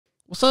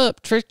What's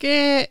up, Tricky?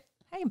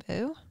 Hey,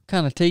 boo. What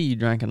kind of tea you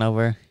drinking over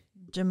there?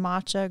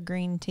 Jamacha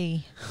green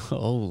tea.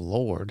 Oh,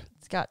 Lord.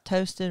 It's got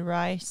toasted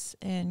rice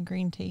and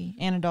green tea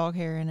and a dog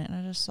hair in it,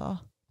 I just saw.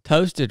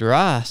 Toasted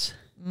rice?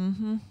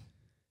 Mm-hmm.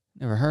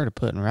 Never heard of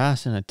putting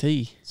rice in a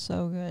tea.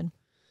 So good.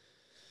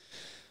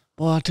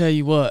 Well, I'll tell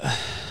you what.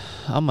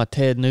 I'm a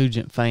Ted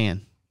Nugent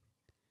fan.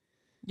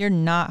 You're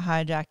not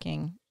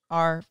hijacking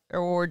our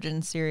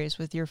origin series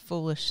with your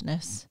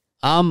foolishness.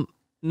 I'm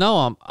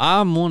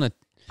one of...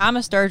 I'm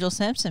a Sturgill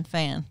Simpson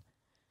fan.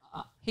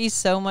 He's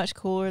so much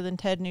cooler than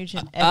Ted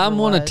Nugent ever I'm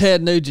one of was.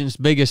 Ted Nugent's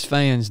biggest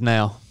fans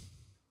now.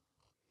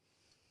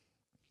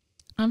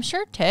 I'm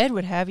sure Ted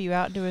would have you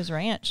out to his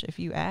ranch if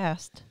you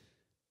asked.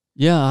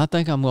 Yeah, I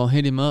think I'm going to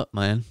hit him up,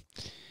 man.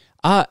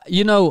 I'm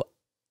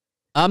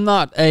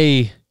not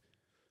a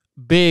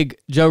big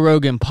Joe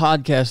Rogan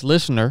podcast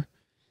listener.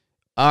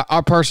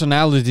 Our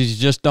personalities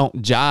just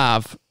don't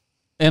jive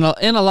in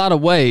a lot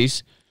of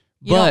ways.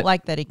 You don't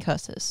like that he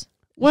cusses.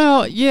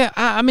 Well, yeah,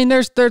 I mean,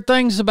 there are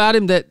things about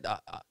him that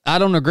I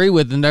don't agree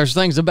with, and there's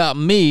things about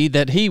me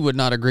that he would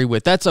not agree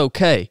with. That's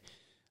okay.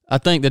 I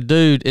think the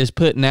dude is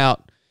putting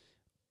out,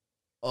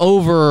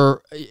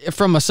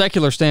 from a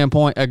secular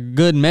standpoint, a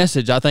good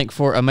message, I think,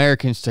 for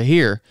Americans to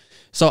hear.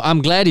 So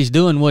I'm glad he's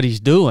doing what he's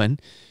doing,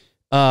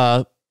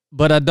 but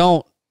I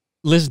don't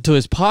listen to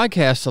his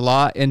podcast a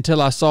lot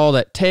until I saw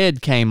that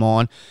Ted came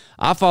on.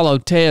 I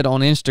followed Ted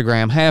on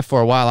Instagram, have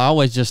for a while. I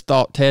always just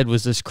thought Ted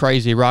was this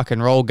crazy rock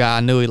and roll guy.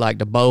 I knew he liked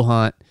to bow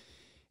hunt.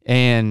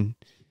 And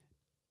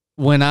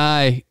when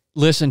I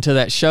listened to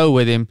that show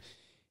with him,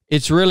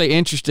 it's really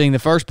interesting. The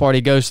first part,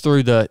 he goes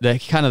through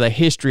the kind of the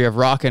history of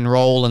rock and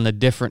roll and the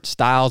different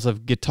styles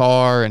of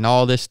guitar and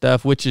all this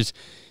stuff, which is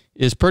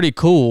pretty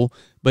cool.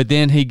 But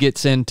then he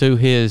gets into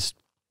his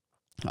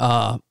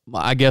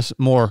I guess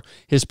more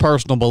his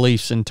personal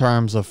beliefs in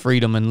terms of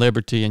freedom and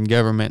liberty and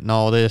government and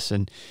all this.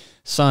 And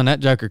son, that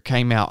joker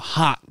came out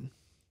hot.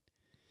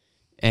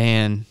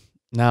 And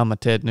now I'm a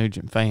Ted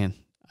Nugent fan.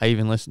 I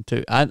even listened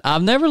to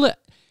I've never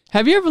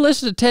have you ever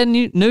listened to Ted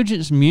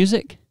Nugent's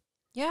music?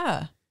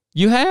 Yeah.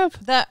 You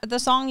have? The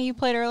song you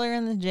played earlier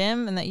in the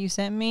gym and that you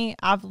sent me,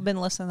 I've been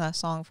listening to that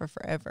song for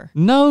forever.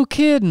 No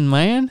kidding,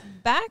 man.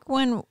 Back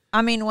when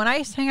I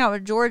used to hang out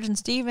with George and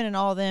Steven and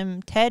all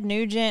them, Ted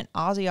Nugent,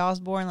 Ozzy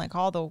Osbourne, like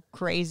all the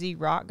crazy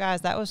rock guys,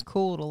 that was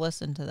cool to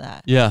listen to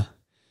that. Yeah.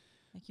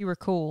 Like you were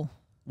cool.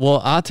 Well,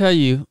 I'll tell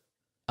you,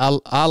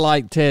 I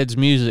like Ted's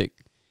music.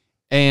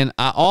 And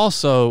I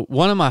also,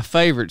 one of my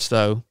favorites,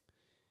 though,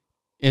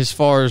 as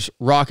far as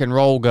rock and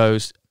roll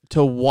goes,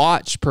 to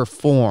watch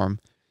perform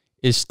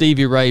is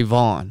Stevie Ray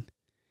Vaughan.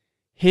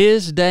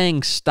 His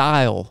dang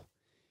style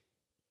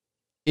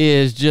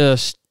is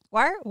just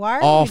why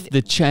off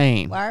the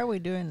chain. Why are we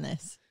doing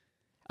this?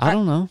 I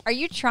don't know. Are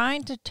you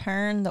trying to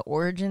turn the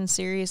origin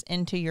series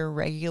into your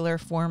regular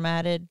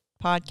formatted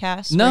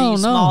podcast? No, where you no.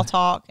 Small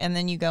talk and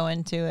then you go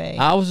into a.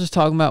 I was just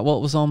talking about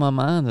what was on my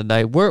mind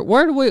today. Where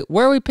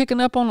are we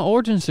picking up on the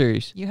origin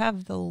series? You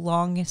have the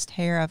longest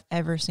hair I've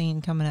ever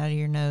seen coming out of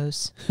your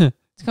nose.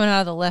 It's coming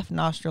out of the left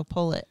nostril.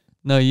 Pull it.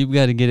 No, you've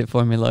got to get it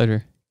for me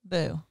later.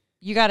 Boo.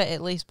 You got to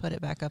at least put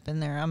it back up in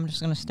there. I'm just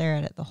going to stare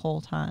at it the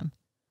whole time.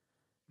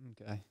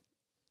 Okay.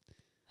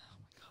 Oh,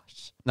 my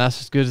gosh.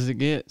 That's as good as it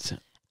gets.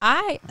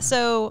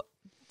 So,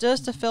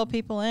 just to fill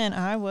people in,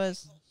 I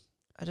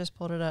just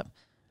pulled it up.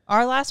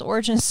 Our last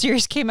Origin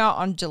series came out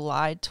on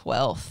July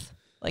 12th.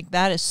 Like,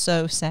 that is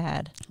so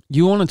sad.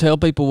 You want to tell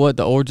people what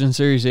the origin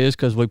series is?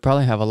 Because we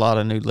probably have a lot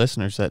of new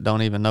listeners that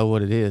don't even know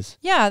what it is.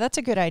 Yeah, that's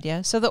a good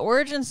idea. So the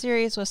Origin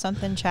series was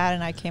something Chadd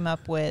and I came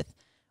up with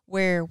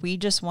where we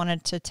just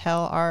wanted to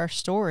tell our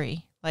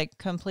story, like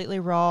completely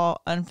raw,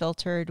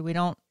 unfiltered. We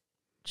don't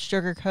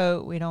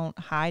sugarcoat. We don't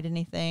hide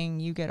anything.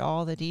 You get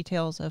all the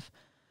details of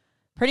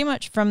pretty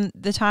much from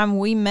the time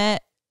we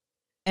met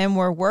and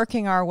we're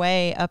working our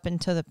way up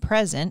into the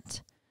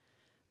present.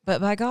 But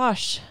by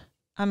gosh,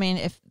 I mean,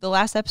 if the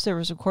last episode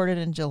was recorded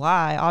in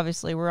July,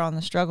 obviously we're on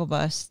the struggle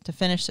bus to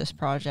finish this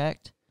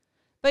project.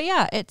 But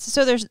yeah,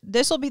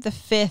 this will be the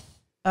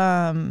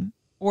 5th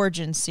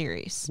origin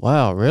series.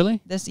 Wow, really?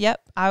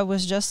 I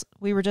was just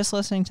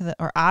listening to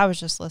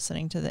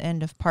the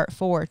end of part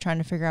 4, trying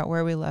to figure out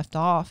where we left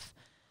off.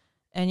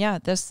 And yeah,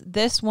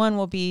 this one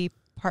will be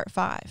part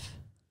 5.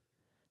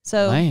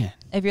 So Man.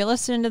 If you're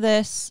listening to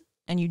this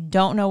and you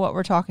don't know what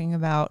we're talking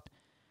about,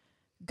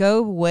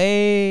 go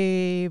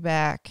way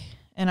back.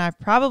 And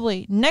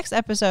next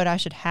episode, I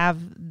should have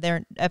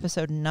their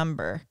episode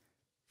number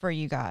for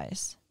you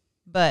guys.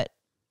 But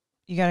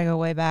you got to go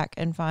way back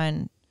and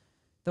find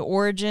the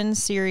Origin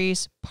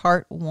series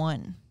part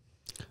 1.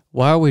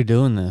 Why are we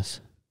doing this?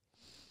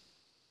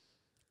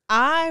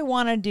 I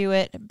want to do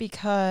it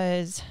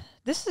because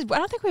I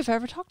don't think we've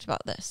ever talked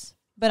about this,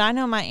 but I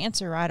know my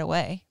answer right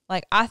away.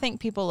 Like, I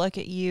think people look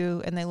at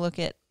you and they look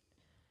at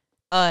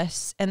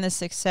us and the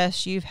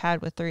success you've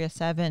had with 3 of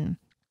 7.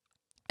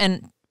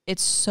 And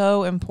it's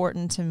so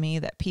important to me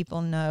that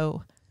people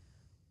know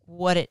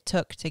what it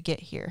took to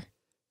get here.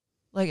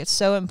 Like, it's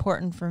so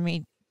important for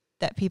me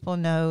that people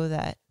know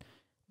that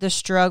the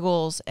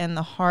struggles and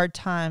the hard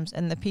times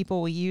and the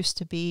people we used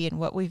to be and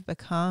what we've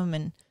become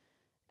and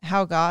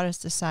how God has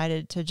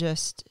decided to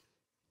just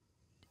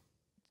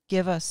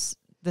give us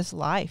this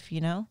life,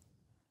 you know?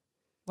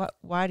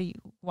 Why do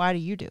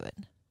you do it?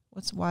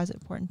 Why is it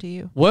important to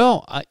you?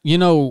 Well,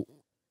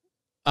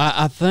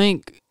 I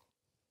think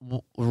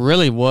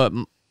really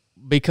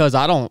because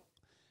I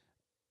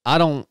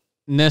don't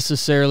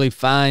necessarily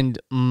find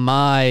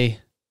my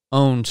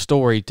own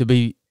story to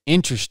be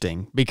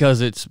interesting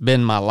because it's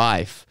been my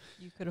life.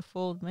 You could have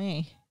fooled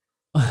me.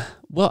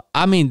 Well,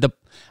 I mean,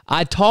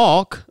 I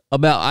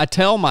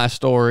tell my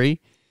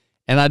story,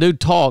 and I do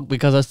talk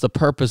because that's the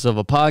purpose of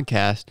a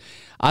podcast.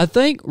 I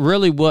think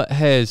really what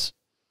has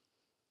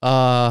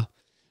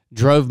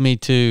drove me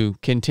to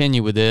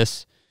continue with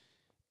this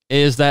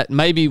is that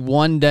maybe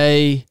one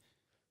day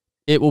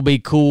it will be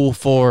cool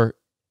for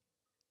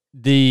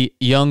the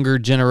younger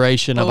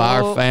generation of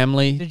our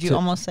family. Did you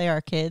almost say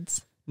our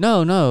kids?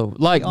 No.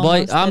 Like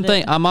Blake,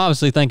 I'm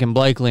obviously thinking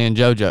Blakely and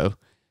JoJo.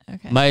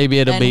 Okay. Maybe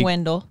it'll be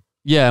Wendell.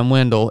 Yeah, and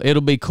Wendell.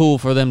 It'll be cool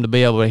for them to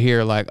be able to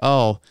hear like,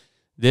 oh,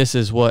 this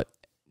is what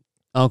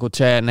Uncle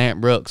Chadd and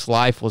Aunt Brooke's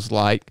life was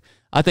like.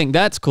 I think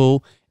that's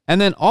cool. And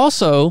then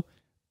also,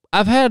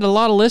 I've had a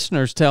lot of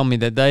listeners tell me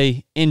that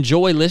they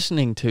enjoy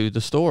listening to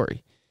the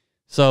story.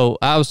 So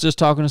I was just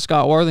talking to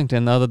Scott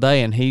Worthington the other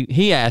day, and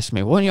he asked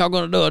me, when are y'all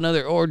going to do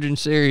another origin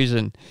series?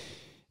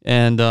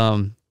 And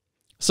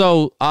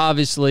so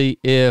obviously,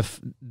 if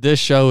this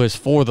show is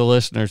for the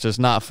listeners, it's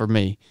not for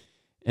me.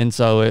 And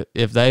so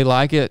if they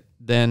like it,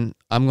 then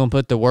I'm going to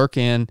put the work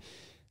in,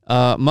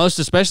 most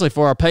especially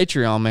for our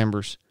Patreon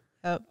members.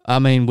 Yep. I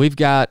mean, we've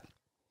got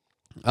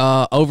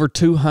over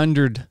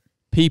 200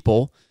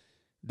 people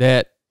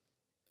that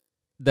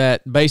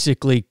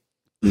basically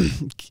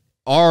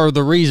are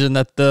the reason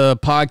that the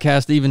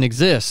podcast even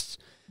exists.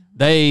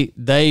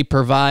 They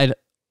provide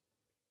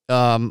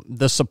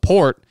the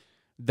support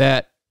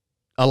that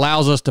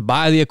allows us to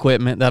buy the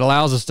equipment, that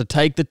allows us to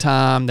take the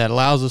time, that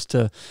allows us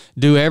to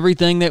do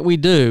everything that we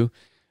do.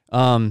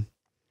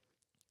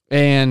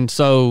 And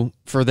so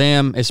for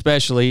them,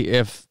 especially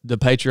if the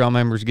Patreon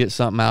members get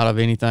something out of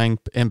anything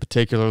in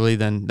particularly,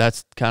 then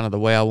that's kind of the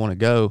way I want to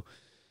go.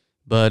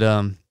 But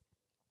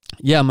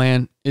yeah,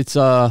 man, it's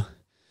the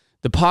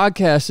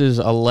podcast is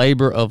a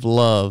labor of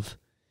love.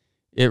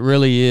 It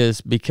really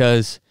is,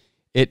 because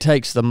it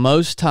takes the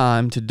most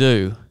time to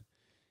do,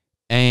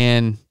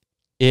 and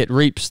it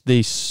reaps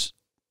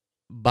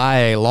by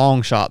a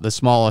long shot, the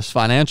smallest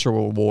financial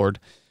reward,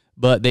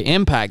 but the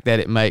impact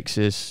that it makes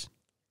is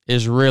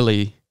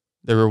really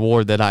the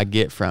reward that I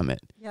get from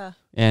it. Yeah.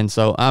 And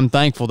so I'm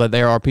thankful that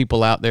there are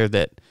people out there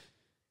that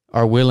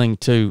are willing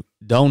to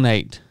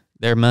donate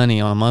their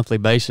money on a monthly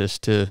basis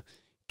to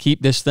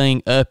keep this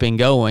thing up and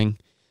going,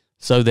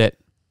 so that,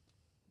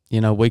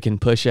 we can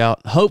push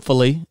out,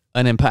 hopefully,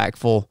 an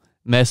impactful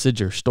message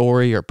or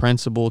story or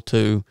principle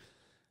to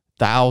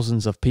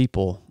thousands of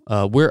people.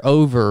 We're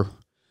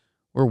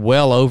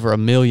well over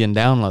 1 million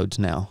downloads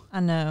now. I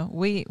know.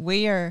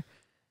 We are,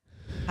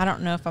 I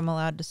don't know if I'm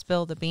allowed to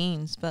spill the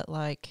beans, but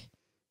like,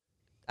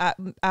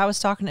 I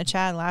was talking to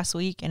Chadd last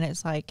week, and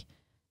it's like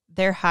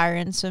they're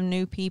hiring some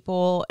new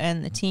people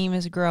and the team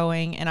is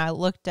growing. And I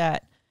was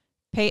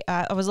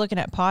looking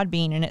at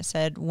Podbean, and it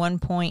said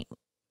 1.1.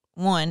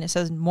 It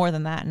says more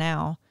than that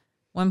now.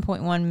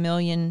 1.1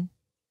 million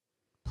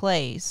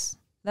plays.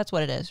 That's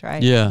what it is,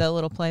 right? Yeah. The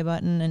little play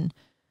button. And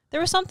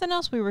there was something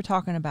else we were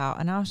talking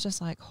about, and I was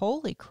just like,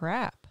 holy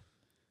crap.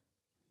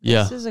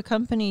 Yeah. This is a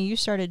company you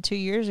started 2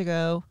 years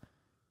ago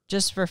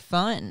just for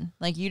fun.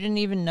 Like, you didn't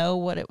even know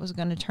what it was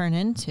going to turn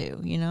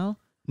into,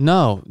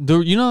 No. The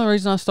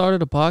reason I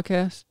started a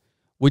podcast?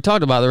 We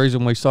talked about the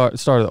reason we started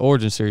the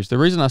Origin series. The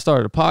reason I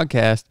started a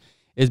podcast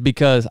is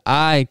because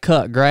I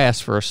cut grass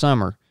for a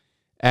summer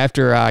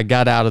after I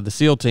got out of the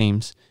SEAL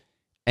teams.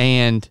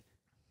 And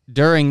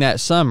during that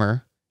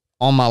summer,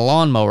 on my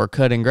lawnmower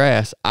cutting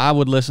grass, I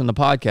would listen to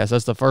podcasts.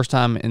 That's the first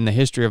time in the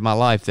history of my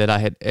life that I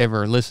had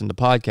ever listened to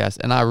podcasts,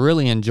 and I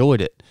really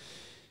enjoyed it.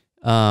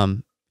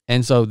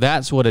 And so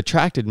that's what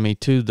attracted me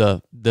to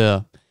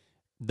the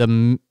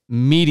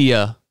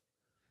media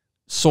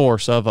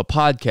source of a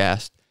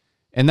podcast,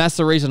 and that's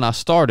the reason I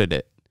started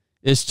it,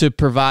 is to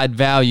provide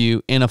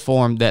value in a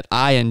form that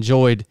I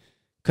enjoyed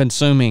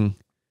consuming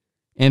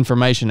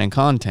information and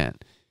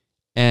content.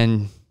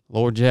 And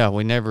Lord, yeah,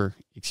 we never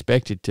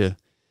expected to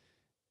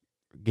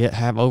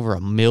have over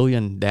 1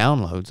 million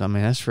downloads. I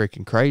mean, that's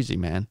freaking crazy,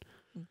 man.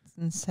 It's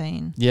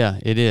insane. Yeah,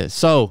 it is.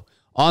 So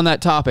on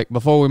that topic,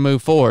 before we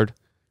move forward,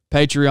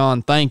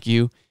 Patreon, thank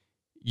you.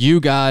 You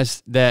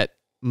guys that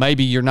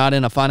maybe you're not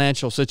in a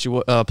financial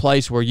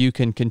place where you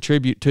can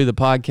contribute to the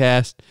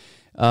podcast,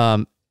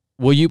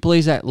 will you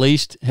please at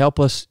least help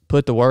us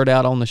put the word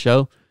out on the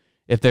show?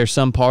 If there's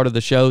some part of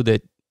the show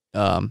that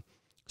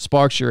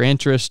sparks your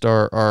interest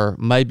or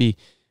maybe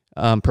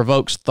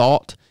provokes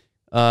thought,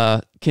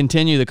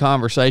 continue the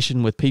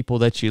conversation with people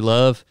that you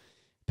love,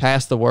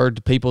 pass the word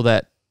to people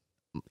that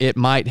it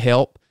might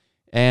help,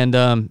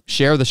 and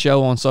share the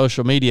show on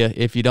social media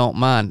if you don't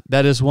mind.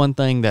 That is one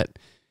thing that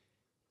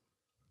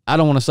I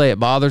don't want to say it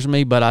bothers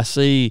me, but I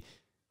see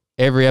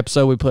every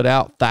episode we put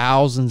out,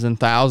 thousands and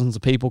thousands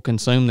of people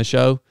consume the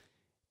show,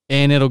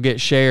 and it'll get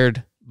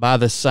shared by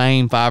the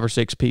same 5 or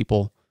 6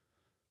 people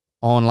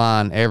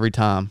online every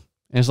time.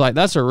 And it's like,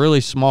 that's a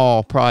really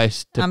small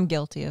price to, I'm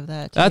guilty of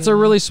that too. That's a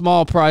really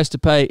small price to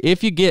pay.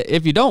 If you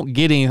don't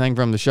get anything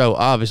from the show,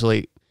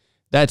 obviously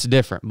that's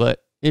different.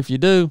 But if you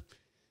do,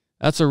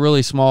 that's a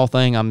really small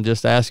thing. I'm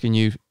just asking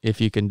you if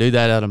you can do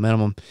that at a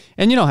minimum.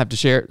 And you don't have to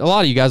share it. A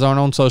lot of you guys aren't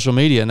on social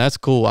media, and that's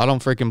cool. I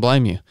don't freaking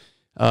blame you.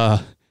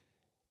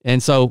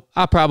 And so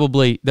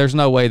there's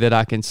no way that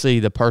I can see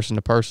the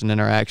person-to-person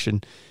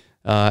interaction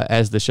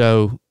as the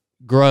show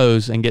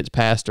grows and gets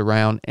passed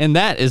around. And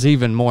that is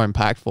even more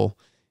impactful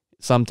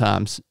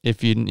sometimes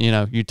if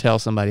you tell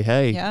somebody,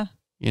 hey, yeah,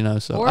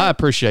 so I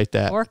appreciate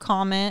that. Or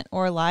comment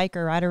or like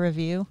or write a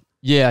review.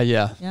 Yeah.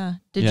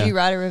 Did you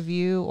write a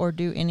review or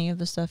do any of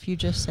the stuff you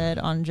just said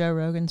on Joe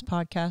Rogan's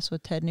podcast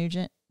with Ted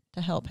Nugent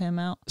to help him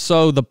out?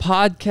 So the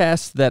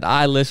podcasts that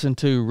I listen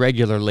to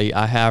regularly,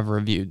 I have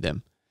reviewed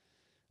them.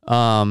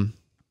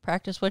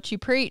 Practice what you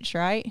preach,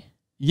 right?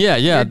 Yeah.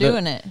 You're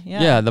doing it.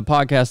 Yeah, the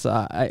podcast,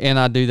 and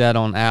I do that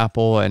on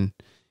Apple, and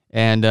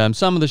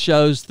some of the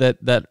shows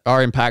that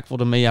are impactful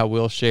to me, I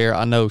will share.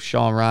 I know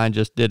Sean Ryan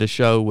just did a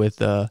show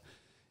with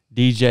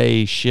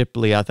DJ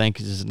Shipley, I think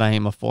is his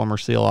name, a former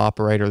SEAL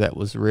operator, that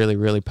was really,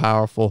 really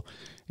powerful,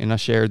 and I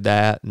shared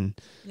that. And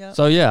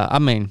so, yeah, I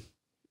mean,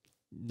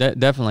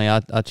 definitely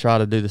I try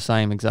to do the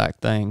same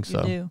exact thing. So,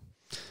 you do.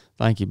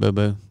 Thank you, Boo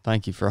Boo.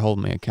 Thank you for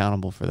holding me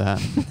accountable for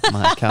that.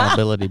 My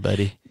accountability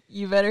buddy.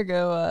 You better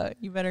go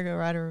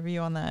write a review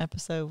on that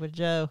episode with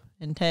Joe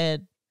and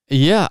Ted.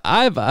 Yeah,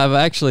 I've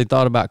actually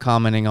thought about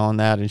commenting on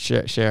that and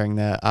sharing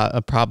that. I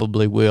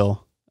probably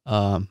will.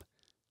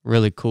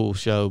 Really cool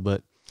show,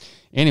 but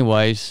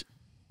anyways,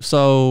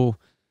 so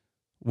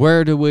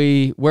where are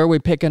we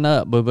picking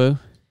up, Boo Boo?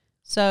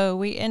 So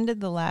we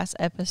ended the last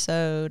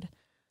episode.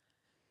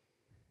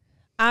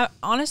 I'm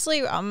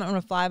going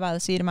to fly by the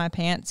seat of my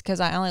pants because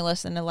I only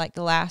listened to like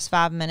the last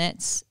 5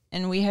 minutes,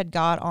 and we had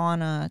got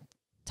on a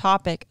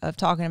topic of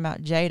talking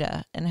about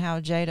Jada and how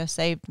Jada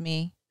saved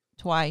me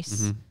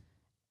twice. Mm-hmm.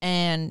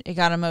 And it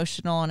got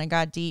emotional and it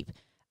got deep.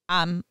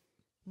 I'm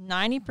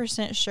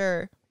 90%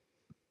 sure,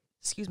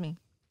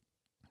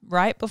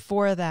 right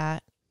before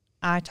that,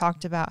 I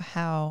talked about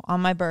how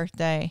on my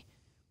birthday,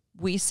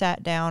 we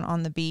sat down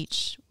on the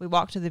beach. We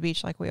walked to the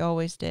beach like we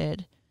always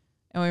did.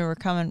 And we were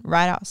coming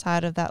right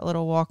outside of that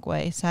little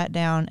walkway, sat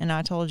down, and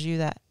I told you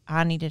that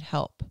I needed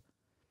help,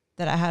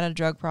 that I had a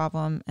drug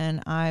problem,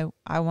 and I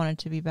wanted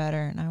to be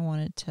better, and I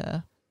wanted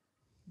to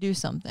do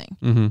something.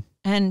 Mm-hmm.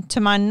 And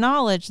to my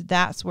knowledge,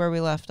 that's where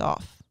we left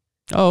off.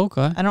 Oh,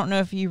 okay. I don't know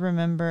if you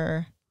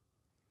remember.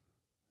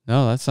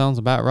 No, that sounds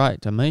about right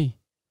to me.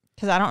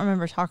 Because I don't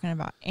remember talking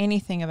about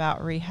anything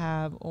about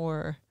rehab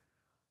or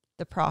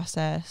the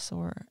process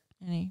or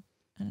any,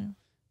 I don't know.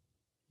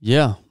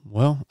 Yeah,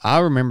 well, I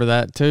remember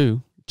that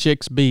too.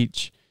 Chicks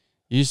Beach.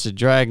 You used to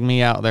drag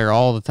me out there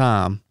all the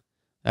time.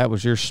 That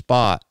was your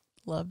spot.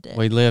 Loved it.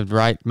 We lived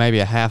right maybe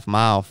a half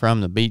mile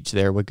from the beach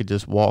there. We could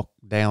just walk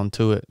down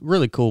to it.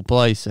 Really cool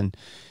place. And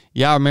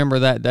yeah, I remember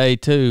that day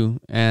too.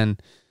 And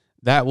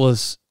that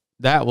was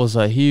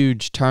a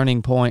huge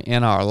turning point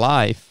in our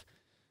life.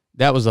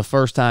 That was the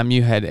first time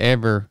you had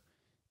ever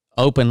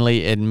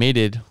openly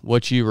admitted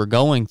what you were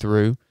going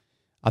through.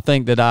 I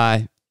think that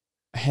I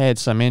had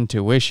some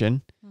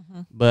intuition,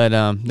 but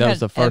that was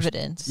the first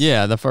evidence.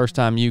 Yeah, the first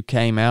time you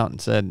came out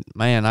and said,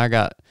 "Man,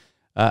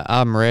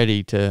 I'm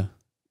ready to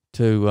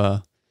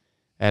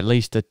at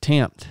least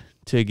attempt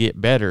to get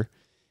better."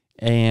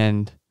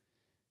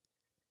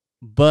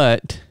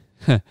 But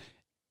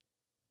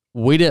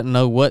we didn't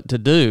know what to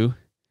do.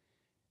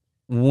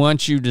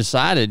 Once you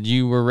decided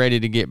you were ready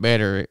to get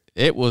better,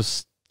 it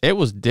was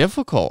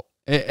difficult.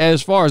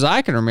 As far as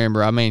I can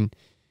remember, I mean,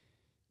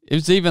 it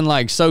was even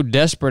like so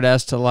desperate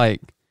as to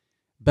like,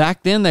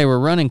 back then they were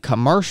running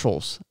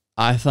commercials,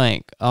 I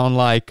think, on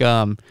like,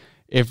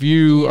 if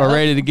you are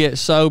ready to get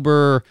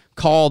sober,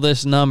 call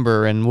this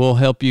number and we'll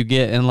help you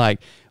get, and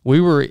like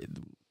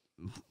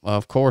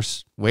of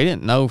course we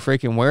didn't know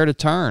freaking where to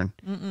turn.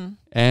 Mm-mm.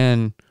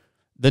 And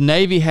the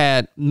Navy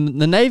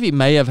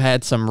may have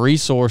had some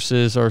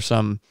resources or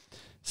some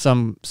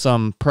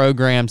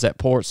programs at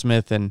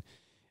Portsmouth,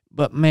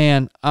 but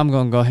man, I'm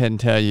going to go ahead and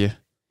tell you,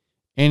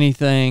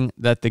 anything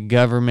that the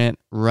government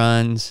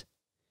runs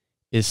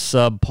is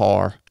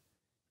subpar.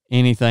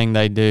 Anything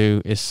they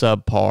do is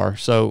subpar.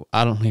 So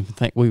I don't even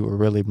think we were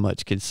really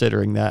much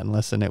considering that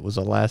unless then it was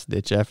a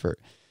last-ditch effort.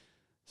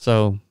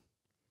 So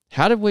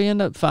how did we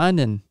end up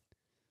finding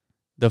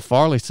the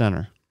Farley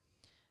Center?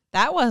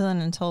 That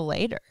wasn't until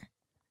later.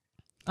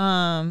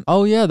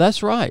 Oh, yeah,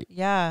 that's right.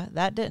 Yeah,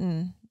 that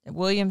didn't.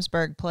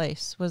 Williamsburg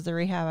Place was the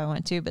rehab I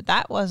went to, but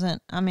that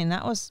wasn't, I mean,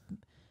 that was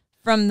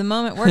from the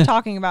moment we're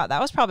talking about,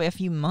 that was probably a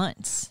few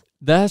months.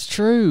 That's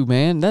true,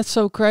 man. That's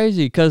so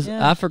crazy because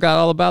I forgot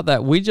all about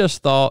that. I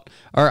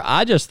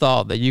just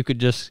thought that you could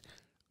just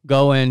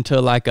go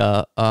into like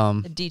a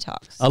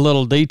detox, a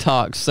little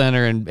detox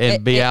center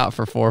and be out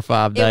for 4 or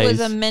 5 days. It was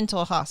a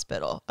mental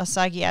hospital, a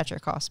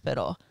psychiatric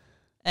hospital.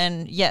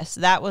 And yes,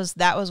 that was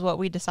what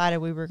we decided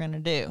we were going to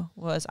do.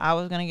 Was I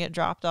was going to get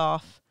dropped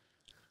off,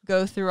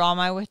 go through all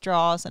my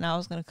withdrawals, and I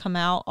was going to come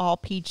out all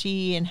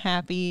peachy and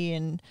happy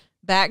and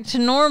back to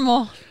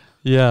normal.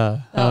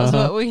 Yeah. That was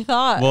what we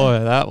thought. Boy,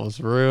 that was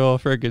real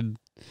freaking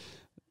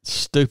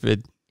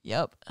stupid.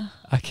 Yep.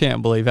 I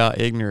can't believe how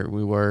ignorant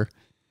we were.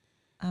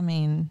 I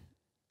mean,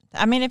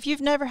 if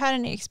you've never had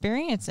any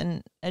experience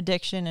in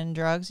addiction and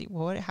drugs,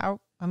 what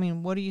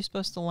are you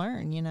supposed to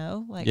learn, you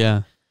know? Like,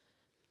 yeah.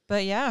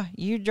 But yeah,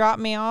 you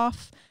dropped me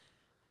off.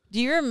 Do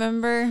you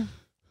remember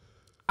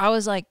I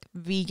was like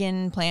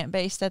vegan,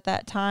 plant-based at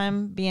that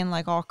time, being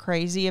like all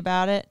crazy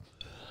about it?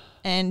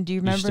 And do you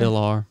remember? You still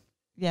are.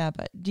 Yeah,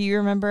 but do you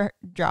remember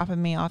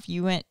dropping me off?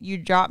 You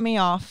dropped me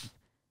off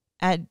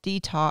at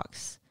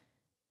detox.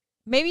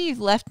 Maybe you've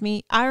left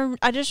me.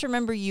 I just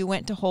remember you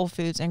went to Whole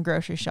Foods and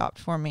grocery shopped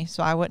for me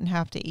so I wouldn't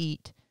have to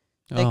eat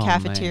the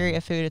cafeteria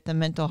food at the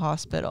mental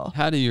hospital.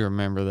 How do you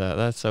remember that?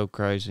 That's so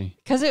crazy.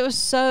 Because it was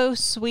so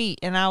sweet,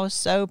 and I was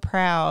so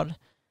proud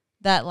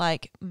that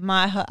like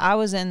I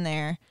was in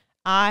there.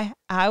 I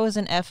was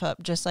an F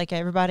up just like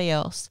everybody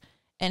else,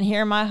 and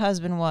here my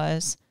husband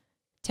was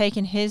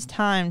taking his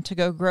time to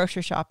go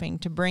grocery shopping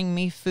to bring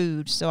me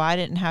food so I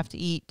didn't have to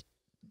eat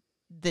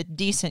the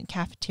decent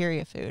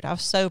cafeteria food. I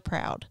was so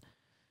proud.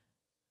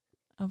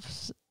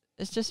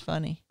 It's just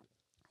funny.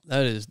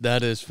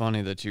 That is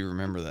funny that you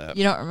remember that.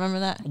 You don't remember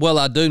that? Well,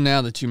 I do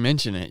now that you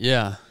mention it.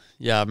 Yeah.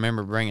 Yeah, I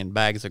remember bringing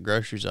bags of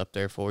groceries up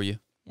there for you.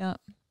 Yep.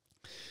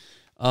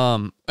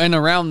 And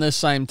around this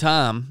same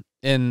time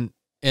in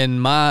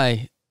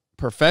my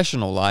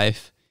professional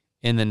life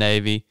in the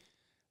Navy,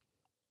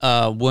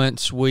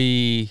 once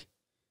we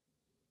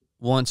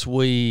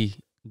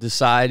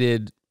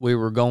decided we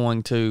were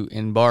going to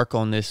embark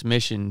on this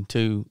mission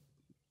to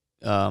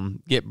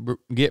get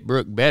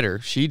Brooke better,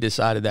 she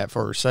decided that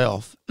for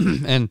herself,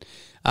 and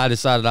I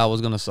decided I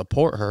was going to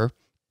support her.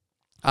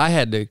 I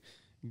had to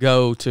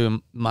go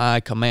to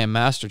my command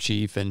master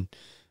chief and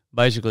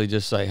basically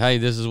just say, "Hey,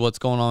 this is what's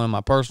going on in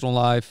my personal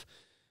life.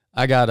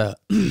 I gotta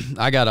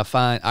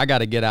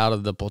get out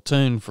of the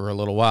platoon for a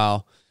little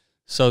while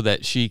so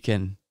that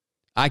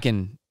I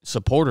can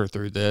support her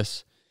through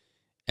this."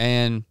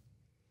 And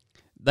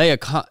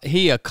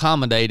he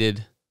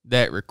accommodated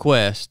that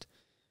request,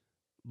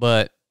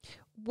 but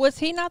was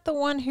he not the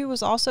one who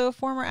was also a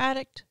former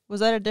addict? Was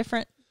that a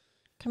different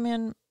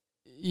command?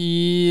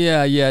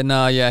 Yeah,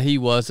 he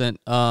wasn't.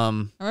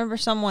 I remember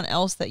someone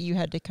else that you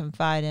had to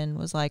confide in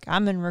was like,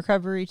 "I'm in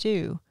recovery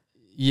too."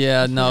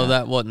 Yeah, no,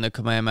 that wasn't the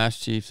command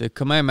master chief. The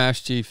command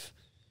master chief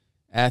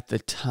at the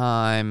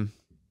time,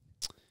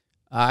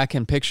 I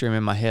can picture him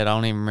in my head. I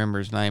don't even remember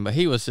his name, but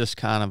he was just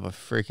kind of a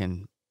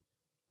freaking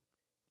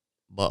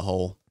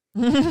butthole.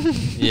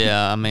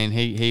 Yeah, I mean,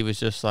 he was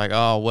just like,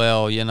 "Oh,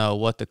 well, you know,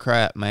 what the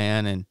crap,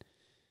 man."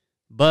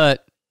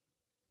 But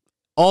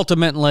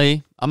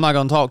ultimately, I'm not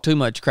going to talk too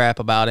much crap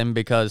about him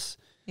because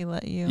he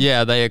let you.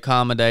 Yeah, they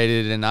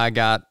accommodated, and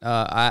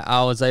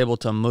I was able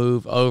to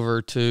move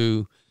over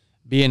to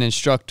be an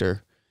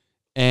instructor.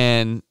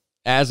 And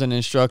as an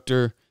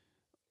instructor,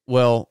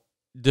 working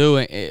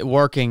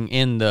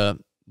in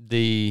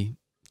the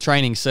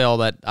training cell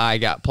that I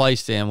got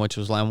placed in, which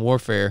was land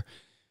warfare,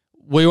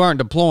 we weren't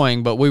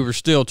deploying, but we were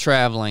still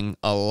traveling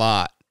a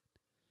lot.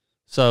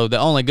 So the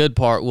only good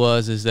part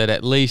is that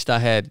at least I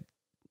had,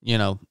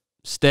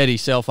 steady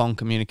cell phone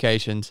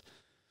communications.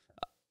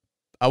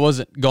 I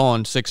wasn't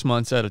gone 6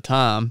 months at a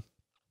time.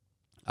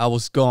 I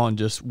was gone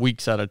just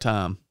weeks at a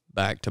time,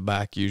 back to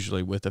back,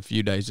 usually with a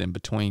few days in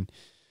between.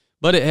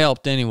 But it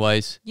helped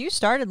anyways. You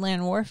started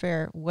land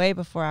warfare way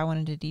before I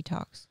went into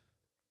detox.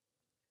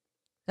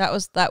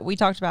 We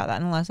talked about that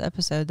in the last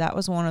episode. That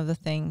was one of the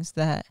things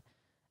that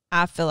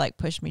I feel like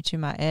pushed me to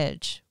my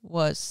edge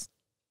was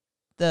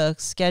the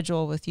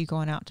schedule with you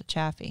going out to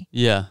Chaffee.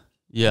 Yeah.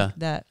 Like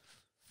that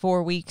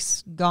 4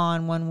 weeks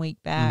gone, 1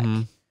 week back.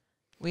 Mm-hmm.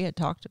 We had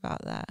talked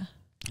about that.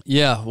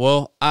 Yeah,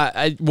 well,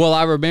 I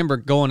remember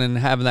going and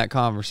having that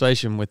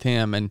conversation with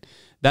him, and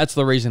that's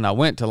the reason I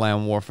went to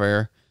land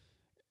warfare.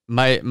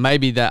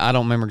 Maybe that, I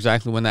don't remember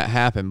exactly when that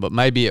happened, but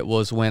maybe it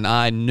was when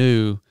I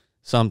knew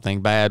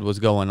something bad was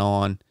going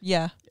on.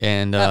 Yeah.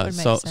 And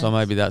so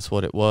maybe that's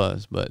what it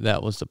was, but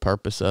that was the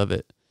purpose of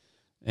it.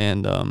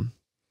 And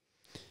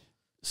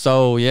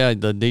so yeah,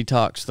 the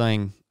detox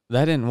thing,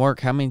 that didn't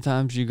work. How many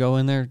times you go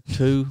in there?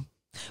 2?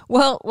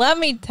 Well, let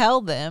me tell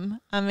them.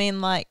 I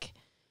mean, like,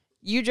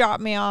 you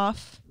dropped me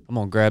off. I'm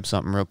going to grab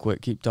something real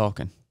quick. Keep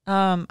talking.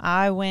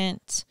 I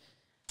went,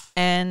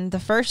 and the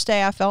first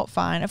day I felt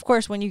fine. Of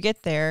course, when you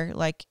get there,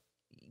 like,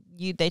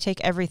 they take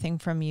everything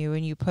from you,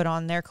 and you put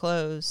on their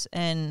clothes,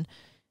 and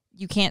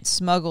you can't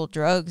smuggle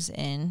drugs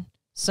in.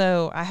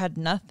 So I had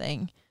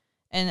nothing,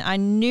 and I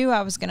knew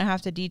I was going to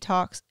have to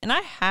detox. And I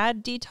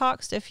had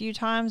detoxed a few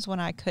times when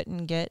I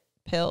couldn't get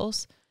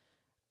pills,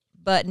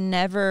 but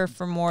never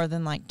for more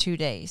than like 2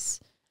 days.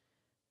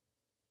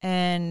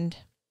 And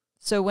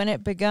So when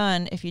it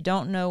begun, if you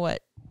don't know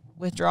what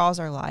withdrawals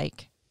are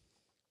like,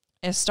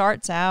 it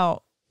starts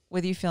out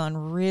with you feeling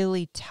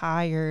really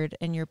tired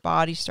and your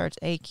body starts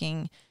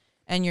aching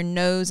and your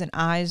nose and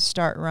eyes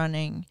start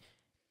running.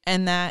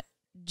 And that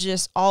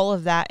just all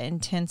of that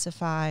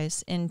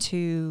intensifies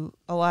into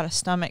a lot of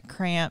stomach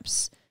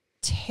cramps,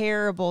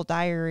 terrible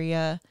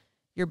diarrhea,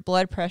 your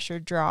blood pressure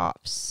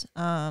drops.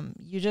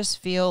 You just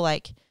feel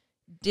like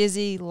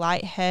dizzy,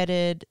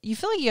 lightheaded. You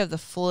feel like you have the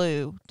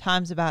flu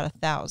times about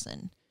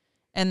 1,000.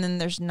 And then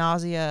there's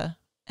nausea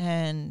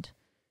and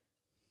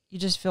you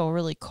just feel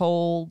really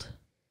cold.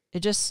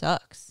 It just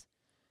sucks.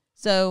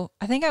 So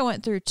I think I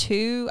went through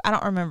I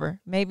don't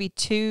remember, maybe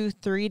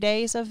 2-3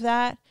 days of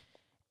that.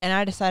 And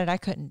I decided I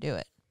couldn't do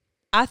it.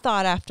 I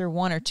thought after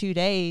 1 or 2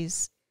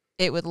 days,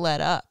 it would let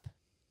up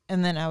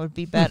and then I would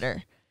be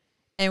better.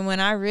 And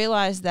when I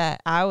realized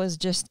that I was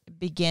just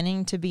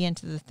beginning to be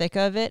into the thick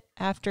of it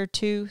after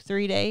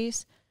 2-3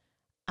 days,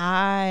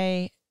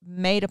 I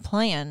made a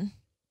plan.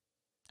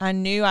 I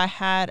knew I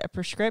had a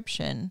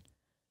prescription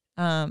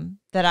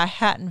that I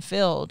hadn't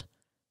filled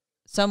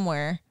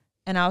somewhere.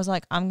 And I was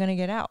like, I'm going to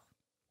get out.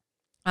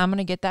 I'm going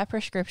to get that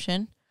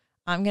prescription.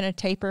 I'm going to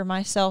taper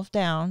myself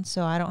down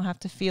so I don't have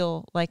to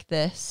feel like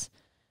this.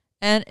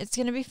 And it's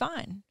going to be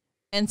fine.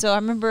 And so I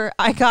remember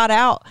I got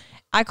out.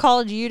 I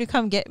called you to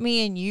come get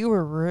me, and you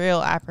were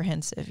real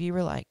apprehensive. You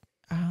were like,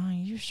 oh, are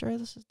you sure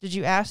this is... Did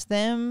you ask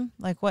them?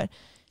 Like, what?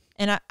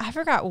 And I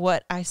forgot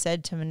what I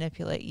said to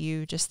manipulate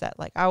you, just that,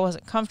 like, I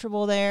wasn't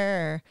comfortable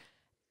there. Or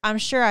I'm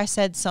sure I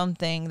said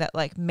something that,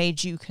 like,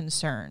 made you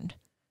concerned.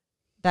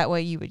 That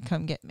way you would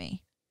come get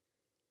me.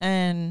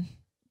 And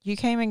you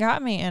came and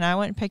got me, and I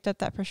went and picked up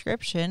that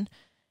prescription.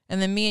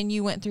 And then me and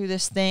you went through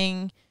this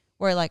thing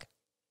where, like,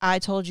 I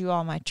told you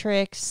all my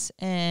tricks,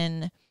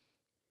 and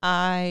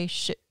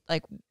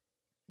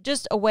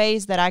just a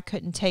ways that I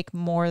couldn't take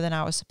more than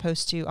I was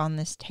supposed to on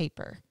this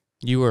taper.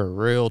 You were a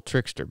real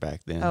trickster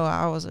back then. Oh,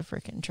 I was a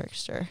freaking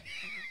trickster.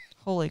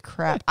 Holy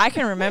crap. I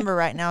can remember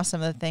right now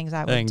some of the things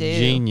I would do.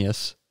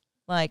 Genius.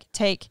 I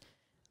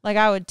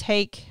would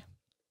take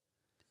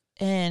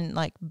and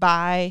like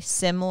buy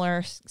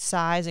similar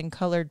size and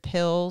colored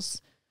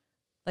pills.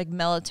 Like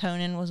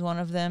melatonin was one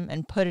of them,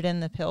 and put it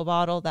in the pill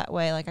bottle. That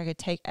way, like, I could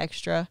take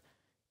extra.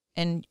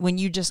 And when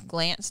you just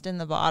glanced in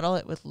the bottle,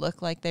 it would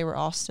look like they were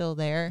all still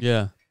there.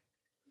 Yeah.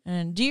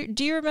 And do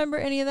you remember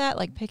any of that?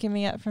 Like picking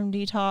me up from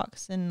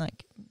detox and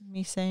like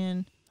me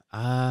saying,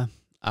 it's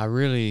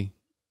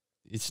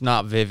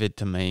not vivid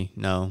to me.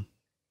 No,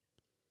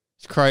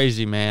 it's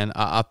crazy, man.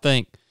 I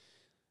think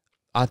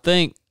I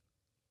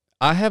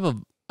have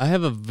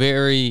a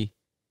very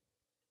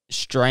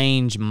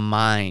strange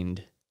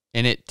mind,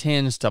 and it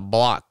tends to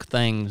block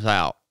things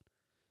out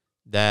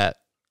that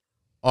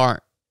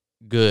aren't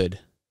good.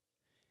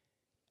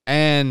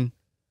 And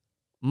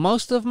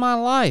most of my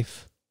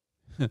life,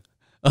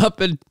 up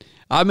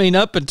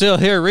until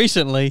here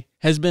recently,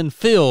 has been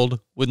filled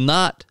with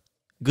not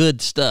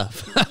good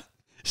stuff.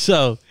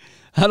 So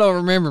I don't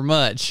remember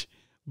much,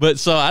 but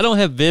so I don't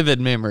have vivid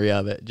memory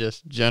of it,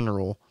 just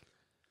general,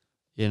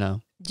 you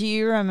know. Do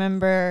you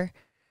remember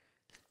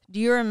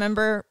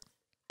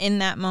in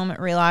that moment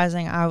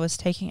realizing I was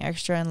taking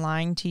extra and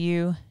lying to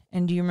you?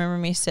 And do you remember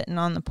me sitting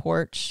on the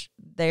porch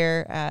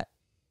there at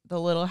the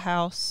little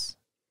house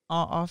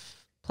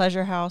off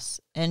Pleasure House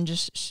and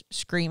just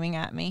screaming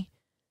at me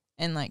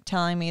and like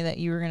telling me that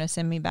you were going to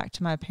send me back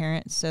to my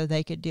parents so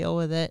they could deal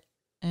with it?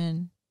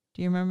 And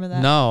do you remember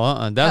that?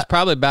 No, that's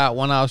probably about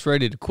when I was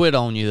ready to quit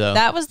on you, though.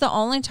 That was the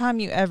only time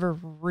you ever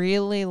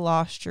really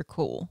lost your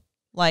cool.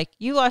 Like,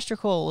 you lost your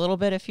cool a little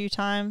bit a few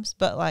times,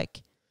 but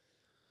like,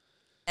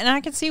 and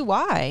I can see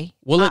why.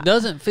 Well, it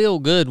doesn't feel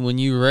good when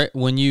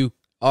you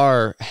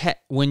are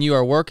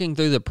working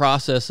through the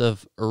process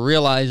of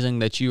realizing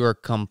that you are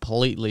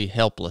completely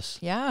helpless.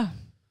 Yeah.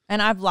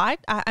 And I've lied.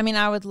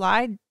 I would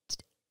lie.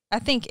 I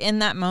think in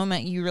that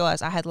moment you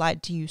realize I had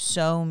lied to you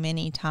so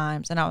many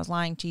times, and I was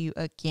lying to you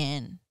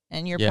again.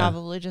 And you're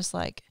probably just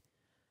like,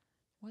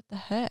 what the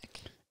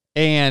heck?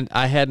 And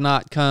I had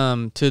not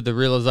come to the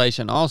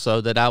realization also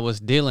that I was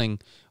dealing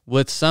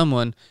with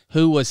someone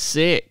who was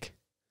sick.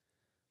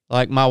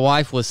 Like, my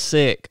wife was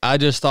sick. I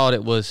just thought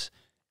it was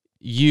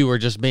you were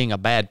just being a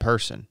bad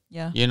person.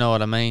 Yeah. You know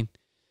what I mean?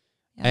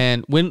 Yeah.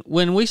 And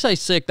when we say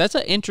sick, that's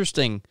an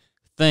interesting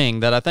thing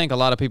that I think a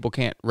lot of people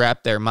can't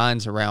wrap their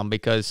minds around,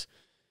 because,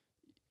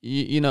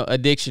 you know,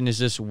 addiction is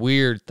this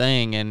weird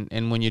thing.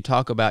 And when you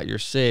talk about you're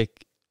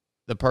sick,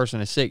 the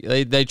person is sick.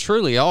 They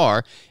truly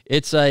are.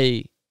 It's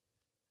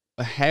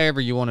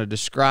however you want to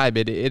describe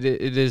it, it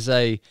is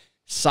a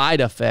side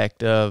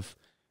effect of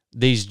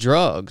these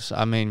drugs.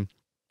 I mean,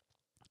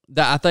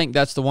 I think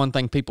that's the one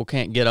thing people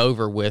can't get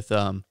over with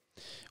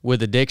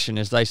addiction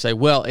is they say,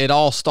 well, it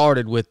all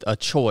started with a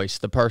choice,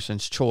 the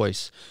person's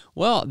choice.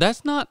 Well,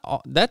 that's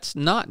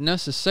not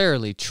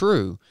necessarily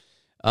true.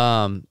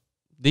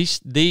 These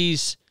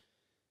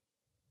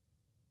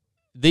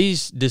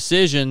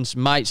decisions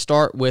might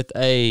start with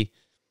a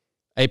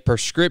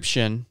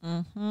prescription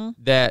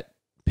that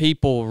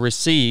people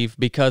receive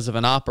because of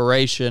an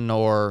operation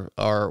or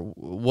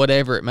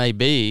whatever it may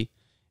be.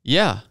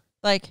 Yeah.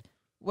 Like,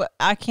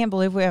 I can't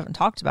believe we haven't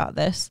talked about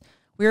this.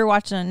 We were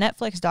watching a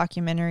Netflix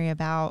documentary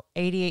about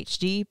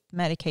ADHD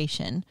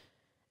medication,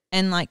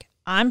 and like,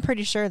 I'm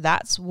pretty sure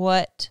that's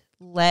what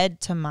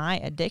led to my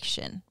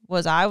addiction.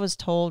 Was I was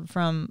told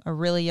from a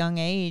really young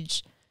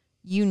age,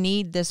 you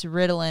need this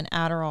Ritalin,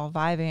 Adderall,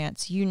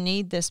 Vyvanse. You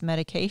need this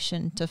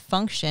medication to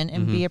function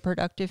and be a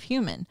productive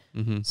human.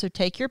 So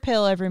take your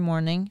pill every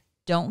morning.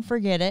 Don't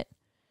forget it.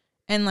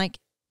 And like,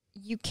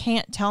 you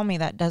can't tell me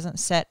that doesn't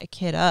set a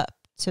kid up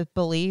to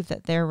believe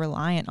that they're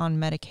reliant on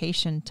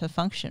medication to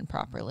function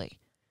properly.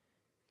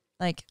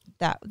 Like,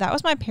 that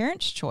was my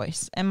parents'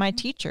 choice and my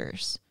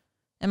teachers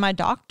and my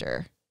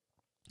doctor,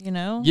 you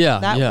know? Yeah.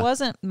 That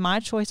wasn't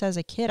my choice as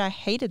a kid. I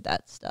hated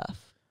that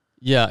stuff.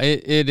 Yeah,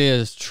 it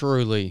is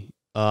truly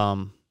a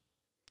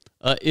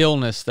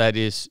illness that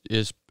is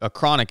a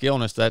chronic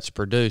illness that's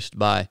produced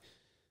by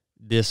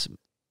this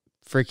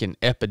freaking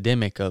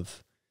epidemic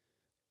of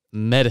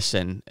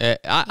medicine.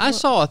 I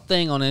saw a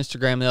thing on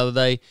Instagram the other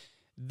day.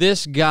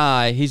 This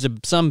guy, he's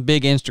some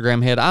big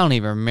Instagram head. I don't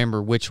even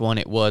remember which one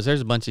it was.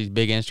 There's a bunch of these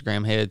big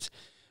Instagram heads.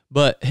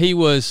 But he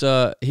was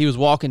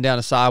walking down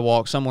a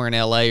sidewalk somewhere in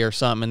L.A. or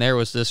something, and there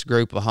was this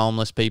group of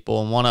homeless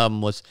people, and one of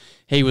them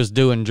he was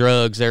doing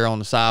drugs there on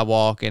the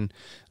sidewalk, and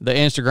the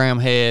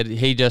Instagram head,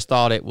 he just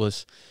thought it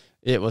was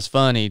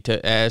funny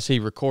as he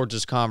records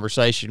this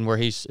conversation where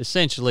he's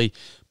essentially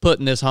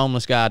putting this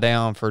homeless guy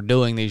down for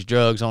doing these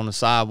drugs on the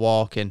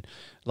sidewalk, and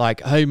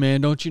like, hey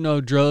man, don't you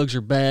know drugs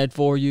are bad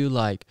for you?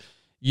 Like,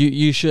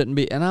 you shouldn't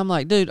be. And I'm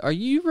like, dude,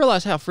 you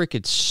realize how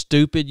freaking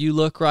stupid you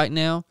look right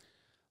now?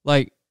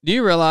 Like, do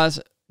you realize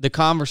the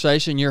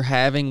conversation you're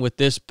having with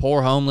this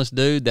poor homeless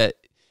dude that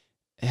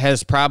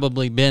has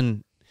probably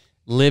been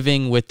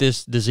living with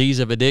this disease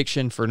of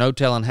addiction for no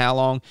telling how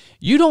long?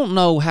 You don't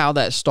know how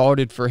that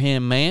started for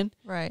him, man.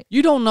 Right.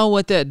 You don't know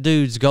what that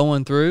dude's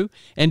going through.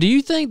 And do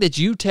you think that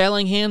you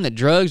telling him that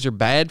drugs are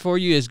bad for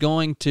you is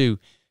going to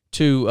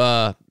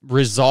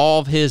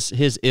resolve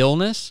his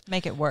illness?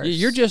 Make it worse.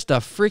 You're just a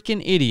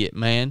freaking idiot,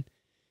 man.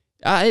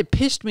 It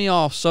pissed me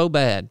off so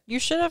bad. You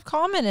should have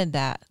commented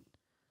that.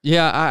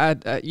 Yeah,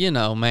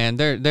 I man,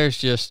 there's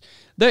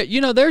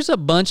a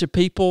bunch of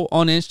people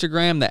on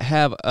Instagram that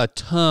have a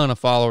ton of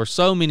followers,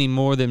 so many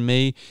more than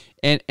me,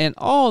 and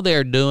all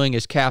they're doing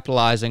is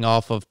capitalizing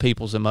off of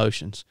people's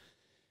emotions.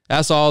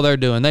 That's all they're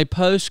doing. They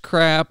post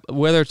crap,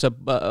 whether it's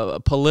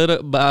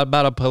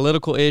about a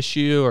political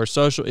issue or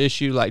social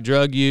issue like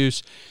drug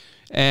use,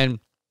 and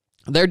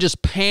they're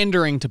just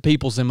pandering to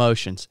people's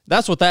emotions.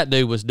 That's what that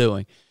dude was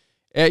doing.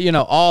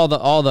 All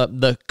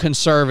the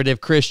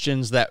conservative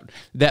Christians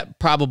that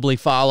probably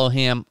follow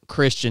him,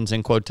 Christians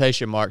in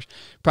quotation marks,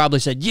 probably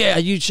said, yeah,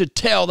 you should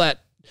tell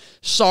that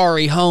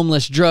sorry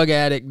homeless drug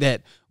addict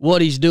that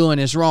what he's doing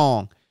is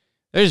wrong.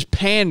 They're just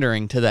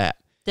pandering to that.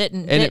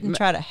 Didn't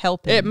try to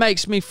help him. It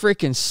makes me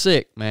freaking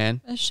sick,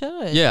 man. It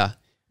should. Yeah.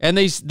 And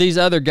these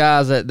other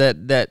guys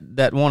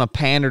that want to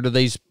pander to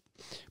these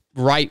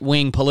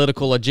right-wing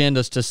political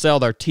agendas to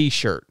sell their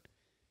T-shirt.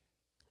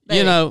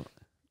 Baby.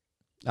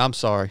 I'm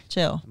sorry.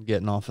 Chill. I'm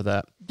getting off of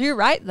that. You're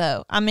right,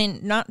 though. I mean,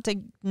 not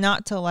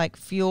to like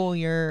fuel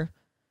your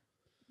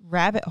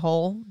rabbit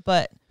hole,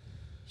 but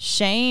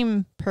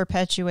shame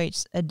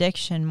perpetuates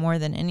addiction more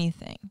than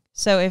anything.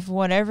 So if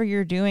whatever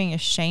you're doing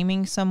is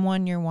shaming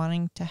someone you're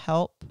wanting to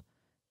help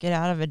get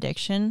out of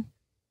addiction,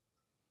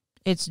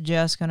 it's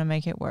just going to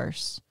make it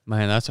worse.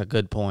 Man, that's a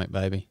good point,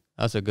 baby.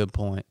 That's a good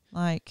point.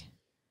 Like,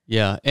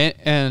 yeah.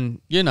 And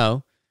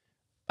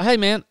hey,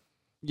 man,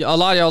 a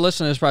lot of y'all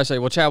listening to this probably say,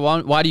 well, Chad,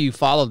 why do you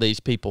follow these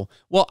people?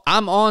 Well,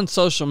 I'm on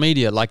social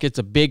media. Like, it's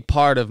a big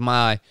part of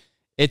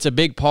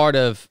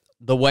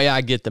the way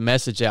I get the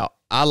message out.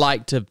 I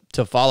like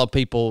to follow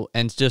people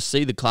and just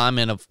see the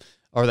climate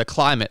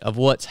of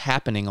what's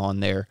happening on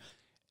there.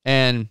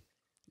 And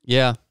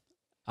yeah,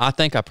 I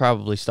think I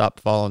probably stopped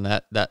following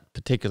that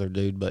particular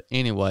dude. But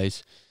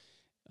anyways,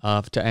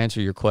 to answer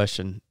your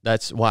question,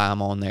 that's why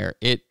I'm on there.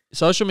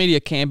 Social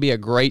media can be a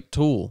great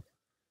tool.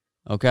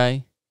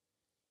 Okay.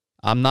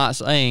 I'm not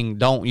saying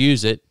don't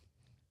use it.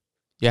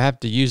 You have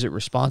to use it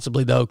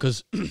responsibly, though,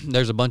 because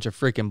there's a bunch of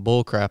freaking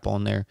bullcrap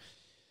on there.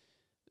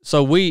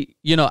 So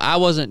I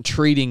wasn't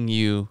treating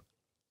you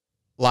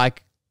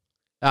like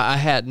I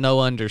had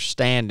no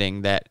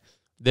understanding that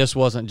this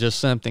wasn't just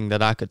something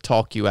that I could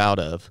talk you out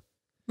of.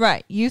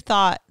 Right. You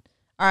thought,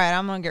 all right,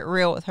 I'm going to get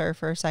real with her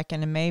for a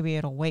second and maybe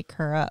it'll wake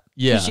her up.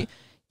 Yeah.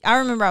 I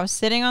remember I was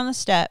sitting on the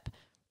step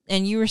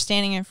and you were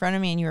standing in front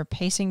of me and you were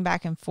pacing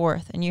back and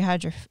forth and you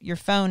had your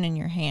phone in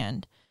your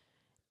hand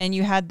and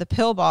you had the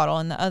pill bottle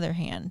in the other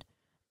hand.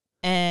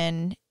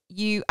 And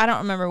I don't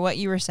remember what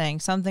you were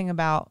saying, something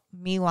about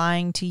me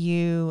lying to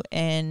you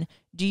and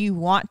do you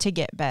want to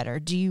get better?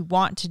 Do you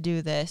want to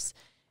do this?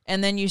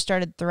 And then you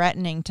started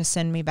threatening to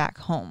send me back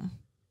home.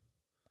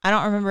 I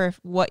don't remember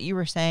what you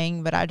were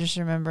saying, but I just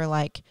remember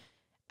I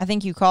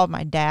think you called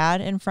my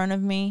dad in front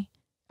of me.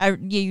 Yeah,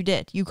 you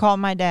did. You called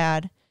my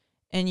dad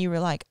and you were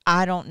like,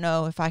 I don't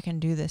know if I can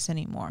do this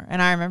anymore.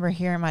 And I remember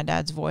hearing my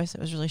dad's voice.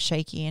 It was really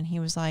shaky. And he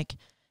was like,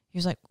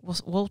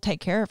 we'll take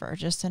care of her.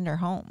 Just send her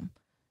home.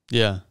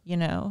 Yeah. You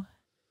know?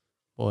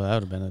 Boy, that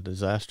would have been a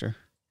disaster.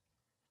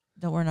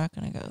 No, we're not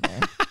going to go there.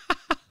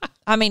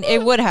 I mean,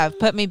 it would have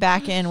put me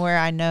back in where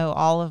I know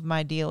all of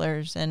my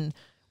dealers and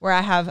where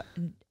I have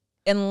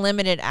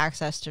unlimited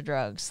access to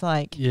drugs.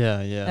 Like,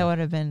 yeah. That would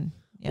have been.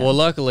 Yeah. Well,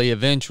 luckily,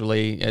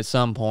 eventually, at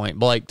some point,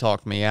 Blake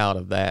talked me out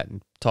of that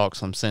and talked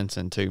some sense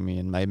into me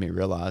and made me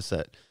realize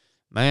that,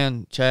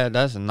 man, Chadd,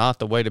 that's not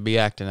the way to be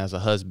acting as a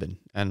husband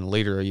and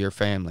leader of your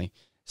family.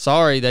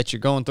 Sorry that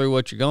you're going through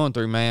what you're going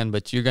through, man,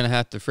 but you're going to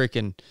have to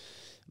freaking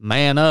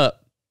man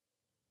up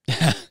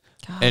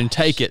and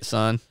take it,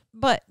 son.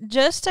 But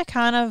just to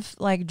kind of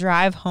like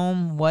drive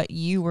home what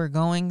you were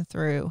going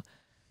through,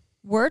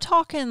 we're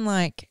talking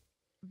like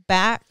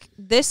back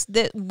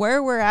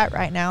where we're at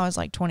right now is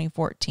like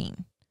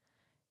 2014.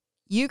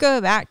 You go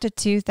back to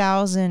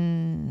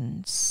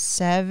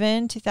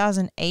 2007,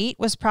 2008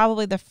 was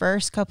probably the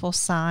first couple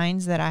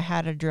signs that I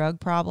had a drug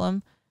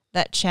problem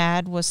that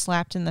Chadd was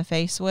slapped in the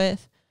face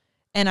with,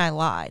 and I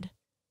lied.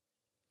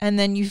 And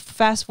then you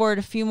fast forward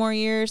a few more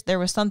years, there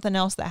was something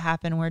else that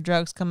happened where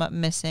drugs come up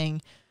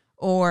missing,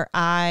 or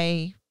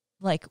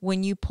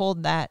when you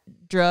pulled that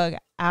drug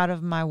out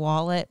of my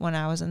wallet when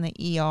I was in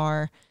the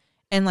ER,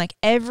 and like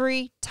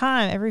every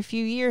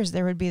few years,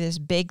 there would be this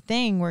big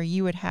thing where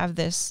you would have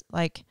this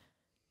like,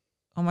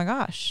 oh my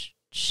gosh,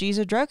 she's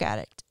a drug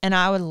addict. And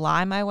I would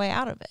lie my way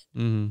out of it.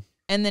 Mm-hmm.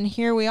 And then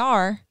here we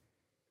are,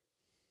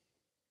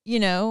 you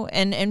know,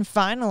 and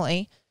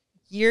finally,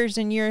 years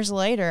and years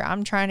later,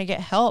 I'm trying to get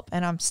help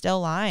and I'm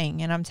still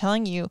lying. And I'm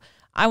telling you,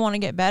 I want to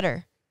get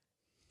better.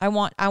 I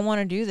want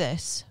to do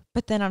this.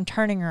 But then I'm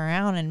turning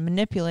around and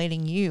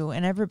manipulating you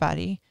and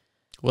everybody.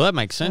 Well, that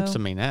makes sense to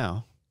me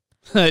now.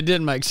 It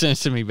didn't make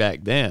sense to me back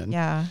then.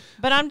 Yeah.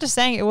 But I'm just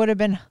saying it would have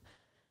been,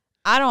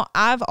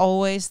 I've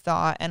always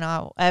thought, and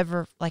I'll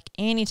ever, like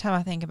anytime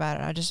I think about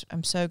it,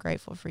 I'm so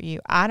grateful for you.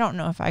 I don't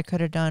know if I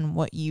could have done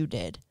what you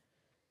did.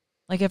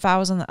 Like if I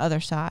was on the other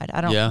side, I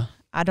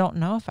don't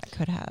know if I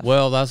could have.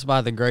 Well, that's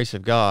by the grace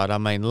of God. I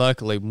mean,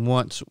 luckily,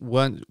 once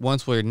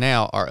we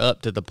now are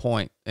up to the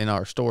point in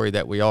our story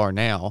that we are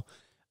now,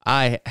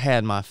 I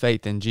had my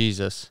faith in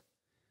Jesus.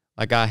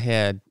 Like I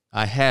had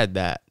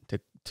that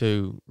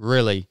to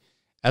really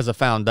as a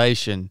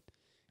foundation,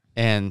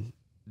 and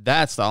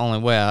that's the only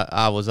way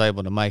I was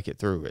able to make it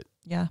through it.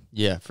 Yeah.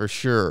 Yeah, for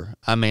sure.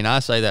 I mean, I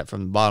say that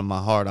from the bottom of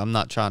my heart. I'm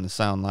not trying to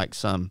sound like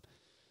some,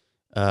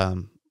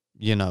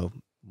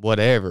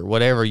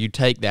 whatever you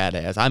take that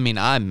as. I mean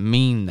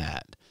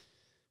that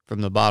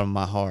from the bottom of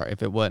my heart.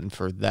 If it wasn't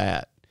for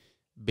that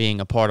being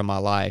a part of my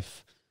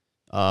life,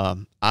 I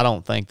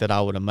don't think that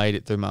I would have made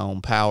it through my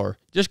own power.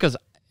 Just because,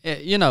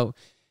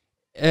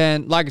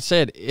 and like I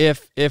said,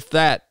 if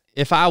I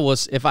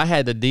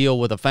had to deal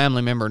with a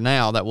family member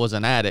now that was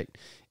an addict,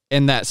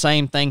 and that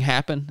same thing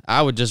happened,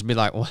 I would just be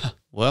like,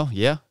 well,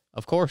 yeah,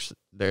 of course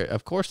they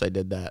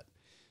did that.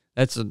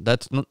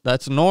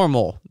 That's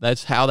normal.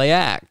 That's how they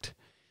act,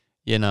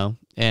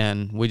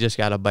 and we just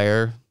got to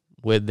bear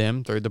with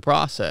them through the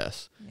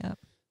process. Yep.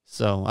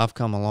 So I've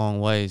come a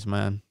long ways,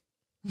 man.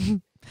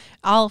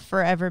 I'll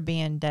forever be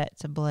in debt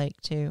to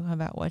Blake too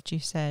about what you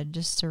said.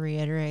 Just to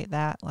reiterate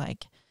that,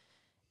 like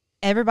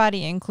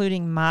everybody,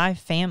 including my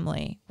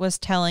family, was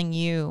telling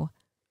you,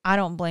 I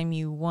don't blame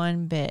you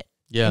one bit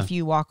if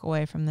you walk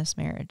away from this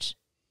marriage.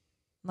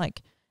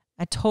 Like,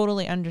 I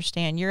totally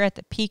understand. You're at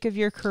the peak of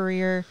your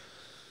career.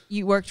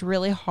 You worked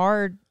really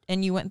hard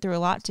and you went through a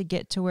lot to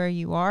get to where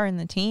you are in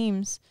the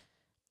teams.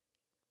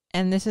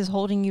 And this is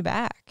holding you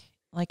back.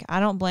 Like, I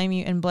don't blame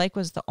you. And Blake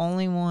was the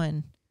only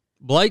one.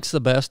 Blake's the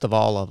best of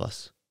all of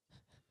us.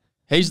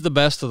 He's the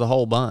best of the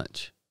whole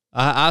bunch.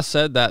 I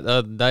said that the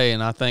other day,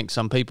 and I think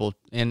some people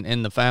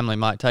in the family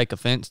might take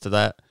offense to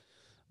that.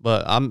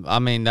 But I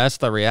mean, that's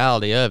the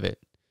reality of it.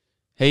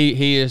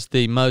 He is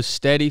the most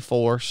steady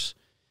force.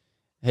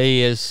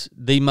 He is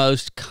the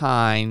most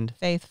kind,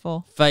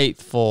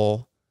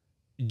 faithful,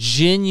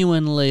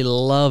 genuinely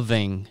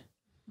loving,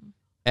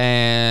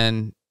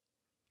 and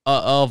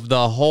of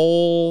the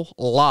whole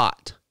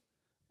lot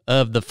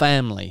of the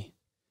family,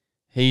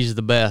 he's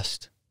the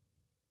best,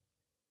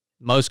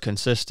 most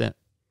consistent.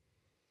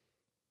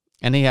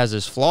 And he has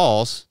his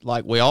flaws,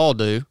 like we all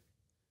do,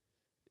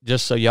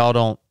 just so y'all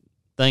don't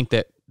think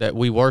that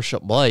we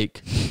worship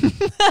Blake.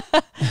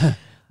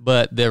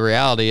 But the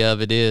reality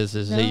of it is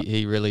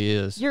he really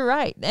is. You're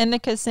right. And the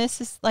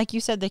consistency, like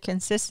you said, the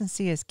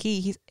consistency is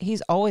key.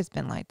 He's always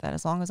been like that.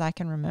 As long as I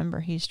can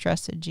remember, he's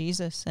trusted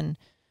Jesus, and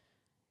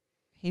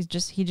he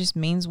just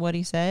means what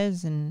he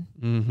says, and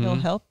he'll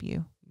help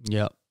you.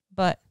 Yep.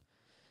 But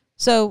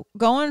so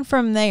going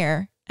from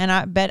there, and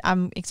I bet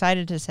I'm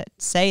excited to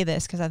say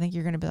this because I think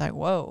you're going to be like,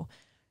 whoa.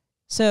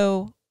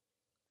 So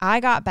I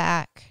got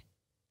back.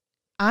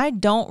 I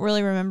don't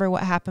really remember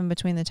what happened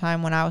between the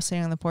time when I was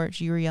sitting on the porch,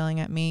 you were yelling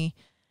at me.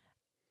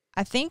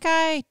 I think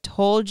I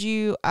told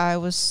you I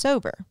was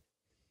sober.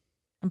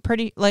 I'm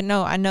pretty, like,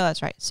 no, I know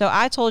that's right. So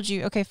I told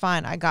you, okay,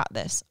 fine, I got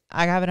this.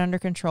 I have it under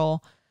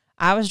control.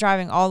 I was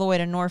driving all the way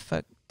to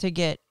Norfolk to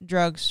get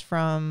drugs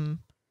from,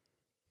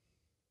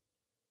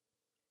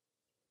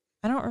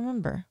 I don't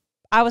remember.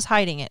 I was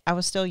hiding it. I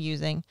was still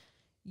using.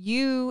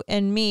 You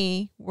and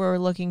me were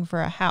looking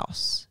for a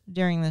house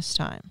during this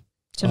time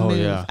to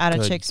move out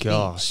of Chicks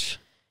Beach.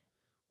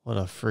 What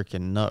a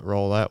freaking nut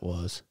roll that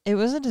was. It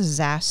was a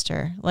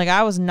disaster. Like,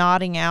 I was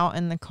nodding out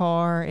in the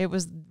car. It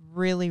was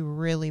really,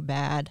 really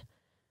bad.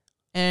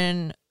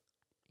 And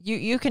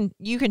you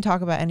can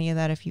talk about any of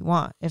that if you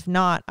want. If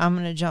not, I'm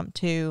going to jump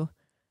to,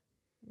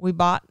 we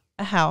bought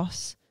a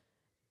house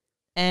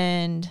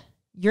and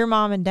your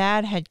mom and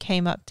dad had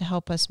came up to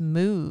help us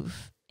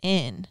move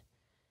in.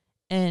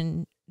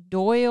 And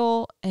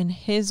Doyle and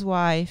his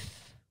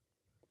wife,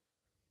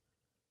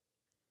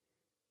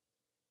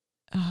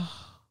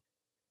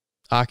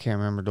 I can't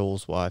remember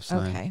Doyle's wife's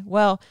name. Okay.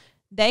 Well,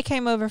 they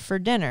came over for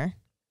dinner.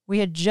 We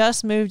had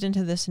just moved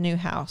into this new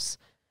house.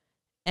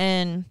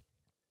 And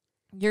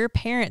your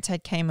parents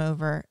had came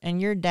over,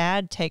 and your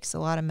dad takes a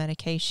lot of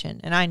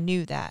medication, and I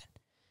knew that.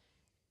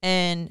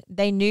 And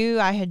they knew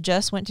I had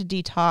just went to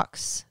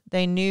detox.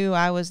 They knew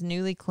I was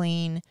newly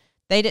clean.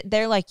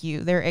 They're like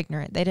you. They're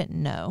ignorant. They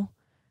didn't know.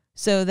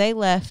 So they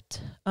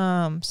left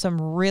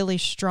some really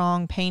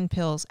strong pain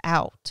pills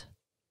out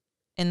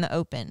in the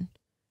open.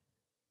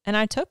 And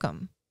I took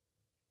them.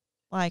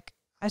 Like,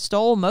 I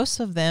stole most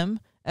of them,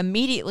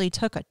 immediately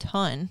took a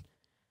ton,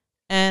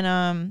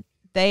 and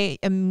they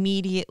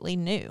immediately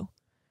knew.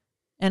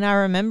 And I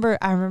remember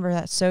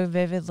that so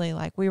vividly.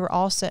 Like, we were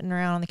all sitting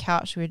around on the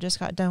couch. We had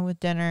just got done with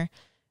dinner.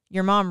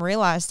 Your mom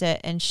realized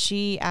it, and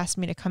she asked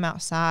me to come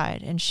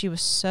outside. And she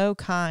was so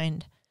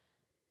kind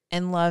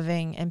and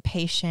loving and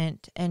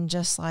patient, and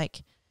just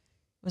like,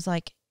 was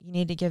like, you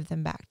need to give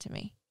them back to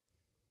me.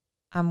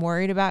 I'm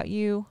worried about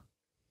you.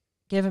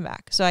 Give them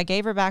back. So I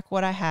gave her back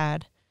what I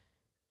had.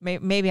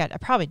 Maybe I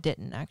probably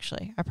didn't,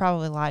 actually. I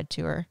probably lied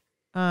to her.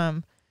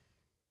 And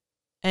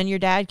your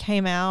dad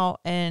came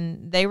out,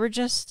 and they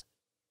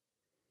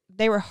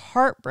were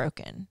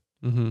heartbroken,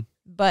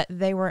 but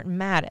they weren't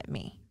mad at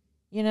me,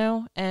 you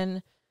know?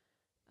 And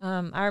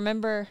I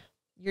remember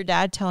your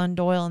dad telling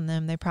Doyle and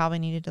them they probably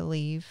needed to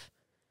leave.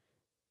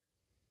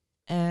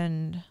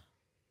 And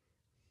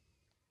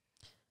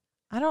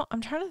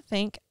I'm trying to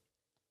think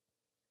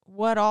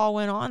what all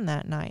went on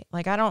that night.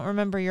 Like, I don't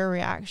remember your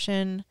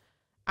reaction.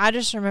 I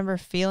just remember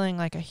feeling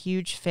like a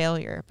huge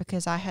failure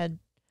because I had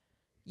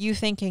you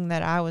thinking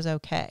that I was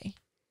okay.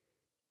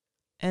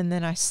 And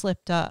then I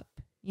slipped up,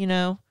 you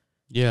know?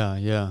 Yeah,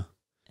 yeah.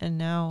 And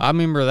now I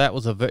remember that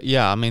was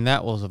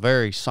that was a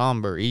very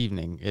somber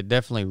evening. It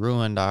definitely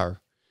ruined our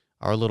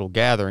little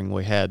gathering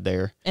we had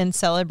there. And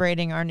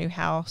celebrating our new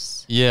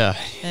house. Yeah.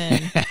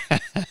 And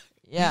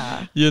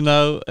yeah. You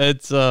know,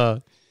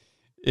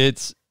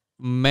 it's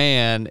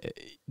man,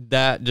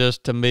 that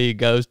just to me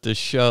goes to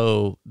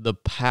show the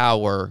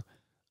power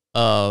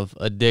of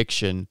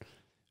addiction.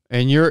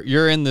 And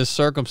you're in this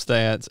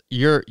circumstance,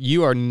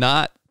 you are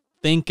not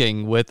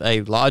thinking with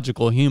a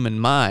logical human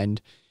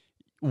mind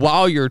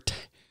while you're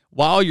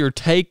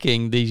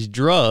taking these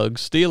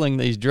drugs, stealing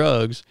these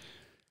drugs.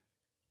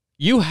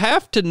 You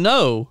have to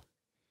know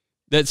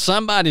that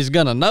somebody's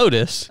going to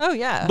notice. Oh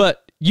yeah.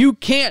 But you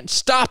can't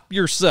stop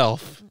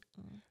yourself.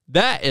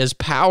 That is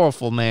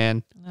powerful,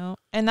 man. No.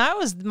 And that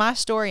was my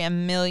story a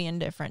million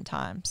different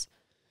times.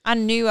 I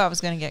knew I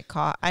was going to get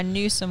caught. I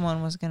knew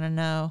someone was going to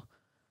know,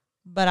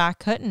 but I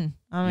couldn't.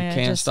 I mean, you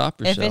can't stop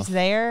yourself. If it's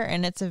there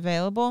and it's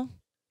available,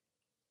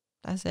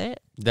 that's it.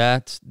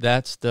 That's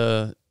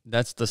the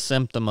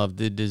symptom of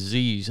the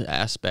disease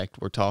aspect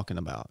we're talking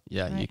about.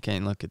 Yeah, right. You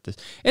can't look at this.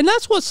 And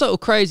that's what's so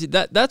crazy.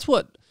 That's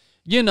what,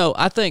 you know,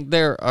 I think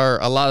there are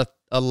a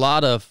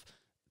lot of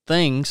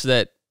things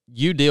that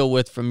you deal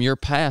with from your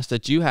past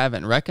that you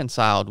haven't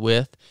reconciled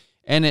with.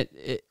 And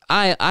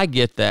I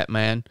get that,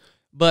 man.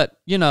 But,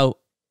 you know,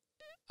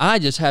 I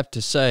just have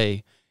to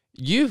say,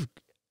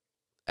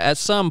 at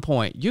some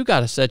point, you got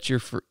to set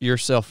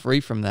yourself free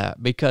from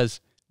that, because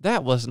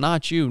that was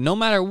not you. No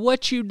matter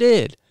what you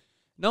did,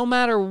 no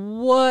matter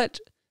what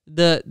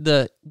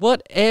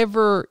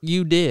whatever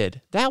you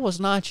did, that was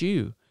not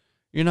you,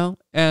 you know?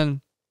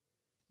 And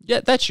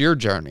yeah, that's your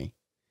journey.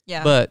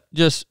 Yeah. But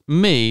just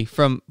me,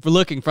 for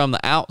looking from the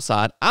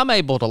outside, I'm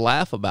able to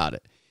laugh about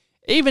it.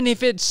 Even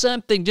if it's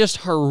something just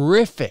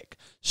horrific,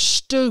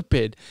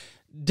 stupid,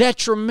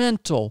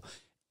 detrimental,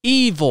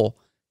 evil,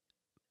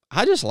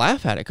 I just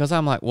laugh at it because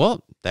I'm like,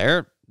 well,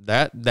 that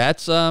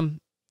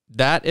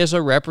is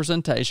a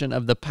representation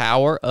of the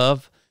power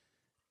of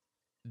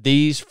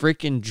these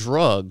freaking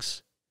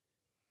drugs,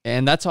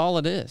 and that's all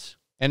it is.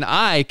 And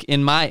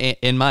in my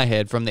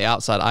head, from the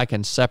outside, I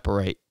can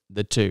separate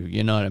the two.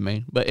 You know what I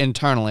mean? But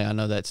internally, I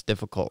know that's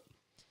difficult.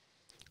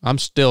 I'm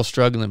still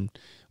struggling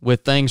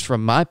with things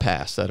from my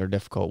past that are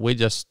difficult. We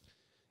just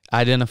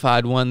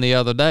identified one the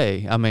other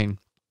day. I mean,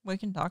 we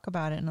can talk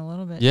about it in a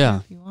little bit, yeah,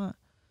 if you want.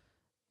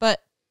 But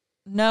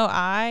no,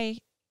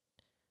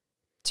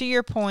 to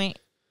your point,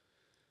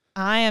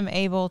 I am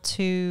able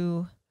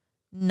to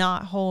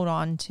not hold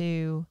on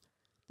to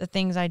the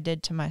things I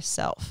did to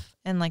myself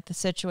and like the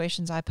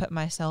situations I put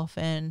myself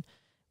in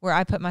where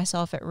I put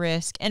myself at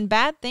risk, and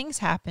bad things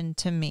happened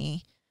to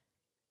me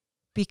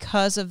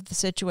because of the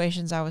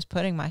situations I was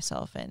putting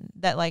myself in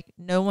that like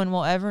no one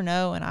will ever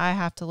know and I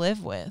have to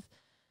live with.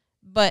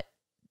 But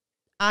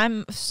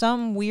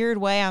some weird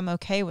way I'm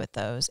okay with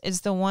those.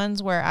 It's the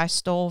ones where I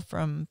stole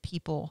from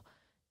people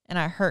and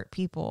I hurt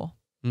people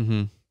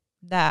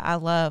that I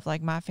love,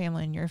 like my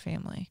family and your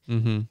family.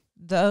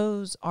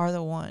 Those are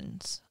the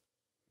ones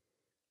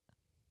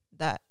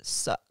that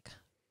suck.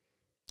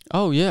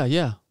 Oh, yeah,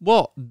 yeah.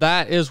 Well,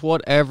 that is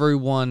what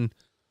everyone,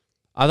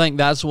 I think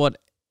that's what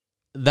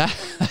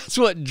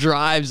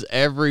drives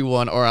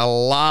everyone or a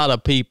lot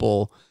of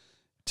people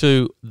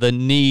to the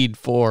need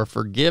for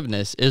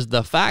forgiveness is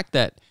the fact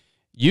that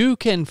you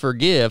can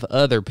forgive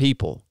other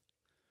people,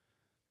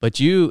 but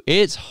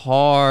it's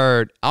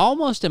hard,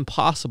 almost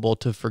impossible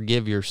to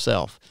forgive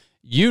yourself.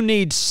 You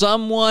need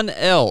someone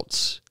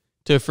else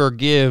to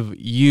forgive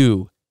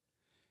you.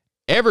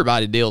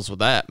 Everybody deals with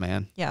that,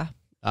 man. Yeah.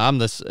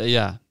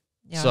 Yeah.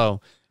 So,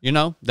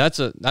 that's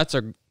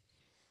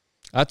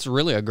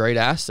really a great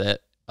asset.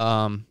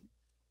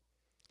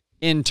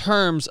 In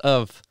terms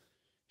of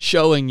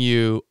showing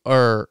you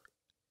or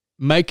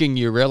making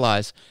you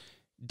realize,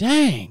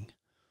 dang,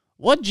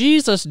 what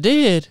Jesus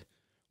did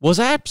was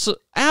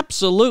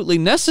absolutely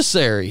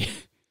necessary.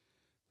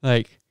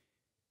 Like,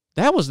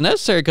 that was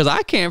necessary because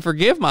I can't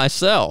forgive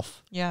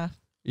myself. Yeah.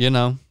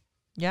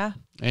 Yeah.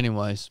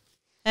 Anyways.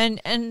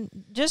 And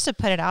just to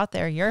put it out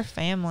there, your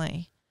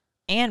family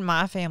and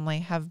my family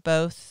have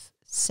both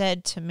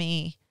said to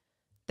me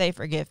they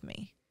forgive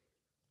me.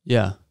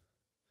 Yeah.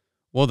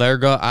 Well,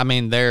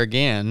 there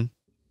again,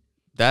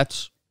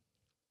 that's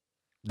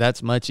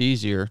much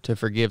easier to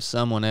forgive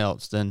someone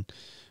else than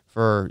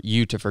for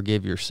you to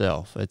forgive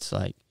yourself. It's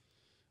like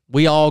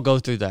we all go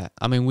through that.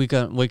 I mean, we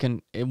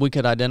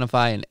could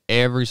identify in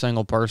every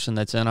single person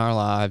that's in our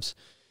lives.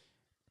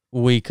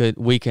 We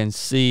can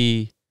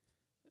see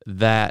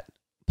that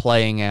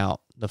playing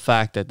out, the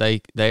fact that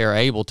they are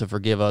able to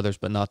forgive others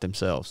but not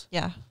themselves.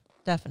 Yeah,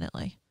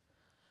 definitely.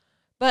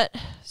 But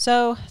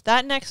so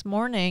that next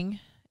morning,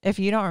 if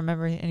you don't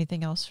remember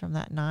anything else from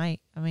that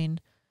night, I mean,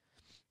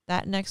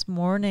 that next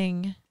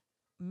morning,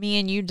 me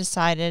and you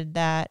decided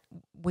that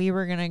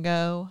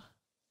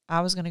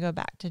I was going to go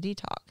back to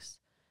detox.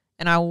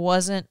 And I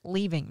wasn't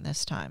leaving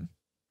this time.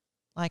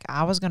 Like,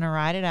 I was going to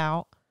ride it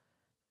out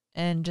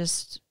and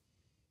just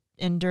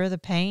endure the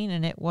pain,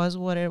 and it was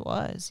what it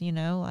was,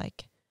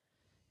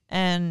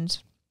 and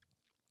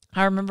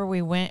I remember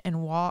we went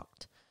and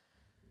walked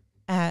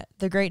at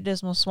the Great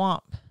Dismal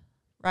Swamp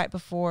right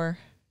before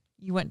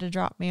you went to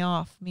drop me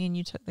off. Me and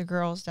you took the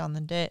girls down the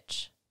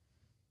ditch.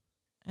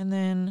 And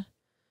then...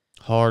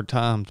 hard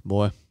times,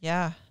 boy.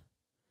 Yeah.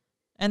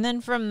 And then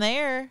from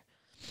there,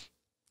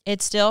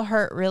 it still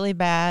hurt really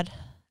bad.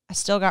 I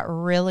still got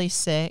really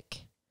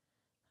sick.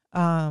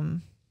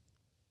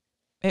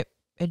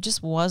 It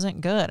just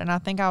wasn't good. And I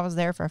think I was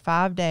there for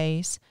 5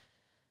 days.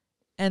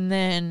 And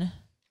then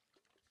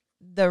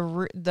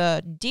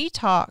the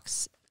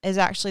detox is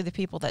actually the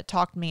people that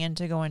talked me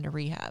into going to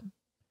rehab.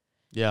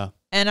 Yeah.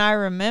 And I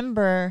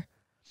remember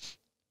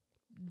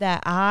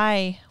that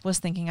I was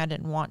thinking I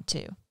didn't want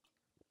to.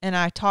 And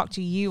I talked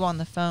to you on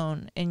the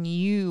phone, and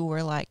you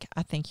were like,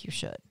 I think you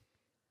should.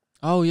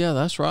 Oh, yeah,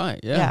 that's right.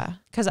 Yeah. Yeah,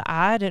 because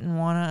I didn't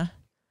want to.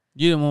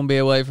 You didn't want to be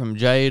away from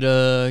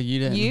Jada.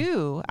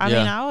 I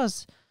mean, I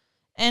was.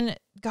 And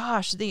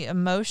gosh, the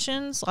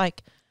emotions,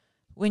 like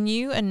when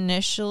you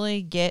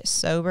initially get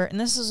sober, and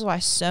this is why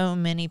so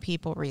many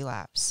people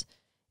relapse,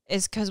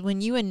 is because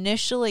when you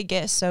initially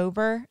get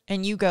sober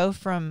and you go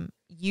from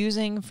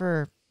using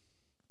for,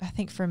 I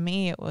think for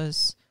me it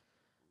was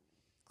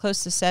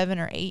close to 7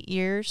 or 8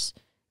 years,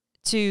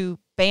 to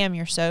bam,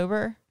 you're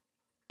sober,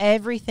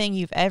 everything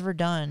you've ever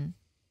done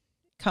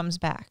comes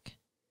back.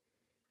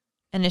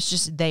 And it's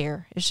just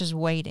there. It's just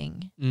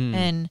waiting.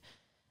 And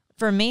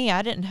for me,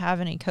 I didn't have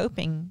any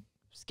coping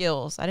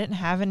skills. I didn't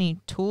have any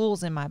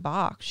tools in my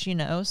box,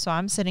 so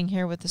I'm sitting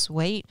here with this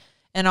weight,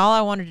 and all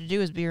I wanted to do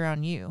was be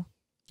around you.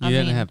 You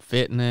didn't have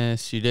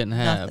fitness. You didn't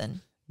have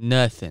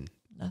nothing.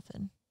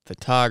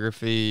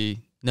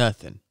 Photography,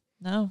 nothing.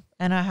 No.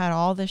 And I had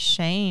all this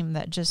shame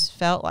that just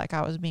felt like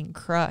I was being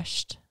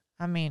crushed.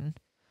 I mean,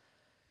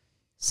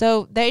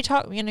 so they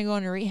talked me into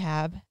going to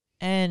rehab,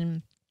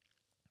 and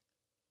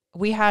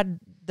we had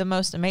the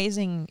most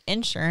amazing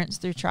insurance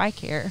through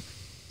TRICARE.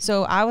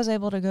 So I was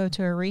able to go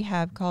to a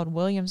rehab called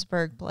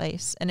Williamsburg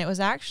Place, and it was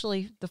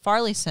actually the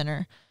Farley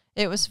Center.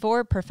 It was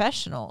for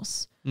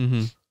professionals.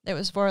 Mm-hmm. It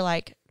was for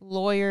like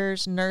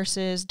lawyers,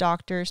 nurses,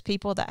 doctors,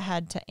 people that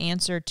had to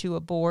answer to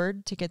a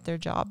board to get their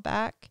job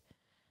back.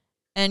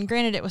 And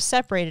granted, it was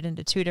separated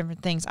into two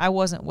different things. I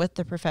wasn't with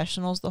the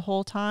professionals the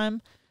whole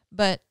time,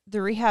 but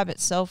the rehab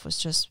itself was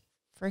just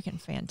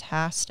freaking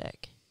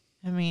fantastic.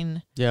 I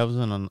mean, yeah, it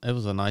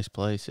was a nice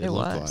place. It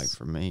looked like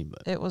for me,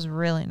 but it was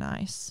really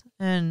nice.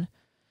 And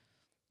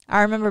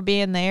I remember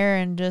being there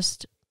and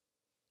just,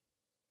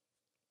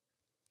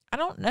 I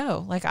don't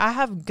know. Like, I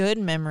have good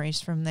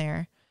memories from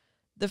there.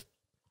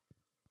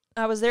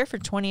 I was there for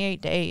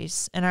 28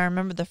 days, and I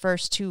remember the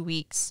first 2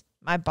 weeks,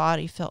 my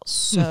body felt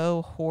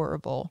so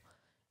horrible.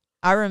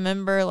 I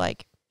remember,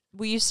 like,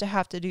 we used to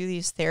have to do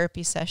these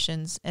therapy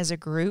sessions as a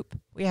group.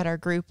 We had our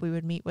group we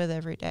would meet with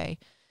every day.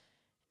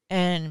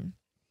 And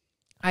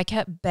I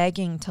kept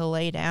begging to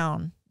lay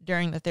down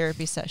during the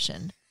therapy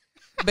session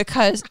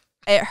because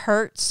it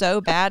hurt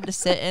so bad to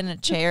sit in a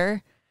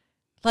chair.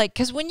 Like,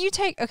 because when you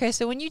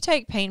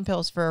take pain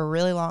pills for a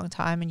really long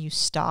time and you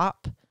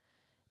stop,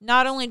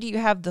 not only do you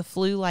have the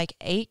flu-like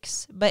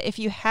aches, but if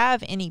you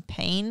have any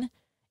pain,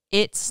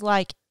 it's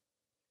like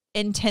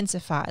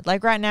intensified.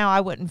 Like right now, I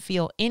wouldn't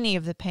feel any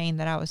of the pain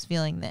that I was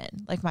feeling then.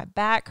 Like my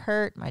back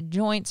hurt, my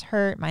joints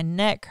hurt, my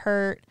neck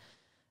hurt.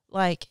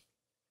 Like,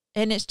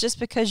 and it's just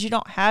because you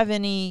don't have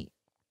any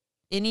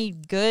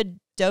good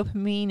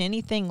dopamine,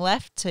 anything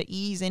left to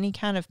ease any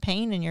kind of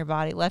pain in your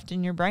body, left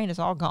in your brain. It's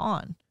all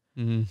gone.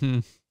 Mm-hmm.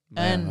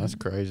 Man, and that's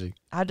crazy.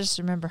 I just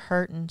remember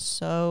hurting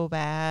so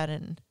bad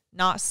and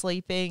not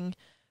sleeping.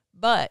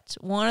 But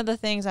one of the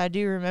things I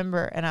do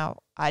remember, and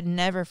I'd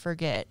never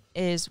forget,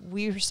 is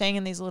we were staying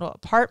in these little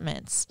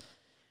apartments,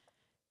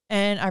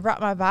 and I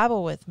brought my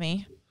Bible with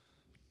me,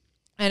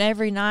 and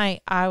every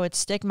night I would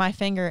stick my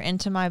finger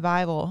into my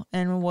Bible,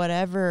 and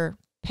whatever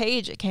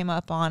page it came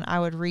up on, I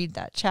would read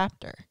that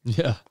chapter.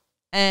 Yeah.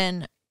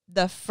 And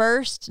the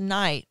first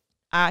night,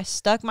 I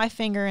stuck my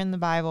finger in the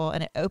Bible,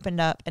 and it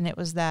opened up, and it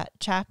was that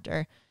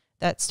chapter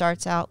that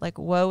starts out like,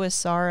 woe is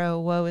sorrow,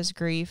 woe is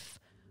grief,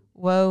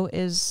 woe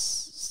is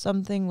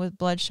something with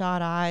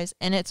bloodshot eyes.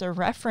 And it's a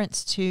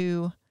reference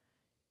to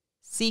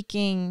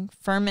seeking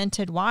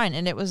fermented wine,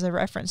 and it was a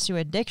reference to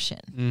addiction.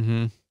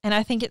 Mm-hmm. And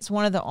I think it's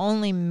one of the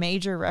only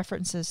major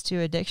references to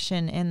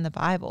addiction in the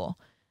Bible.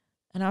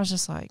 And I was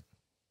just like,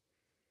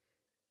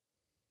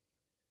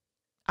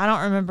 I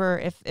don't remember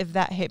if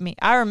that hit me.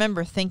 I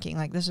remember thinking,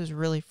 like, this is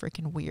really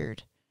freaking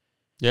weird.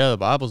 Yeah, the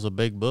Bible's a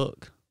big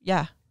book.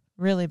 Yeah,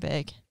 really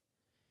big.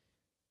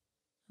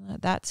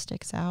 That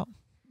sticks out.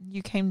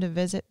 You came to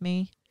visit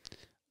me.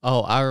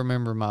 Oh, I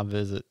remember my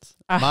visits.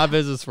 My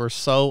visits were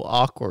so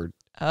awkward.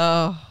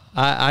 Oh.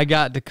 I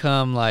got to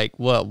come, like,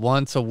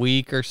 once a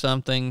week or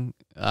something?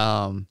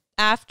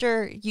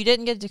 After, you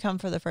didn't get to come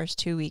for the first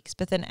 2 weeks,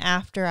 but then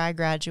after I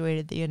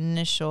graduated, the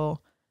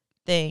initial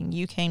thing,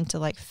 you came to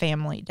like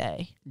family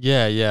day.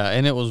 Yeah,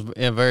 and it was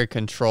a very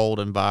controlled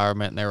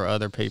environment, and there were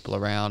other people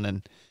around,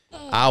 and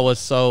I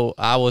was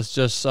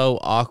just so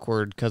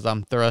awkward because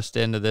I'm thrust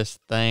into this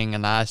thing,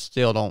 and I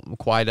still don't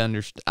quite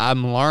understand.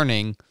 I'm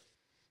learning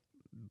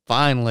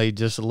finally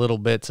just little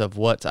bits of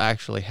what's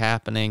actually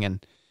happening,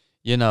 and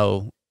you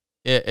know,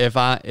 if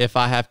I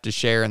have to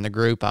share in the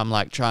group, I'm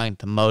like trying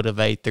to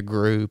motivate the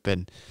group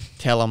and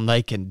tell them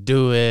they can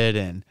do it,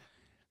 and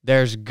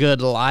there's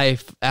good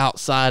life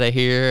outside of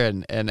here,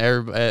 and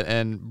everybody,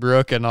 and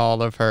Brooke and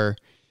all of her,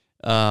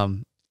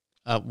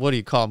 what do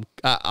you call them?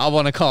 I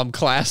want to call them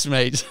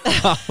classmates.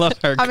 All of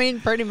her, I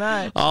mean, pretty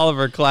much. All of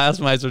her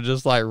classmates are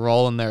just like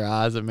rolling their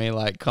eyes at me,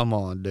 like, "Come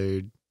on,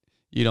 dude,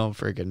 you don't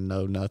freaking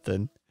know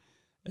nothing."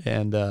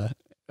 And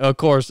of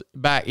course,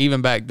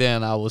 even back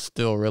then, I was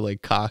still really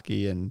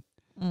cocky and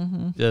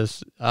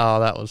just,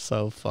 that was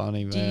so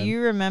funny, man. Do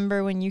you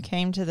remember when you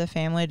came to the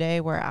family day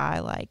where I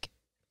like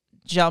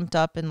jumped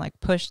up and like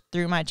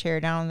threw my chair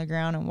down on the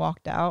ground and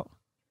walked out?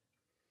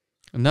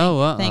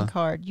 No, Think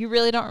hard. You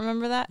really don't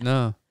remember that?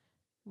 No.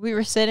 We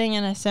were sitting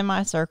in a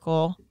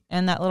semicircle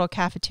in that little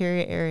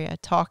cafeteria area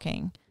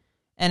talking,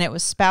 and it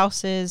was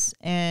spouses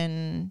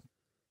and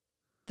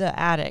the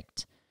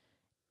addict.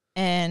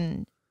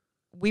 And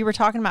we were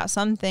talking about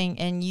something,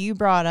 and you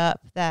brought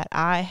up that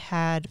I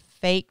had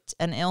faked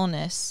an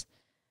illness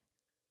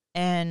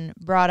and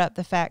brought up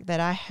the fact that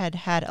I had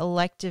had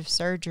elective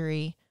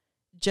surgery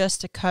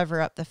just to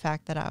cover up the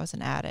fact that I was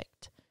an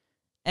addict.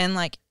 And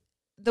like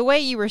the way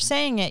you were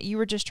saying it, you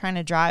were just trying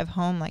to drive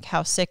home like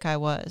how sick I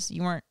was.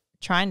 You weren't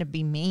trying to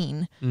be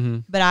mean. Mm-hmm.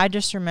 But I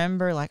just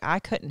remember like I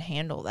couldn't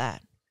handle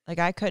that. Like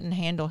I couldn't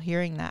handle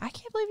hearing that. I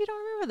can't believe you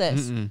don't remember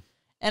this. Mm-mm.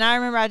 And I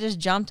remember I just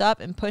jumped up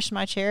and pushed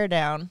my chair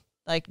down,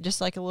 like just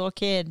like a little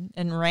kid,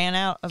 and ran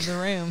out of the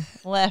room.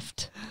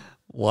 Left.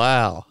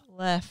 Wow.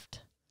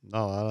 Left.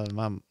 No,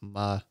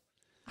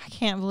 I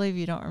can't believe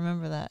you don't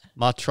remember that.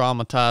 My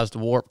traumatized,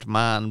 warped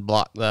mind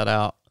blocked that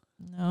out.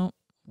 Nope.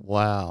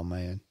 Wow,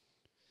 man.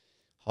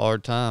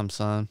 Hard time,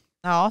 son.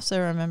 I also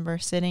remember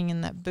sitting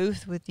in that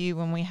booth with you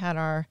when we had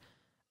our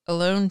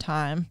alone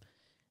time,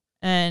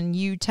 and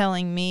you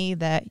telling me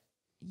that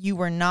you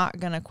were not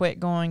going to quit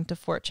going to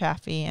Fort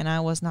Chaffee, and I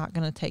was not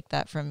going to take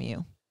that from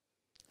you.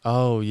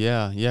 Oh,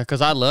 yeah,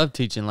 because I love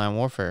teaching land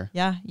warfare.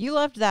 Yeah, you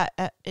loved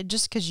that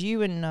just because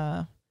you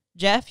and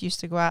Jeff used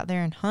to go out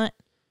there and hunt.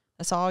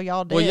 That's all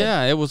y'all did. Well,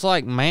 yeah, it was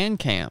like man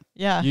camp.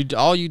 Yeah.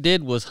 All you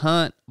did was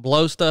hunt,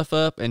 blow stuff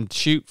up, and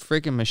shoot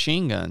freaking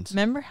machine guns.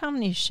 Remember how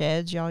many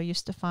sheds y'all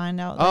used to find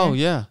out there? Oh,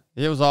 yeah.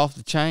 It was off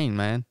the chain,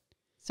 man.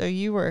 So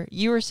you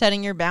were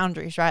setting your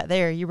boundaries right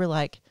there. You were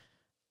like,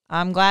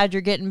 I'm glad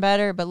you're getting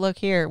better, but look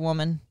here,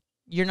 woman.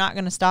 You're not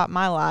going to stop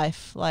my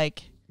life.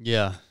 Like,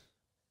 Yeah.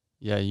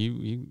 Yeah,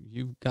 you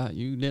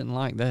didn't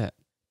like that.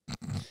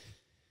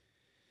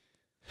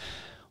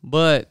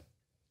 But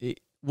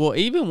well,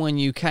 even when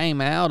you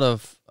came out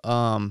of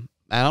I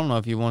don't know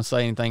if you want to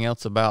say anything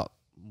else about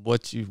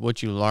what you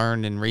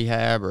learned in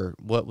rehab or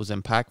what was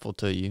impactful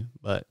to you,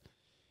 but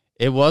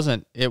it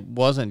wasn't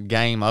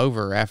game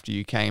over after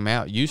you came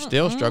out. You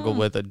still struggled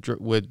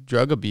with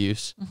drug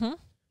abuse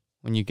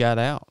when you got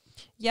out.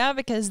 Yeah,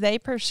 because they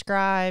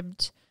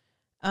prescribed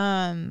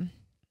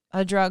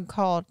a drug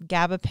called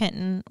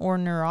gabapentin or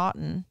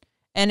Neurontin,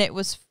 and it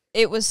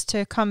was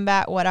to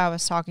combat what I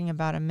was talking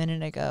about a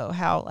minute ago,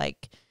 how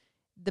like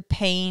the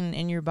pain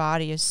in your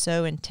body is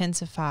so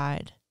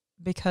intensified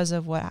because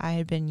of what I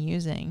had been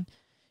using.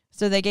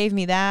 So they gave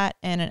me that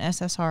and an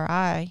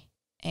SSRI,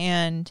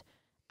 and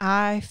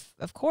I,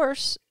 of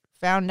course,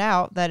 found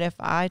out that if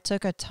I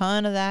took a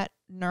ton of that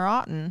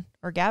Neurontin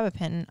or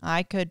gabapentin,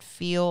 I could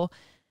feel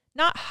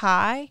not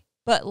high,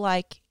 but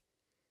like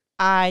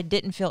I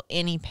didn't feel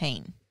any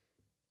pain.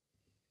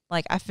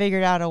 Like I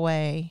figured out a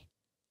way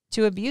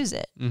to abuse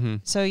it. Mm-hmm.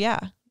 So yeah,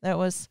 that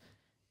was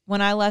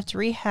when I left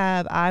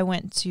rehab. I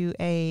went to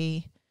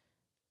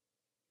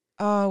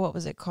what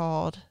was it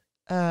called?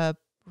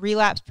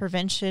 Relapse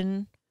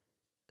prevention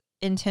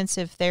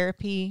intensive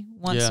therapy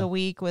once a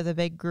week with a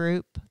big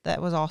group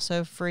that was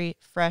also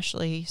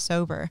freshly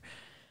sober.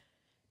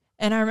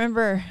 And I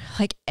remember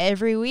like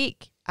every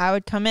week I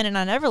would come in, and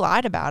I never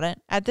lied about it.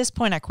 At this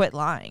point, I quit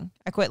lying.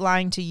 I quit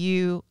lying to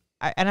you.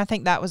 And I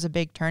think that was a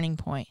big turning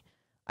point.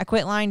 I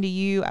quit lying to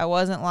you. I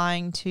wasn't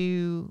lying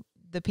to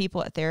the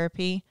people at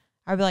therapy.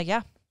 I'd be like,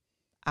 yeah,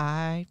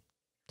 I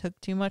took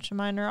too much of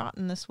my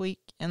Neurontin this week.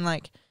 And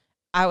like,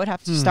 I would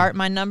have to start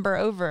my number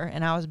over,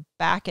 and I was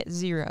back at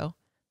 0,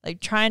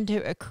 like trying to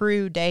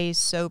accrue days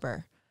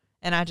sober.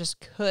 And I just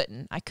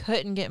couldn't. I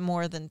couldn't get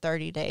more than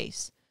 30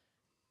 days.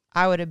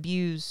 I would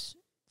abuse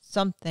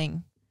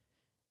something.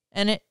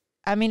 And it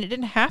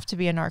didn't have to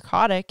be a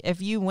narcotic.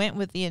 If you went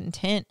with the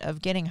intent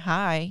of getting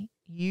high,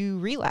 you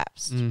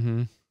relapsed.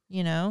 Mm-hmm.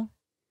 You know,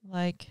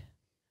 like.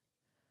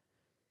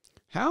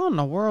 How in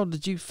the world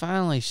did you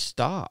finally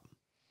stop?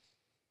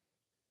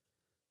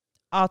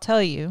 I'll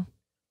tell you.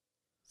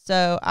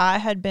 So I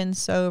had been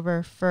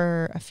sober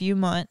for a few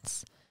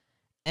months,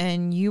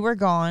 and you were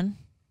gone,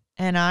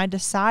 and I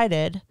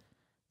decided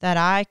that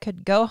I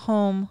could go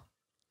home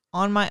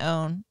on my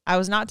own. I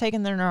was not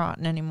taking the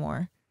Neurontin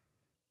anymore.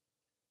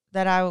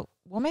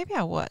 Maybe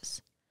I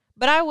was,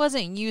 but I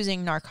wasn't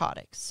using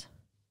narcotics.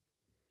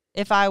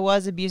 If I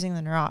was abusing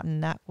the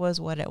Neurontin, that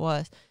was what it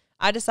was.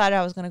 I decided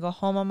I was going to go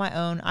home on my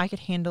own. I could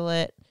handle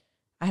it.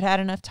 I'd had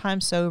enough time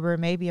sober,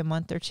 maybe a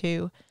month or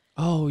 2.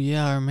 Oh,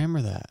 yeah, I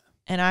remember that.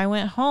 And I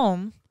went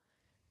home,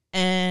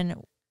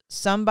 and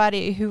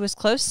somebody who was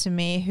close to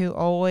me, who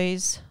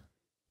always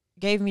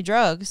gave me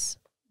drugs,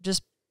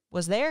 just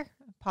was there,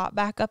 popped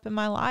back up in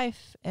my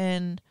life.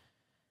 And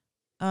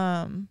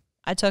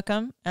I took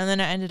them, and then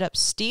I ended up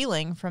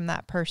stealing from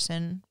that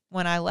person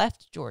when I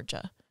left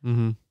Georgia.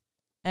 Mm-hmm.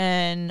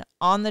 And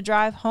on the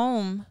drive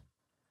home,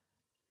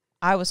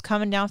 I was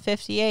coming down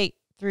 58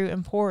 through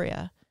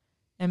Emporia,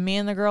 and me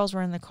and the girls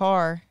were in the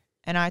car,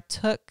 and I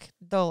took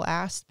the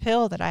last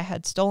pill that I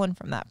had stolen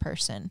from that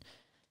person.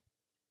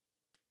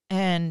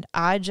 And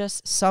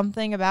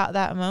something about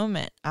that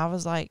moment, I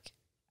was like,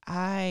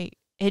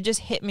 it just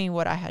hit me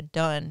what I had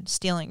done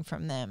stealing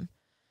from them.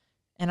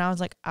 And I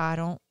was like,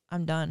 I'm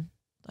done.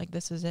 Like,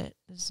 this is it.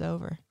 This is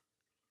over.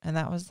 And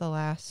that was the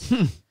last,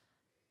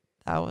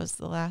 that was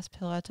the last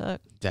pill I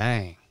took.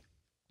 Dang.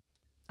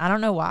 I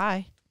don't know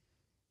why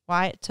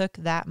it took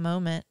that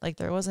moment. Like,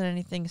 there wasn't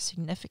anything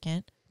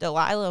significant.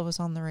 Delilah was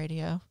on the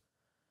radio.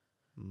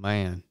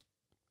 Man.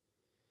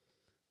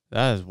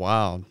 That is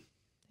wild.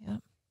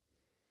 Yep.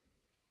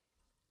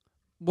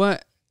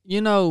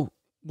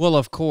 Well,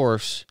 of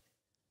course,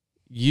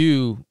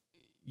 you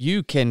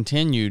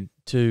continued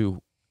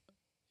to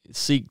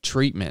seek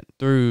treatment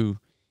through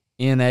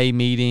NA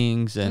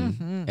meetings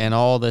and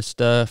all this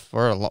stuff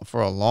for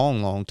a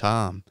long, long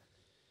time.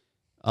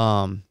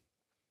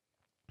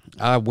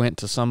 I went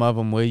to some of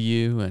them with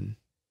you, and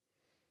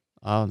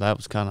that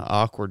was kind of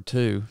awkward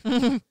too.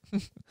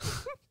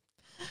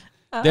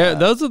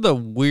 Those are the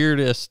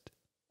weirdest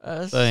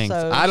things.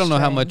 So I don't know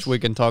how much we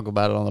can talk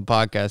about it on the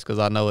podcast, because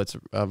I know it's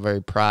a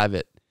very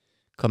private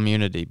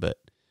community, but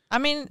I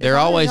mean, they're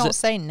always don't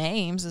say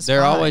names.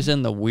 They're fine. Always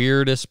in the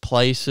weirdest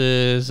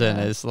places, and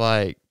it's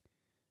like,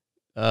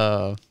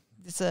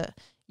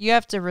 you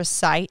have to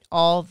recite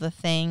all the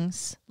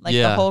things. Like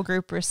the whole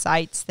group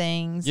recites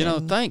things.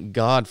 Thank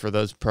God for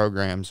those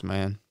programs,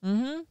 man.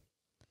 Mm-hmm.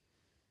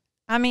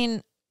 I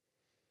mean,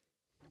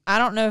 I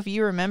don't know if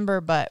you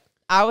remember, but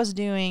I was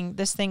doing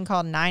this thing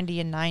called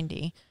 90 and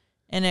 90,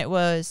 and it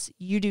was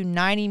you do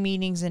 90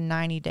 meetings in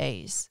 90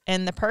 days.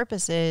 And the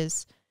purpose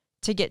is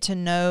to get to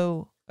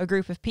know a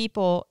group of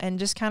people and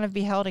just kind of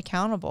be held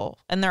accountable.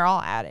 And they're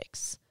all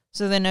addicts,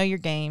 so they know your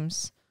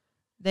games.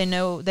 They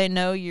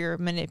know your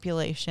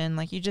manipulation.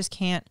 Like, you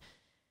can't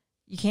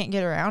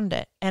get around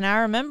it. And I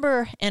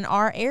remember in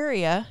our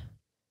area,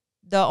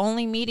 the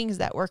only meetings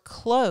that were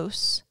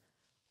close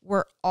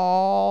were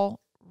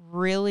all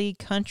really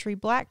country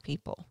black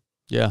people.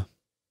 Yeah.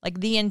 Like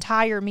the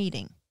entire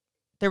meeting,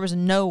 there was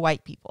no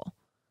white people.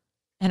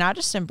 And I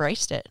just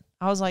embraced it.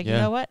 I was like, you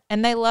know what?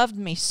 And they loved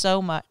me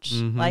so much.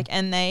 Like,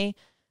 and they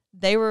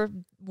were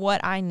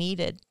what I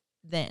needed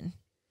then.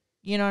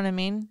 You know what I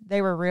mean?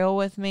 They were real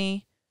with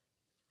me.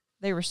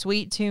 They were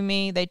sweet to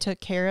me. They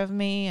took care of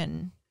me.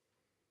 And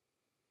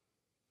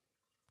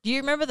do you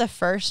remember the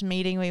first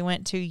meeting we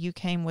went to? You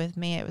came with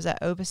me. It was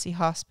at Obacy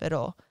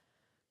Hospital.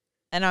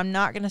 And I'm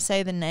not going to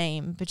say the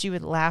name, but you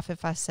would laugh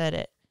if I said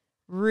it.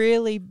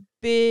 Really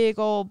big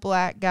old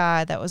black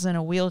guy that was in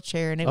a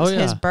wheelchair, and it was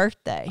his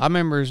birthday. I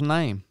remember his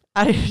name.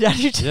 I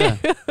do too. Yeah.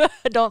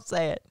 Don't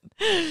say it.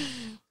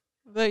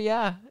 But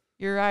yeah,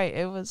 you're right.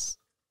 It was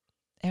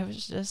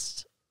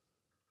just,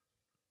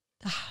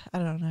 I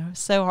don't know. It's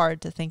so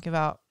hard to think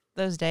about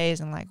those days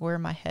and like where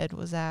my head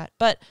was at.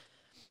 But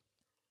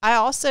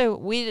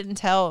we didn't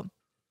tell,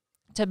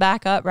 to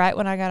back up, right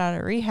when I got out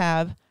of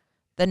rehab,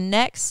 the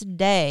next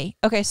day,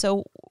 okay,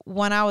 so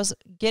when I was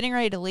getting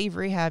ready to leave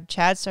rehab,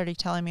 Chadd started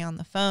telling me on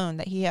the phone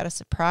that he had a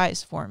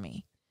surprise for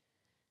me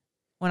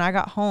when I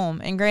got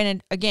home. And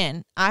granted,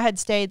 again, I had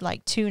stayed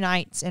like 2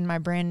 nights in my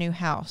brand new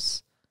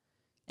house.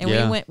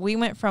 And we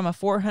went from a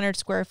 400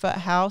 square foot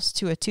house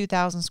to a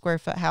 2,000 square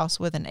foot house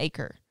with an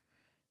acre.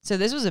 So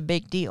this was a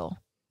big deal.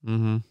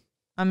 Mm-hmm.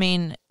 I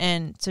mean,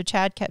 and so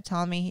Chadd kept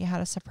telling me he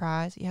had a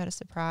surprise.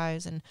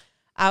 And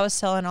I was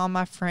telling all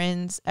my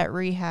friends at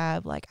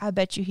rehab, like, I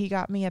bet you he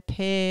got me a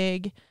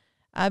pig.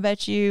 I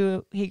bet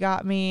you he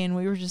got me, and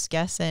we were just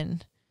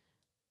guessing.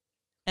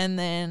 And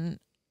then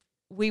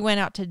we went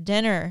out to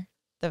dinner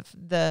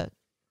the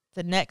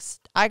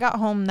next, I got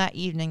home that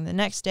evening. The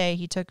next day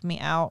he took me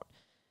out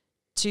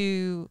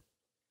to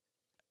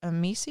a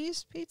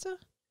Mises Pizza.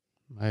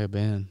 May have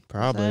been.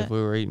 Probably if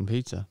we were eating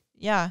pizza.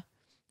 Yeah.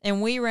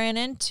 And we ran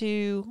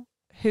into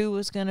who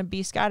was going to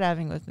be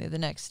skydiving with me the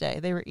next day.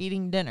 They were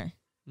eating dinner.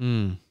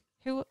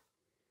 Who?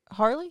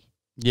 Harley?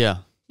 Yeah.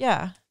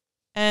 Yeah.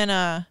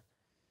 And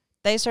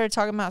they started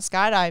talking about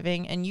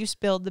skydiving, and you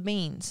spilled the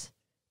beans.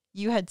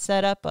 You had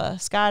set up a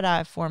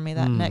skydive for me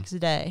that next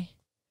day.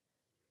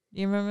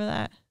 Do you remember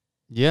that?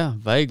 Yeah,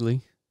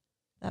 vaguely.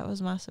 That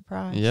was my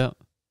surprise. Yep.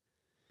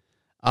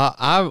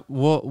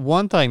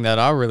 One thing that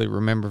I really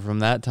remember from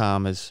that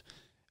time is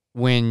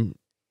when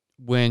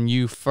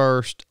you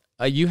first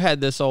you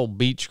had this old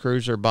beach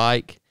cruiser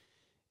bike,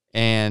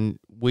 and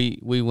we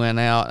went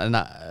out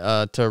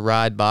and to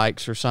ride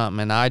bikes or something,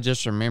 and I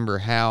just remember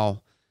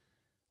how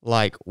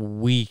like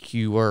weak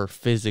you were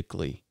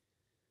physically.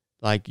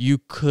 Like you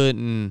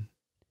could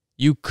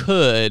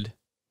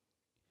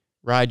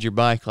ride your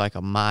bike like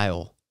a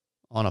mile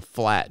on a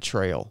flat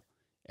trail,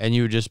 and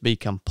you would just be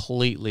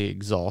completely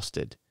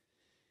exhausted.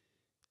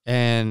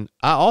 And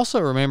I also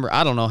remember,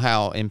 I don't know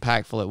how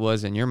impactful it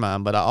was in your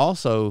mind, but I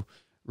also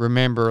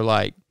remember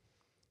like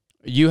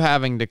you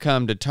having to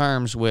come to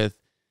terms with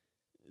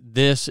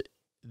this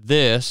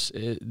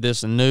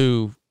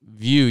new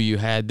view you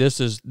had.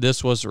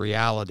 This was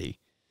reality.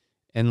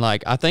 And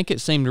like, I think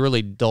it seemed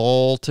really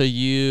dull to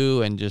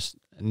you and just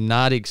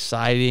not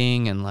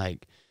exciting. And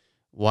like,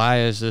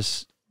 why is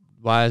this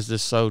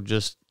so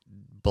just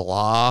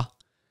blah?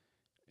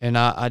 And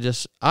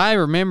I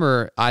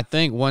remember, I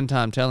think one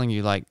time telling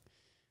you like,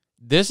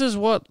 this is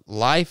what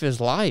life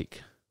is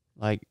like.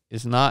 Like,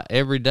 it's not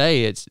every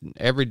day.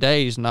 Every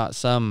day is not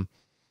some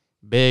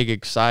big,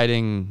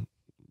 exciting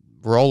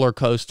roller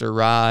coaster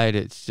ride.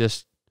 It's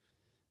just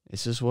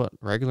what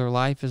regular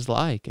life is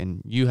like,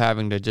 and you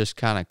having to just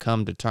kind of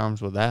come to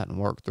terms with that and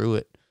work through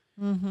it.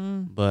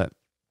 Mm-hmm. But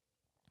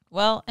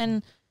well,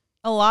 and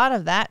a lot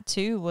of that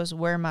too was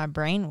where my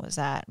brain was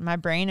at. My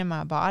brain and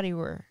my body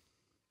were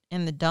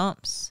in the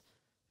dumps.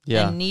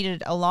 Yeah, and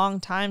needed a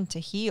long time to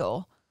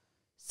heal.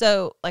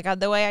 So, like,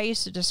 the way I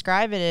used to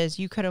describe it is,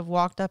 you could have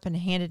walked up and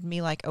handed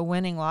me like a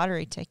winning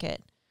lottery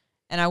ticket,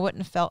 and I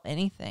wouldn't have felt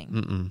anything.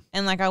 Mm-mm.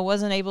 And like, I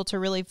wasn't able to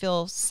really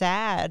feel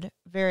sad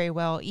very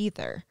well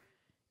either.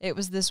 It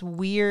was this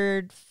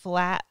weird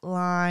flat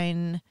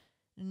line,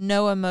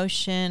 no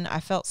emotion.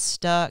 I felt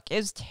stuck. It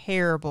was a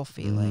terrible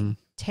feeling.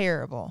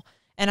 Terrible.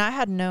 And I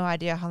had no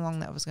idea how long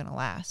that was going to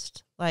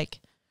last.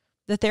 Like,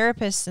 the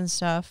therapists and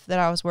stuff that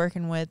I was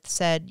working with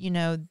said, you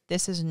know,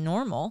 this is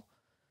normal.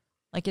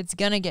 Like, it's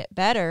going to get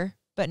better,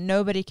 but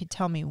nobody could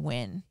tell me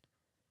when.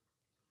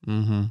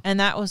 Mm-hmm. And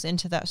that was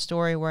into that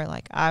story where,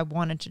 like, I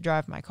wanted to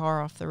drive my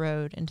car off the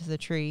road into the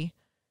tree.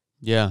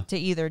 Yeah. To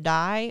either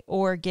die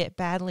or get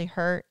badly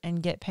hurt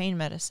and get pain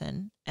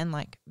medicine and,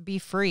 like, be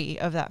free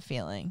of that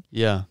feeling.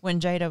 Yeah. When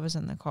Jada was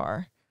in the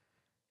car.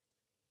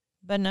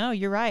 But no,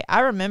 you're right. I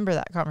remember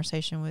that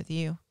conversation with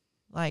you.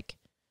 Like,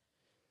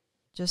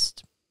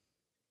 just,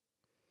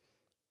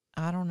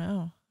 I don't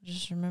know.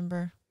 Just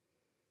remember,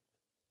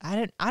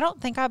 I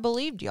don't think I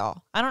believed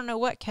y'all. I don't know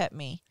what kept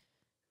me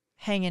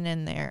hanging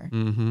in there.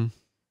 Mm-hmm.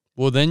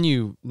 Well,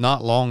 then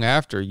not long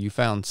after, you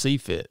found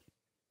C-Fit.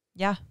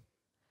 Yeah.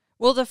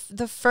 Well,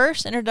 the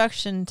first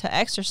introduction to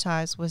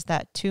exercise was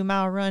that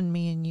 2-mile run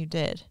me and you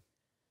did.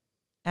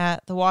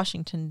 at the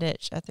Washington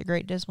ditch at the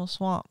Great Dismal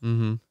Swamp.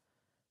 Mm-hmm.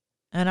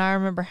 And I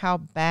remember how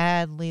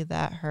badly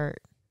that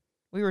hurt.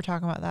 We were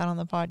talking about that on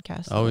the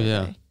podcast. Oh,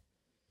 yeah. Day.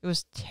 It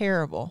was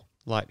terrible.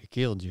 Like it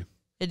killed you.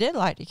 It did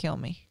like to kill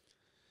me.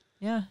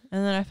 Yeah.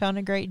 And then I found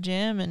a great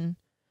gym, and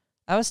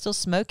I was still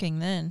smoking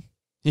then.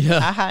 Yeah.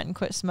 I hadn't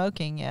quit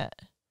smoking yet.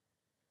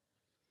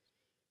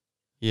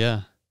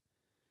 Yeah.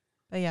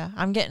 But yeah,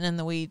 I'm getting in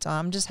the weeds.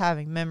 I'm just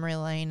having memory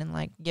lane and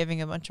like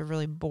giving a bunch of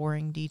really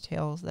boring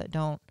details that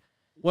don't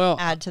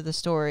add to the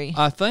story.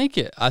 I think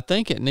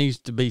it needs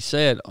to be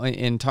said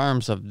in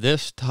terms of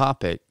this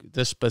topic,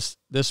 this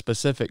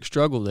specific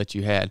struggle that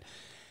you had,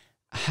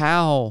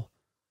 how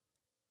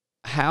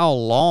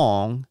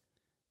long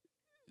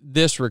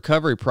this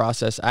recovery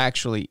process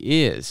actually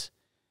is.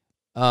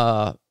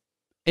 And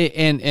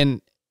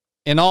in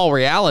all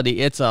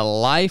reality, it's a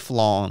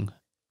lifelong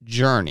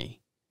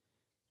journey.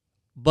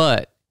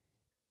 But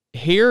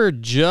here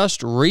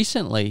just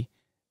recently,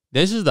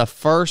 this is the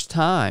first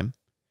time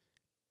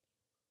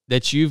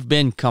that you've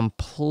been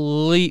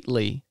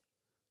completely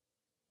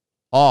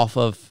off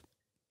of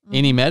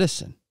any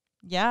medicine.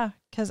 Yeah,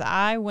 because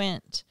I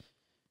went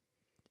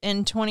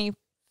in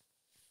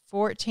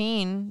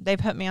 2014, they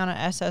put me on an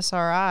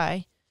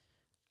SSRI,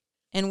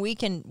 and we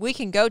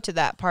can go to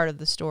that part of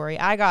the story.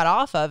 I got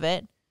off of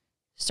it,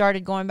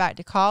 started going back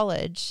to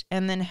college,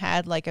 and then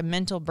had like a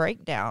mental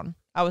breakdown.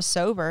 I was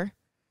sober,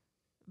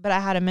 but I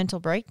had a mental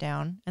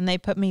breakdown, and they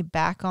put me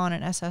back on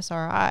an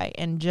SSRI,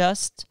 and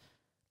just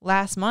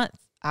last month,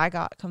 I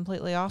got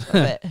completely off of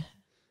it.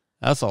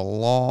 That's a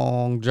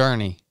long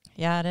journey.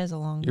 Yeah, it is a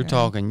long journey. You're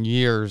talking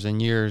years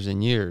and years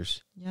and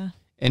years. Yeah.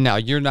 And now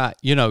you're not,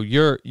 you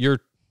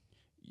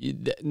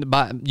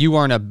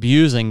weren't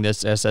abusing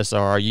this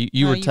SSRI.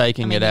 You were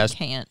taking it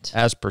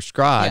as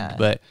prescribed,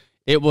 but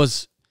it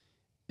was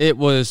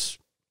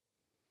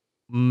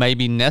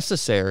maybe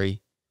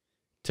necessary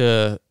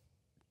to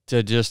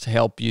just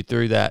help you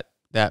through that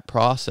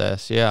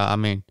process. Yeah. I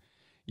mean,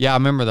 I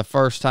remember the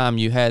first time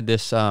you had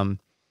this,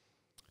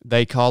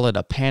 they call it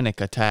a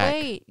panic attack.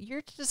 Wait,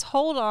 you're just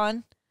hold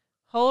on.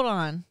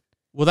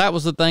 Well, that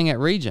was the thing at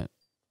Regent.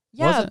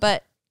 Yeah,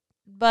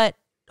 but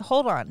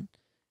hold on.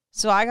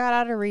 So I got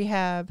out of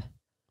rehab,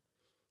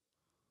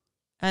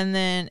 and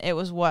then it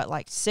was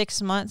like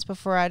 6 months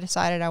before I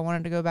decided I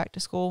wanted to go back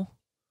to school.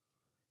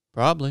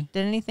 Probably.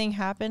 Did anything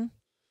happen?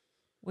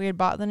 We had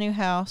bought the new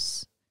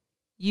house.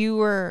 You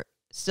were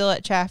still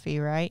at Chaffee,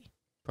 right?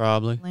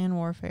 Probably. Land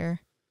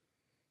warfare.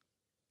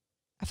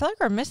 I feel like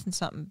we're missing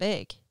something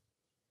big.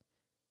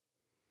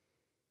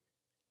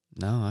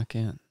 No, I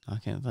can't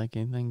think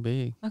anything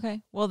big.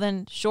 Okay. Well,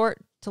 then, short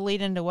to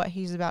lead into what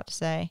he's about to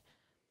say,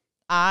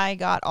 I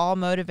got all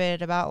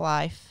motivated about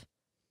life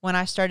when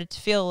I started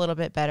to feel a little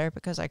bit better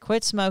because I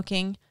quit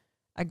smoking,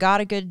 I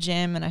got a good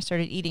gym, and I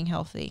started eating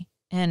healthy.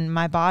 And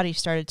my body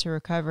started to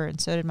recover, and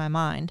so did my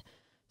mind.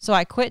 So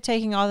I quit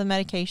taking all the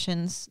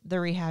medications the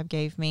rehab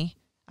gave me.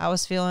 I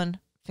was feeling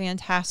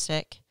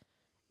fantastic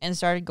and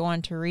started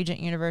going to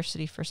Regent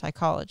University for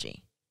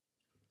psychology.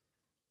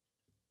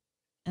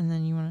 And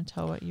then you want to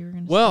tell what you were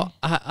going to say? Well,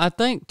 I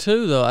think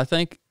too, though. I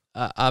think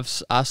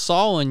I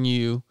saw in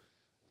you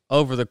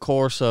over the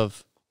course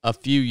of a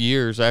few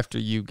years after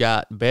you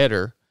got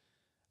better,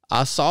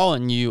 I saw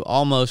in you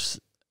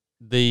almost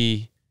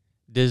the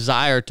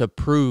desire to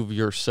prove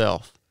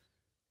yourself.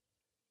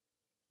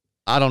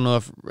 I don't know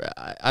if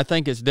I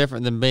think it's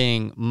different than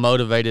being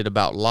motivated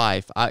about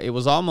life. It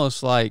was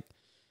almost like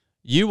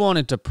you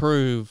wanted to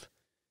prove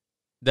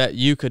that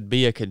you could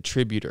be a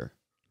contributor.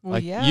 Well,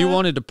 like yeah. You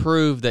wanted to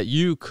prove that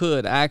you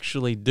could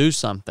actually do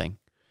something.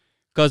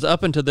 Because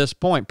up until this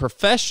point,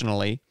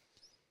 professionally,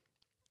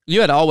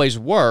 you had always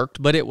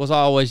worked, but it was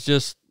always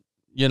just,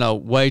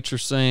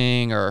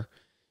 waitressing or,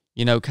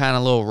 kind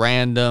of little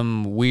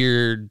random,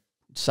 weird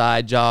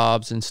side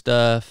jobs and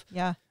stuff.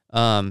 Yeah.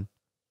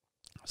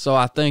 So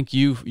I think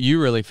you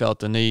really felt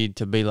the need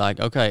to be like,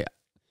 okay,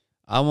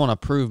 I want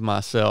to prove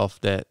myself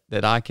that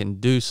I can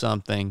do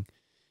something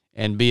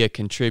and be a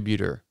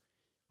contributor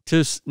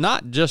to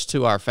not just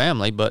to our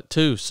family, but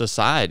to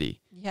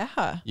society.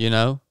 Yeah.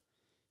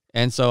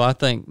 And so I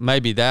think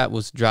maybe that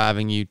was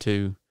driving you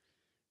to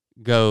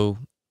go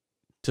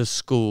to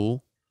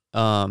school.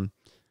 And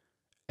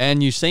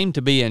you seem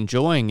to be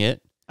enjoying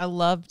it. I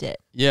loved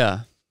it.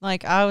 Yeah.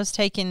 Like I was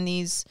taking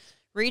these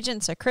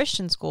Regent's a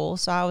Christian school,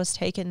 so I was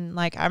taking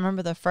I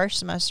remember the first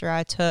semester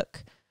I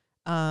took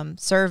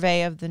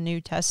survey of the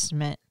New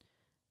Testament,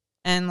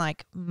 and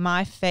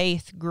my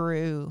faith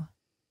grew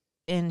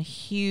in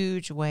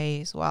huge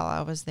ways while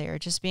I was there,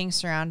 just being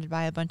surrounded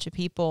by a bunch of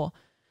people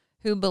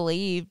who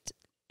believed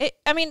it.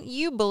 I mean,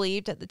 you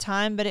believed at the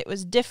time, but it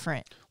was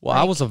different. Well,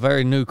 I was a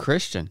very new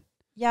Christian.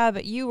 Yeah,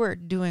 but you were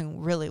doing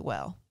really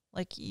well.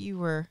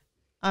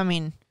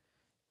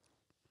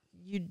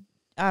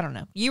 I don't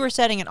know. You were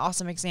setting an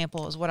awesome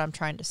example is what I'm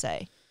trying to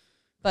say.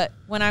 But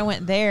when I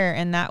went there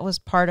and that was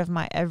part of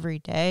my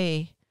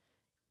everyday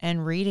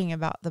and reading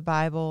about the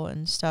Bible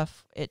and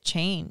stuff, it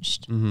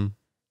changed. Mm-hmm.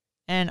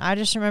 And I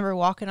just remember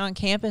walking on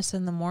campus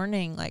in the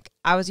morning,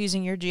 I was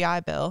using your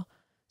GI Bill.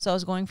 So I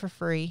was going for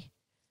free.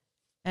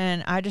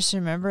 And I just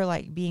remember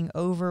like being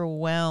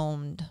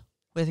overwhelmed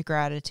with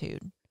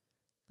gratitude.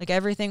 Like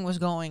everything was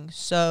going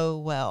so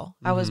well.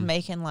 I was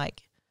making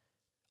like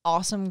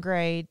awesome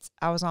grades.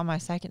 I was on my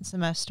second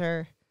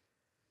semester.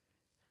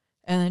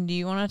 And then do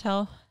you want to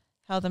tell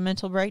how the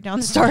mental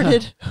breakdown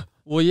started?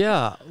 Well,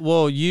 yeah.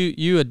 Well,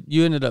 you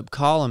ended up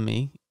calling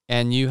me,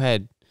 and you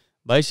had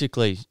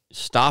basically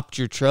stopped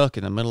your truck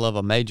in the middle of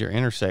a major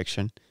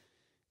intersection,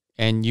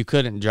 and you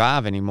couldn't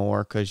drive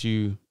anymore because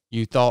you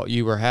thought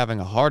you were having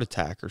a heart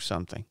attack or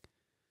something.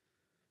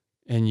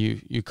 And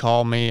you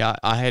called me.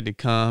 I had to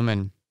come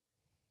and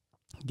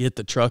get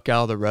the truck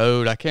out of the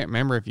road. I can't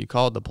remember if you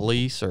called the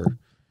police or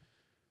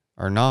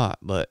not,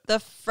 but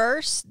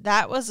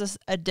that was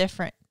a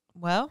different,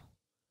 well,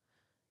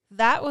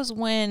 that was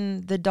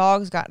when the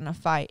dogs got in a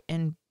fight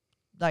and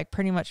like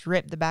pretty much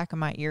ripped the back of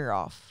my ear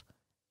off.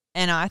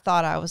 And I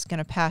thought I was going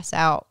to pass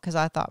out because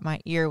I thought my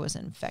ear was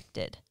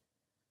infected.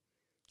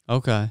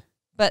 Okay.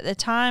 But the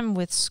time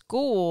with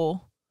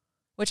school,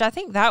 which I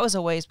think that was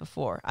a ways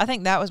before. I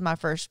think that was my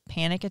first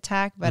panic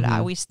attack, but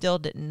we still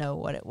didn't know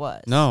what it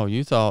was. No,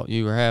 you thought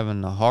you were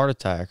having a heart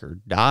attack or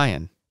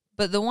dying.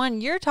 But the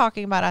one you're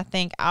talking about, I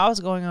think I was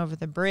going over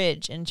the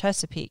bridge in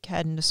Chesapeake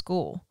heading to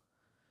school.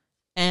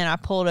 And I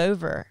pulled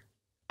over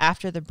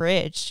after the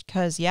bridge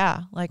because,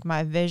 yeah, like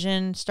my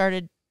vision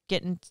started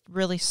getting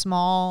really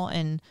small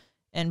and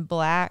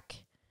black.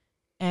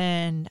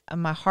 And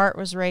my heart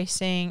was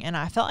racing, and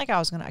I felt like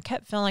I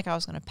kept feeling like I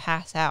was going to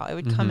pass out. It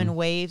would come in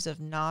waves of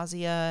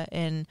nausea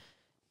and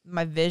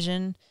my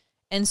vision.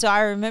 And so I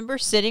remember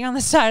sitting on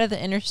the side of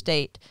the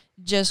interstate,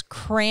 just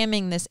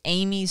cramming this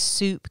Amy's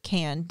soup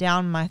can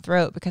down my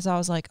throat because I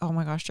was like, oh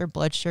my gosh, your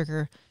blood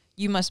sugar,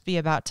 you must be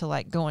about to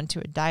like go into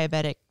a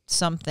diabetic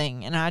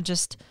something. And I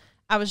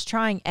was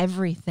trying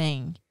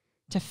everything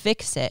to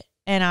fix it.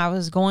 And I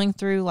was going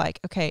through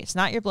like, okay, it's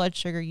not your blood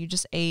sugar. You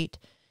just ate.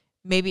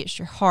 Maybe it's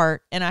your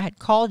heart. And I had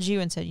called you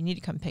and said, you need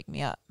to come pick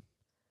me up.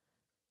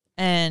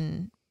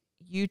 And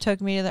you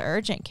took me to the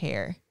urgent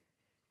care.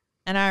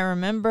 And I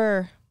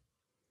remember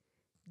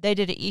they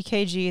did an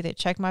EKG. They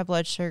checked my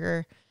blood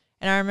sugar.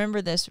 And I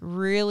remember this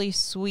really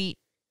sweet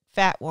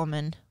fat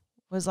woman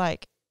was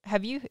like,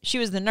 she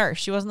was the nurse.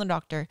 She wasn't the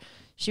doctor.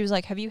 She was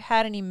like, have you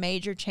had any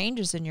major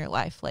changes in your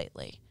life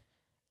lately?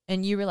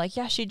 And you were like,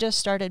 yeah, she just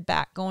started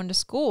back going to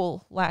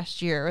school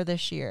last year or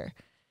this year.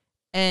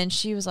 And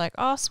she was like,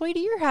 oh,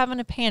 sweetie, you're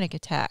having a panic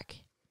attack.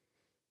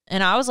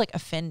 And I was like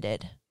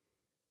offended.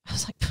 I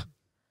was like,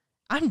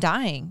 I'm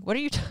dying. What are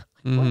you,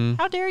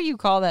 how dare you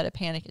call that a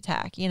panic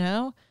attack, you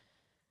know?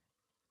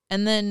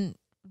 And then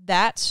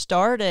that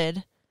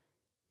started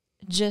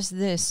just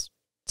this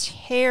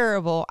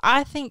terrible,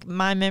 I think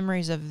my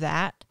memories of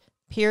that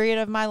period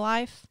of my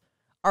life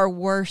are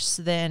worse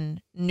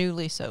than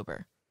newly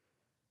sober.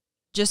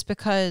 Just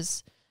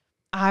because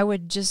I was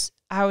just,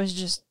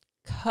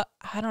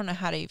 I don't know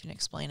how to even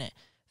explain it.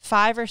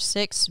 5 or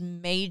 6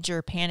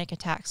 major panic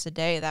attacks a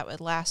day that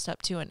would last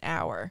up to an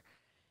hour.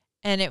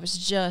 And it was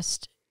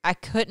just, I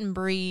couldn't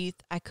breathe.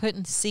 I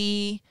couldn't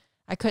see.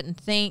 I couldn't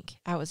think.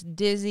 I was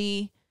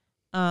dizzy.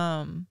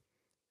 And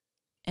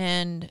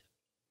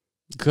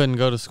couldn't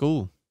go to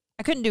school.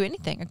 I couldn't do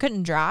anything. I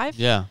couldn't drive.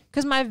 Yeah.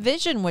 Because my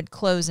vision would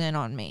close in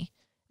on me.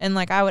 And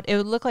like it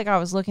would look like I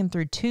was looking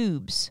through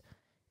tubes.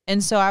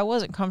 And so I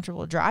wasn't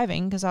comfortable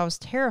driving because I was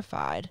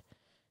terrified.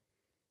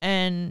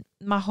 And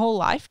my whole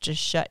life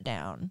just shut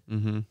down.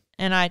 Mm-hmm.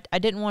 And I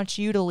didn't want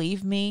you to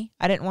leave me.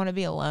 I didn't want to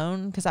be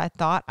alone because I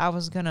thought I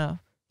was going to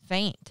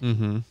faint.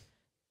 Mm-hmm.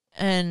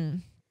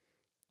 And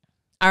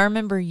I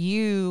remember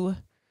you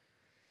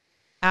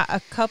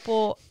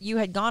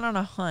had gone on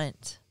a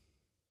hunt.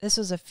 This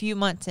was a few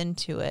months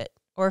into it,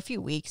 or a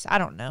few weeks. I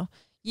don't know.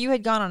 You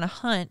had gone on a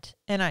hunt,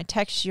 and I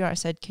texted you. I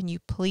said, can you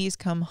please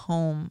come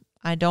home?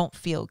 I don't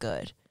feel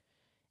good.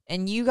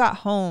 And you got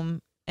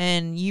home.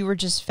 And you were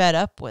just fed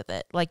up with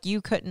it. Like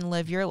you couldn't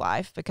live your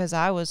life because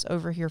I was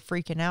over here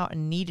freaking out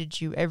and needed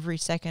you every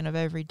second of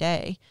every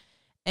day.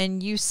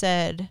 And you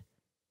said,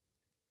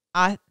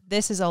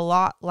 this is a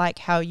lot like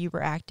how you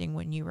were acting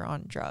when you were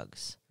on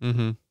drugs.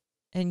 Mm-hmm.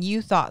 And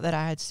you thought that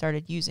I had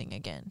started using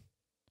again.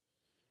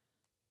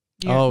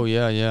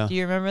 Yeah. Do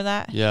you remember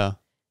that? Yeah.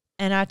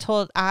 And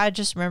I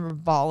just remember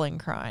bawling,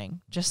 crying.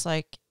 Just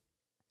like,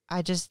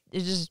 it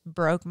just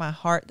broke my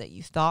heart that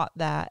you thought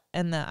that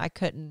and that I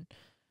couldn't.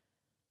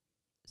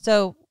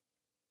 So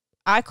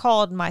I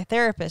called my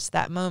therapist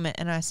that moment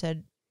and I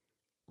said,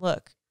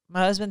 look, my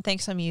husband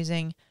thinks I'm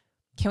using.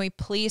 Can we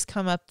please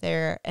come up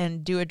there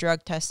and do a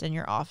drug test in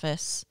your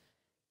office?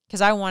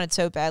 Because I wanted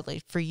so badly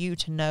for you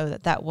to know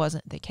that that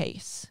wasn't the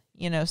case,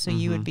 you know, so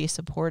you would be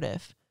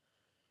supportive.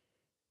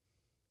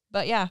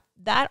 But yeah,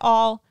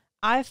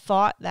 I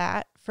fought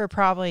that for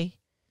probably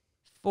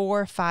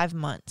 4 or 5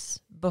 months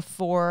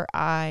before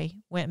I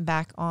went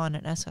back on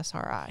an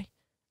SSRI.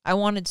 I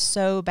wanted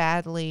so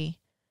badly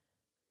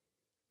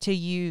to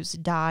use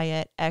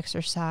diet,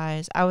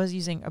 exercise. I was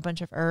using a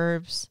bunch of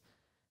herbs.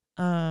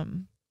 I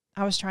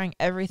was trying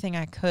everything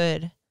I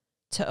could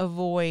to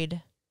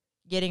avoid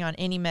getting on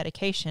any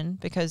medication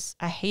because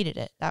I hated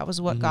it. That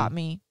was what got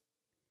me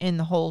in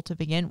the hole to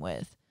begin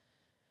with.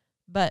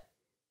 But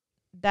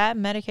that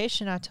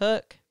medication I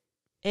took,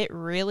 it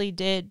really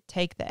did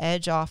take the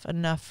edge off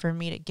enough for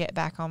me to get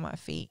back on my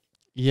feet.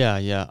 Yeah,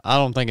 yeah. I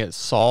don't think it's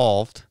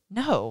solved.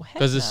 No,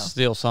 because it's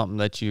still something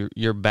that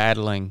you're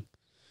battling.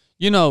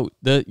 You know,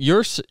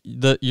 your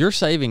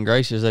saving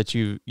grace is that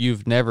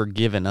you've never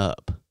given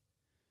up.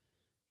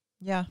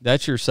 Yeah,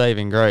 that's your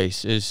saving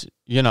grace is,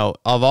 you know,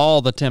 of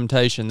all the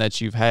temptation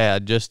that you've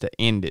had, just to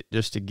end it,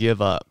 just to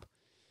give up.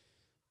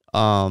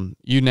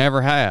 You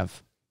never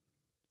have.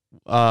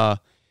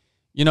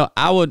 You know,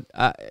 I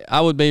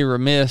would be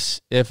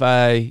remiss if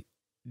I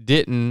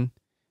didn't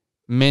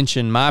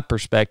mention my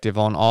perspective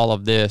on all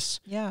of this.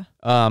 Yeah.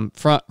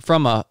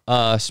 From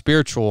a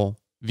spiritual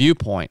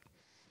viewpoint,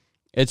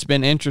 it's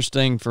been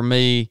interesting for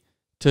me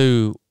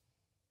to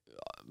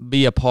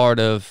be a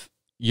part of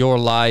your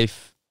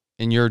life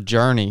and your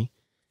journey,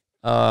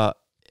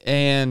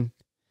 and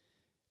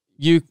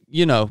you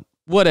know,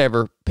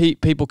 whatever,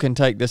 people can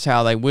take this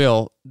how they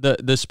will.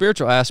 The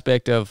spiritual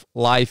aspect of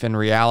life and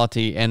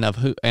reality and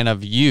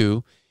of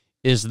you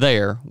is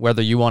there,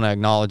 whether you want to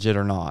acknowledge it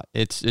or not.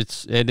 It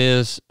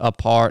is a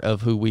part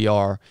of who we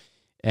are,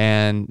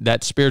 and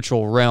that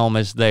spiritual realm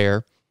is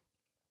there.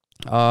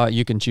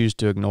 You can choose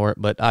to ignore it,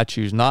 but I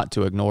choose not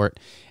to ignore it,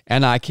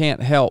 and I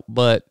can't help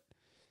but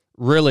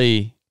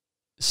really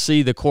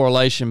see the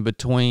correlation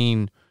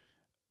between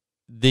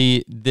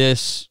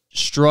this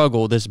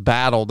struggle, this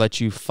battle that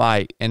you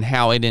fight, and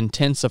how it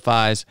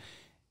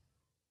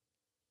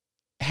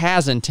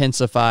has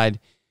intensified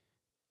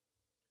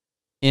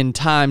in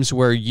times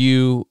where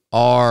you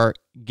are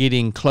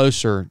getting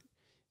closer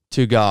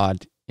to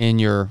God in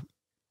your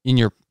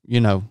you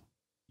know,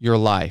 your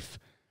life.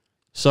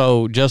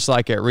 So just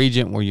like at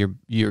Regent, where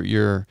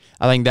you're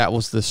I think that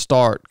was the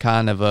start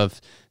kind of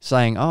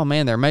saying, oh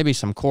man, there may be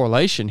some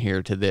correlation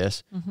here to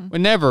this. We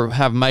never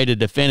have made a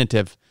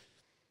definitive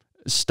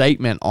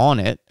statement on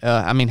it.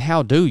 I mean,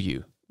 how do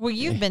you? Well,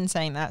 you've been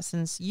saying that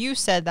since you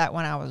said that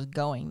when I was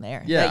going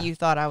there, yeah, that you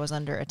thought I was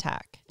under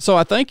attack. So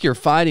I think you're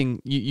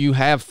fighting, you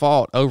have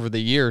fought over the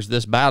years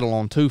this battle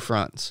on two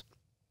fronts.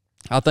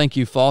 I think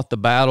you fought the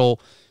battle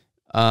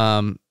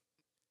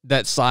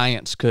that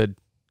science could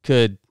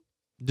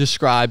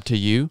describe to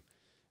you,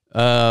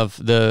 of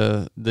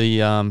the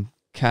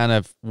kind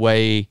of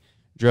way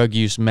drug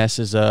use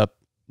messes up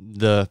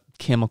the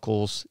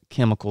chemicals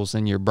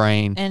in your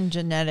brain. And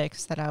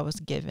genetics that I was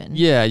given.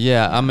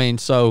 Yeah. I mean,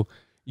 so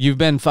you've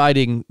been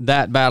fighting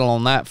that battle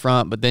on that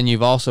front, but then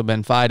you've also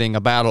been fighting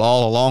a battle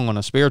all along on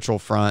a spiritual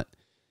front,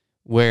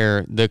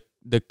 where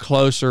the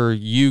closer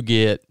you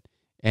get,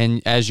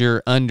 and as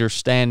you're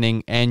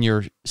understanding and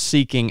you're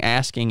seeking,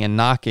 asking, and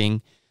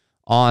knocking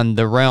on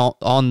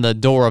the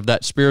door of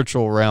that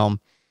spiritual realm,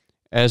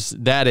 as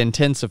that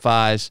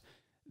intensifies,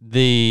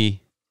 the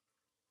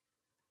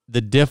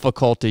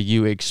difficulty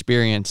you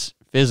experience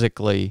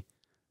physically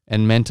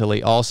and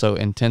mentally also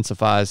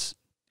intensifies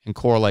and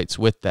correlates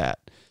with that.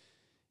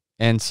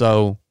 And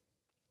so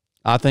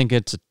I think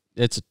it's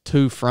a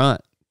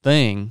two-front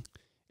thing,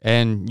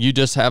 and you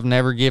just have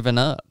never given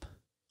up,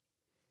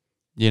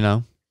 you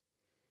know?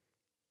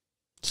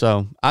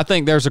 So I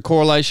think there's a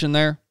correlation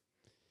there.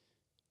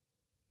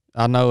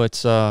 I know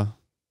it's I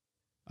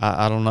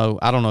don't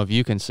know if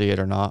you can see it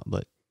or not,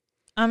 but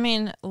I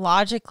mean,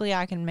 logically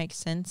I can make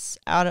sense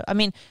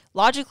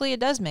logically it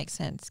does make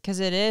sense, because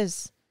it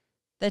is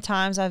the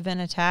times I've been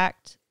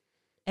attacked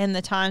and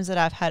the times that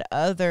I've had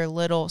other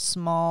little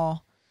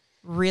small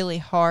really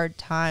hard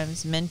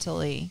times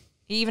mentally,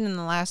 even in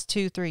the last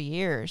 2-3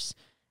 years,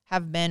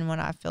 have been when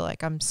I feel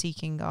like I'm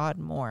seeking God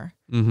more.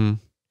 Mm-hmm.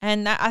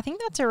 And I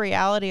think that's a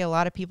reality a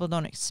lot of people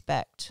don't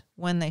expect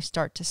when they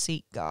start to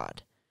seek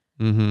God.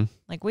 Mm-hmm.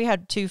 Like, we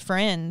had 2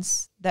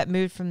 friends that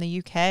moved from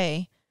the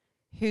UK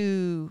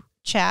who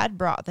Chadd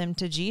brought them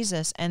to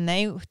Jesus, and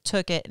they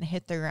took it and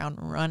hit the ground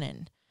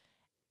running.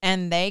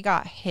 And they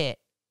got hit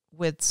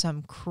with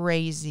some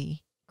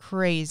crazy,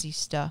 crazy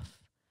stuff.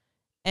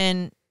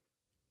 And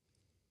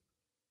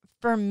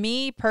for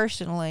me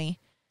personally,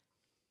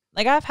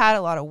 like, I've had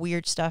a lot of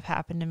weird stuff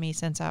happen to me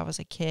since I was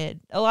a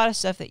kid. A lot of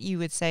stuff that you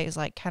would say is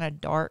like kind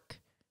of dark,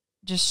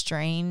 just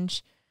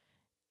strange.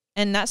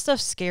 And that stuff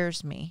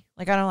scares me.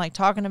 Like, I don't like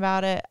talking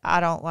about it.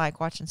 I don't like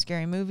watching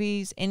scary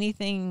movies.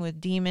 Anything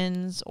with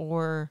demons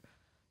or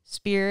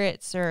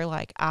spirits, or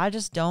like, I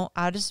just want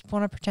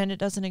to pretend it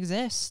doesn't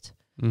exist.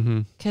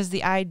 Mm-hmm. Because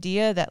the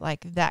idea that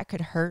like that could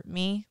hurt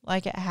me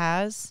like it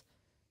has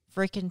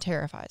freaking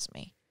terrifies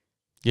me.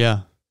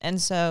 Yeah.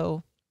 And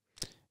so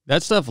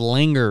that stuff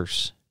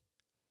lingers.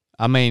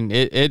 I mean,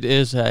 it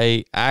is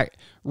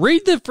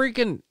read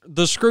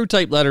the Screw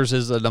Tape Letters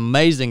is an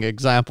amazing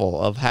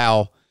example of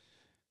how,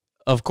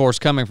 of course,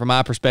 coming from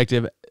my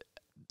perspective,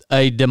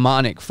 a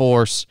demonic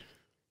force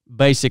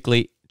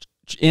basically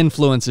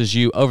influences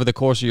you over the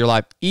course of your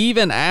life,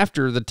 even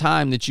after the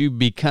time that you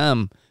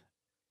become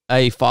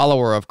a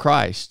follower of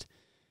Christ.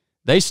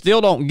 They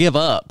still don't give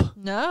up.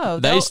 No,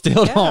 they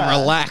still don't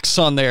relax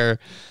on their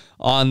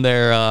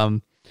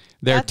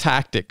their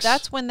tactics.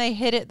 That's when they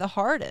hit it the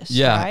hardest,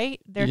 Yeah. right?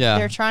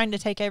 They're trying to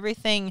take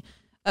everything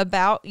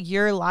about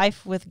your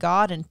life with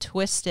God and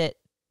twist it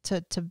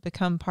to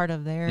become part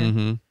of their.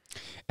 Mm-hmm.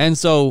 And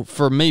so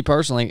for me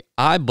personally,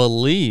 I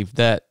believe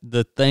that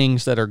the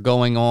things that are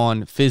going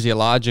on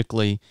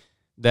physiologically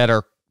that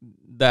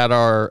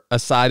are a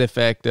side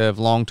effect of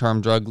long-term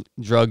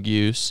drug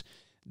use,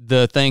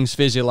 the things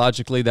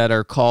physiologically that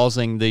are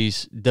causing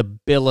these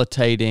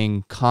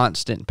debilitating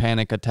constant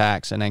panic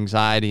attacks and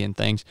anxiety and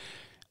things,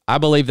 I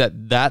believe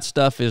that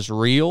stuff is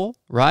real,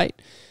 right?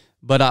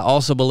 But I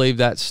also believe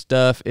that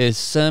stuff is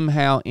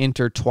somehow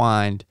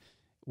intertwined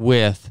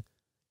with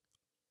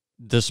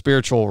the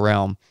spiritual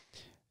realm.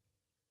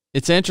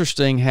 It's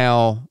interesting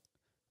how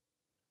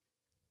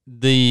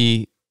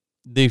the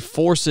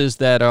forces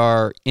that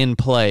are in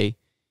play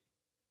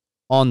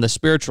on the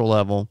spiritual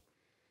level,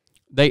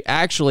 they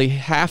actually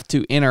have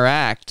to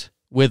interact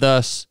with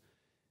us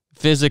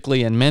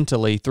physically and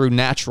mentally through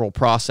natural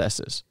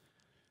processes.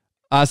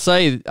 I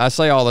say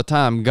all the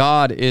time,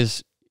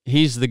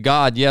 He's the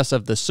God, yes,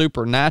 of the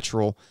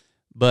supernatural,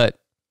 but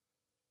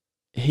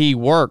He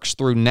works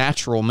through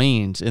natural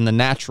means in the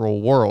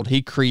natural world.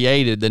 He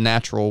created the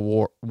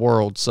natural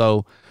world.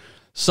 So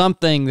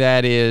something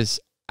that is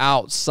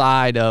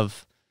outside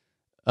of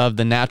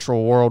the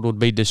natural world would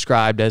be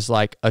described as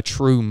like a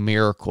true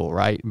miracle,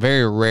 right?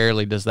 Very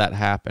rarely does that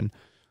happen.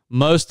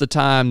 Most of the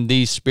time,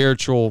 these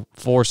spiritual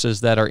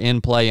forces that are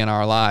in play in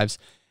our lives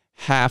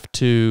have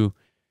to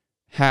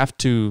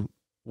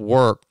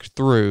work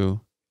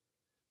through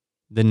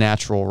the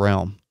natural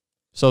realm.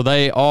 So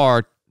they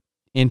are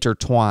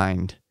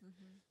intertwined.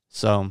 Mm-hmm.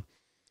 So,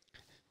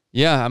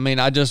 yeah, I mean,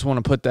 I just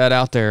want to put that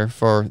out there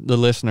for the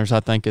listeners. I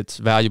think it's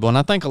valuable, and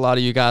I think a lot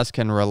of you guys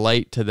can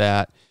relate to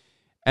that.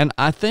 And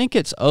I think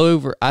it's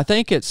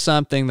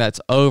something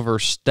that's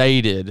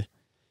overstated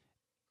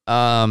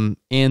in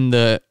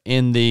the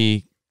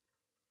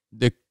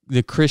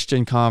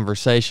Christian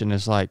conversation.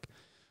 Is like,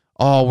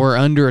 oh, we're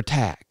under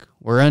attack.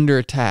 We're under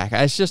attack.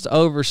 It's just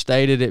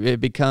overstated. It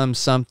becomes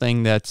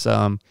something that's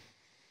that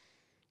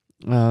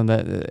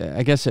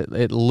I guess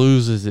it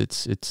loses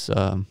its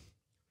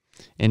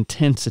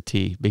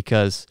intensity,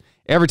 because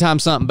every time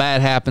something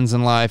bad happens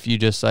in life, you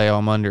just say, oh,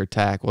 I'm under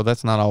attack. Well,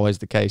 that's not always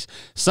the case.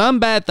 Some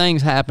bad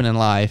things happen in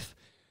life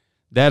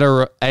that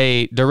are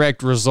a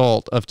direct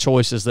result of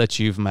choices that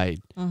you've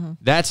made. Mm-hmm.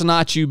 That's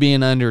not you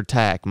being under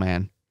attack,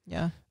 man.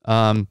 Yeah.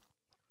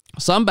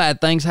 Some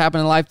bad things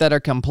happen in life that are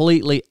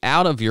completely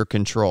out of your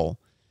control,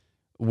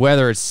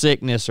 whether it's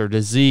sickness or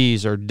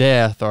disease or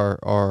death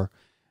or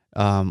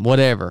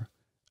whatever.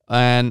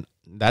 And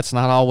that's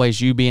not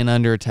always you being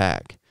under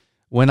attack.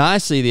 When I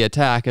see the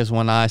attack is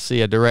when I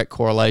see a direct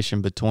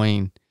correlation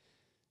between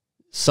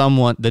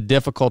the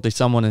difficulty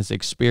someone is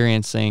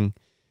experiencing,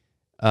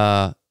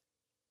 is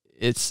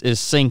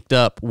synced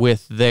up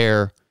with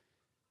their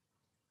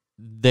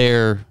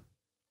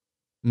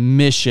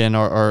mission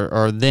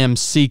or them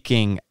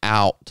seeking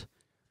out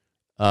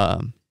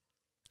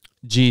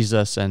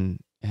Jesus and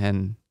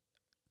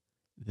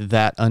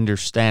that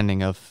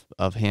understanding of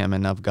Him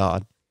and of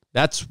God.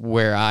 That's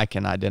where I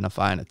can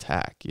identify an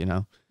attack, you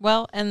know?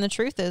 Well, and the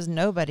truth is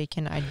nobody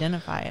can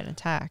identify an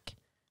attack.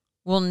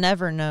 We'll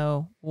never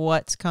know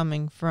what's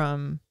coming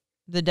from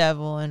the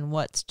devil and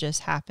what's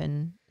just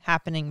happening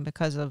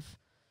because of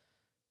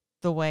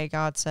the way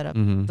God set up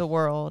the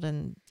world.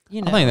 And,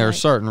 you know, I think there are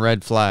certain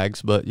red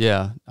flags, but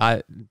yeah,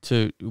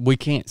 we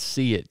can't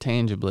see it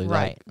tangibly,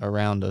 right, like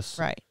around us.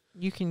 Right.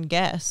 You can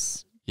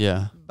guess.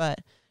 Yeah.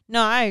 But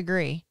no, I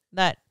agree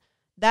that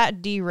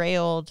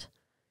derailed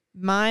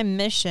my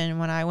mission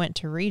when I went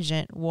to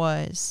Regent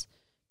was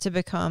to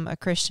become a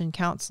Christian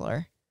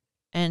counselor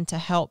and to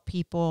help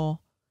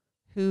people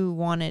who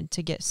wanted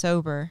to get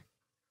sober.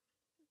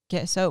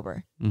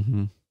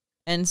 Mm-hmm.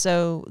 And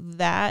so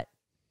that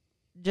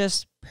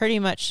just pretty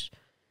much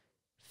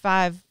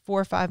 4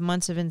 or 5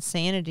 months of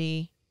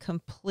insanity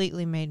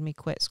completely made me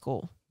quit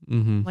school.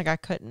 Mm-hmm. Like I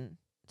couldn't.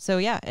 So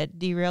yeah, it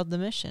derailed the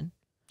mission.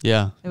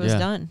 Yeah. It was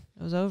done.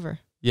 It was over.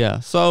 Yeah.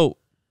 So,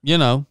 you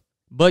know,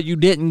 but you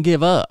didn't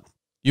give up.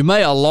 You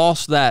may have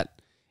lost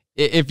that,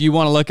 if you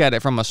want to look at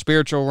it from a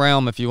spiritual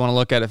realm, if you want to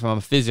look at it from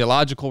a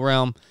physiological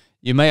realm,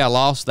 you may have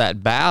lost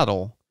that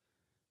battle,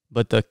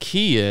 but the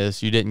key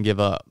is you didn't give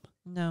up.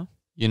 No.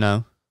 You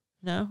know?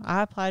 No,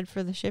 I applied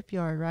for the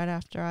shipyard right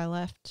after I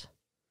left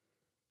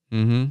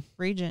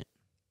Regent.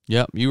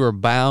 Yep, you were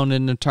bound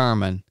and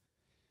determined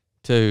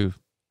to,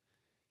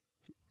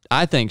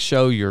 I think,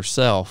 show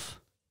yourself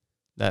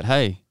that,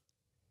 hey,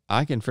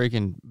 I can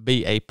freaking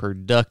be a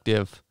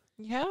productive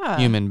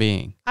human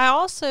being. I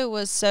also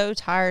was so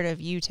tired of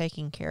you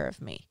taking care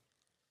of me.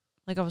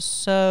 Like, I was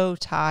so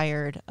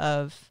tired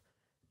of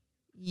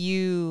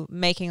you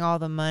making all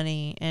the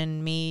money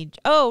and me.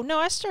 Oh, no,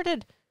 I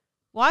started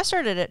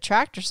at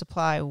Tractor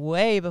Supply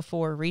way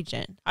before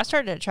Regent. I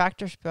started at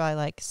Tractor Supply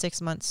like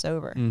 6 months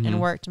sober and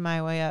worked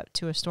my way up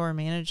to a store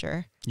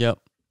manager. Yep.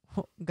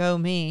 Go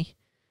me.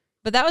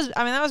 But that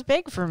was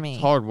big for me.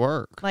 It's hard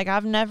work. Like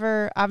I've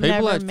never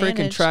People at managed.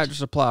 freaking Tractor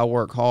Supply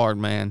work hard,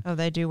 man. Oh,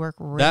 they do work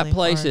really That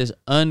place hard. is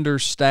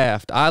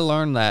understaffed. I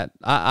learned that.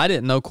 I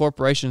didn't know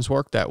corporations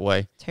work that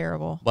way.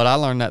 Terrible. But I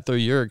learned that through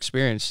your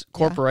experience.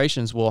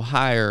 Corporations will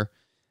hire,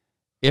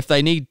 if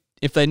they need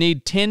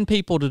 10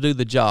 people to do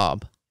the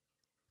job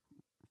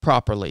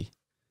properly,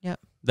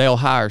 they'll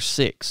hire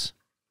 6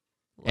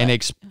 and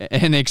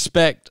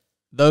expect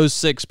those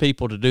 6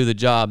 people to do the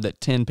job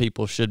that 10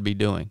 people should be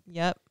doing.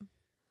 Yep.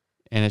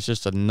 And it's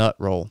just a nut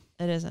roll.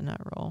 It is a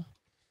nut roll.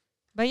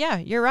 But yeah,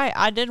 you're right.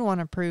 I did want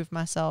to prove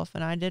myself,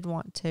 and I did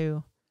want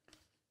to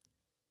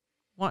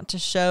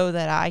show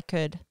that I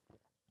could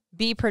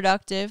be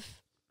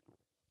productive.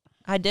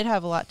 I did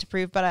have a lot to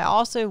prove, but I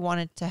also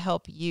wanted to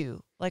help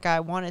you. Like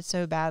I wanted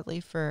so badly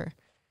for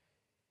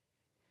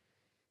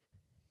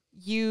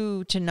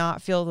you to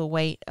not feel the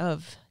weight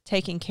of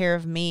taking care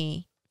of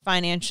me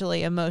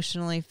financially,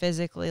 emotionally,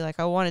 physically.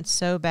 Like I wanted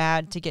so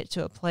bad to get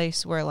to a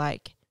place where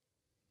like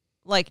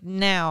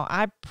now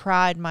I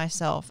pride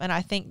myself, and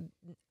I think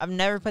I've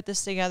never put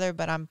this together,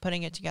 but I'm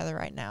putting it together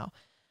right now.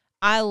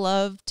 I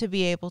love to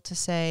be able to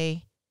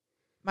say,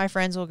 my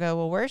friends will go,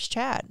 well, where's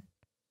Chadd?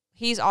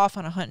 He's off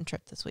on a hunting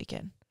trip this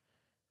weekend.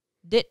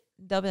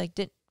 They'll be like,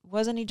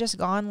 wasn't he just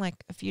gone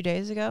like a few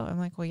days ago? I'm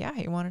like, well, yeah,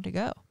 he wanted to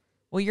go.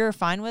 Well, you're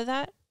fine with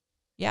that?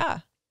 Yeah.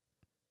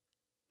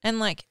 And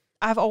like,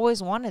 I've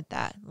always wanted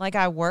that. Like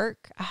I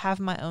work, I have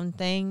my own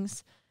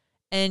things,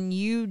 and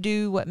you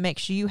do what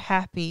makes you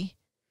happy.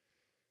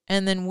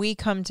 And then we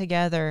come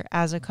together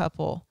as a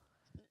couple.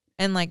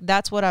 And like,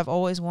 that's what I've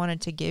always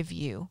wanted to give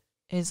you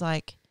is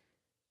like,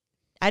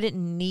 I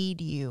didn't need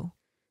you.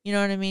 You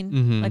know what I mean?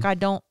 Mm-hmm. Like I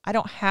don't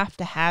have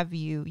to have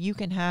you. You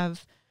can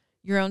have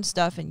your own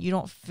stuff, and you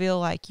don't feel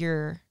like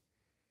I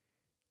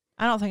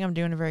don't think I'm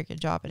doing a very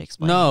good job at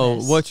explaining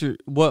this.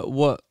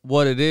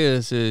 What it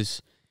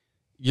is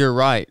you're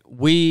right.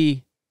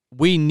 We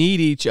need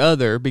each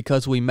other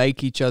because we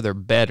make each other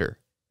better.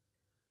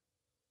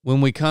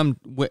 When we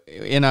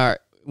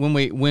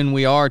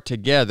are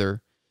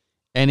together,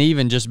 and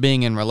even just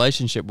being in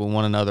relationship with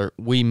one another,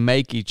 we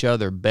make each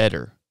other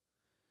better.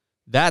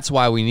 That's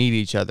why we need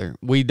each other.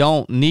 We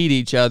don't need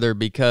each other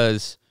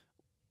because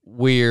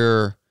we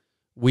are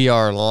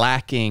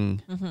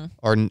lacking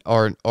or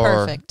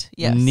Perfect.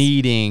 Yes.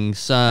 needing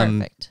some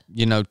Perfect.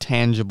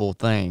 Tangible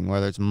thing,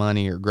 whether it's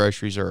money or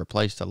groceries or a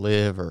place to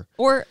live or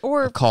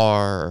a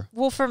car.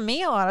 Well, for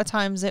me, a lot of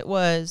times it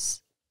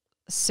was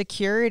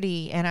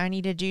security, and I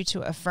needed you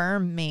to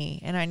affirm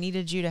me, and I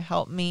needed you to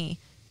help me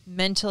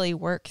mentally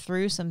work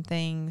through some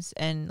things,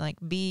 and like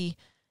be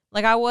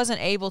like, I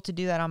wasn't able to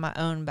do that on my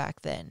own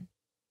back then.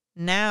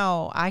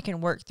 Now I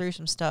can work through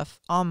some stuff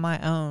on my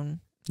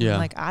own. Yeah.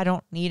 Like I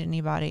don't need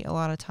anybody a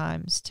lot of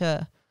times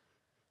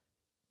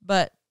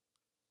but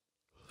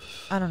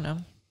I don't know.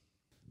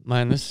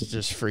 Man, this is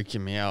just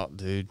freaking me out,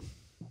 dude.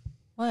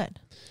 What?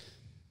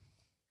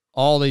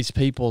 All these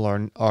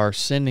people are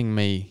sending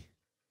me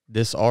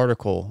this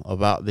article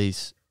about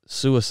these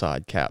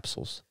suicide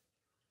capsules.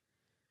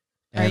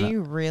 Are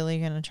you really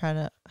going to try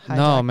to the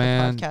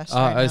hijack the podcast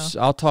right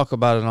now? I'll talk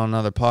about it on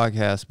another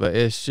podcast, but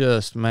it's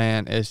just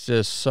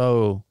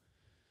so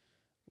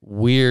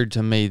weird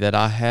to me that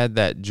I had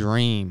that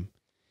dream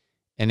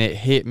and it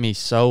hit me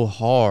so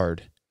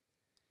hard,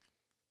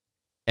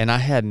 and I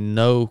had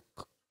no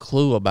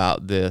clue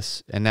about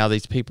this, and now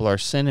these people are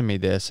sending me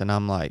this, and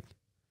I'm like,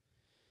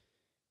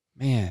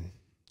 man,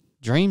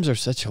 dreams are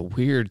such a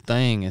weird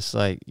thing. It's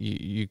like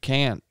you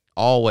can't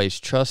always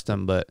trust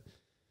them, but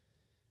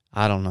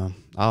I don't know.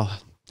 I'll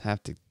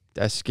have to.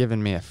 That's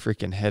giving me a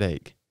freaking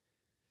headache.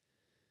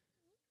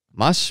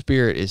 My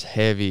spirit is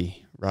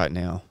heavy right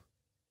now.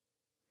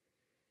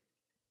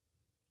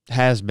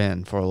 Has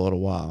been for a little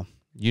while.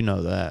 You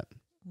know that.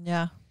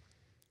 Yeah.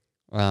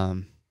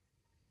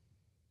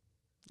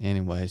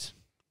 Anyways,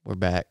 we're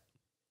back.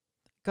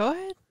 Go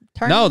ahead.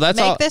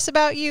 Make this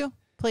about you,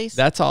 please.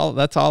 That's all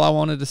I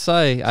wanted to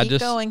say. Keep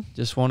going.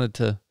 Just wanted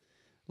to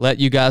let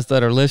you guys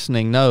that are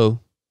listening know.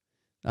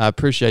 I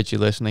appreciate you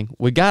listening.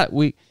 We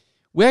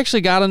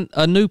actually got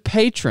a new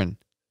patron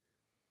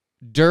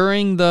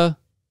during the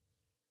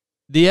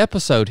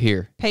episode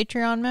here.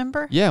 Patreon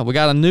member? Yeah, we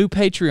got a new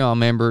Patreon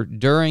member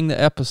during the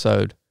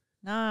episode.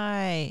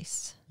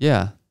 Nice.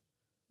 Yeah.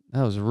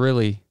 That was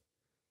really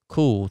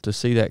cool to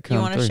see that come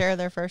through. You want to share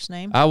their first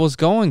name? I was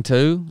going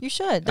to. You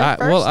should. Their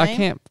first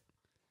name.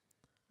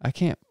 I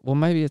can't. Well,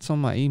 maybe it's on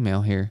my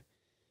email here.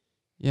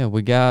 Yeah,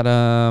 we got,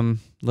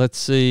 let's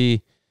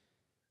see.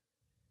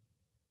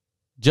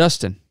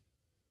 Justin.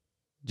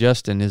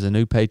 Justin is a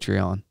new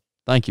Patreon.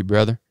 Thank you,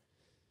 brother.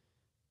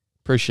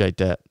 Appreciate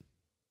that.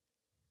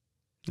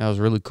 That was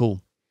really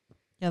cool.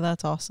 Yeah,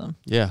 that's awesome.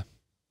 Yeah.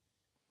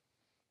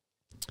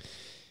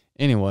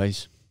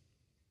 Anyways.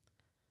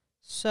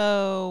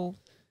 So,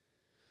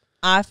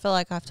 I feel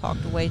like I've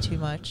talked way too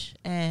much,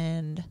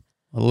 and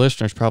the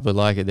listeners probably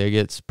like it. They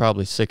get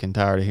probably sick and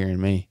tired of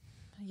hearing me.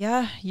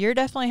 Yeah, you're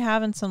definitely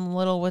having some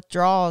little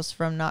withdrawals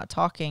from not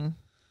talking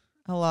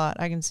a lot.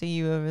 I can see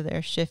you over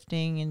there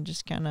shifting and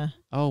just kind of.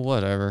 Oh,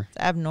 whatever. It's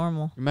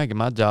abnormal. You're making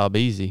my job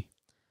easy.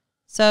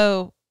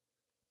 So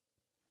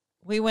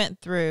we went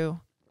through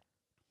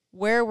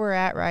where we're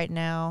at right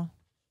now.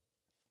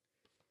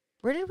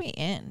 Where did we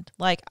end?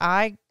 Like,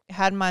 I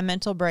had my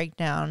mental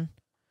breakdown.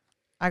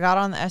 I got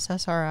on the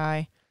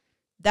SSRI.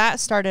 That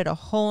started a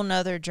whole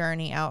nother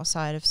journey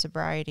outside of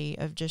sobriety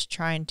of just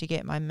trying to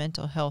get my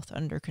mental health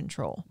under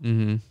control.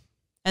 Mm-hmm.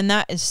 And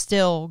that is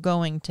still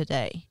going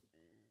today.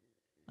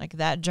 Like,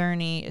 that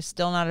journey is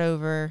still not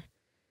over.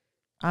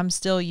 I'm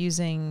still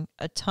using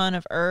a ton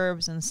of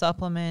herbs and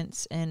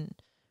supplements and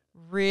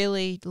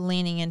really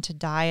leaning into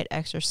diet,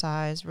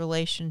 exercise,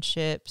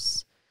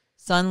 relationships,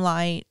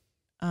 sunlight.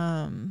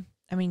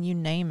 I mean, you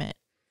name it.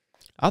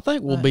 I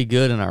think we'll be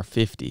good in our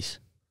 50s.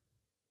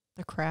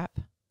 The crap.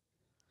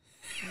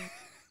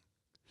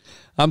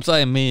 I'm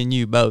saying me and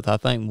you both. I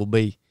think we'll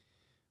be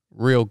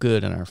real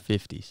good in our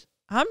 50s.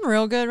 I'm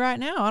real good right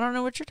now. I don't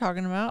know what you're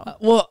talking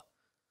about.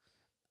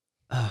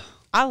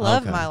 I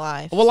love my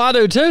life. Well, I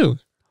do too.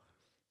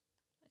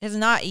 It's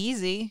not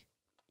easy.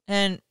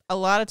 And a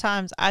lot of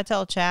times I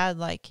tell Chadd,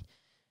 like,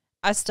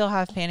 I still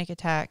have panic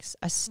attacks.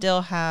 I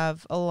still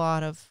have a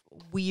lot of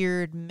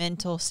weird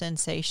mental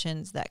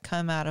sensations that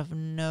come out of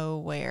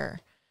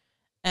nowhere.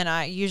 And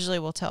I usually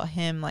will tell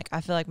him, like,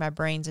 I feel like my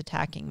brain's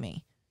attacking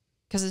me.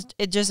 Because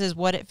it just is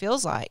what it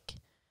feels like.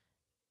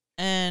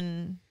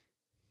 And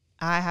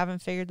I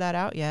haven't figured that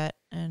out yet.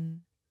 And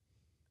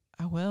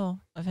I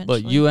will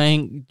eventually. But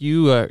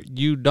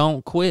you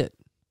don't quit.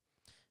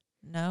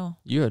 No.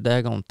 You're a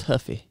daggone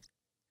toughie.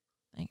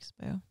 Thanks,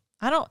 Boo.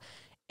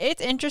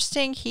 It's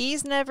interesting.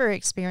 He's never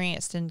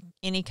experienced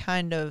any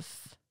kind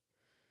of,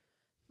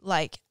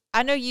 like,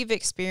 I know you've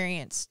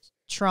experienced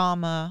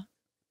trauma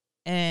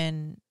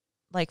and,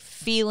 like,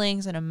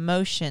 feelings and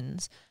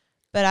emotions,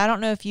 but I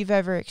don't know if you've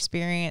ever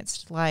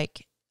experienced,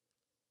 like,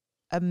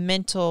 a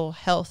mental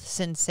health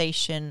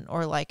sensation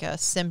or, like, a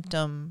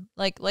symptom,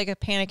 like a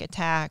panic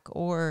attack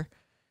or,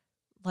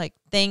 like,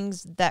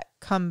 things that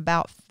come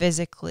about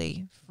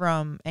physically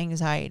from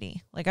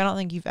anxiety. Like, I don't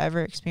think you've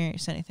ever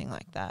experienced anything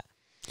like that.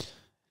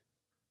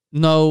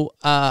 No,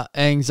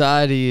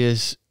 anxiety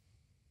is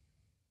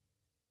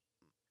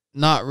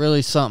not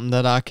really something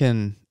that I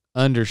can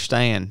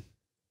understand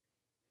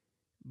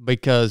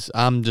because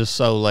I'm just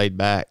so laid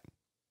back.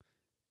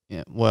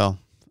 Yeah, well,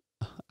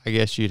 I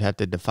guess you'd have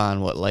to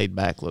define what laid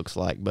back looks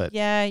like, but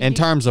yeah, in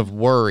terms of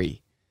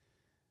worry,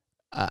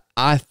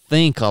 I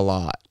think a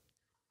lot.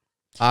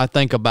 I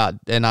think about,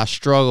 and I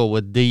struggle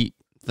with deep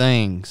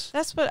things.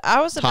 That's what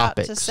I was about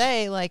topics. to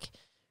say. Like,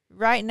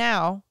 right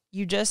now,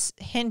 you just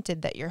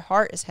hinted that your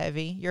heart is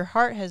heavy. Your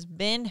heart has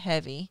been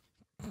heavy,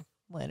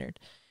 Leonard.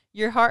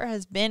 Your heart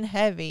has been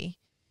heavy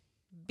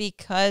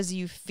because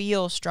you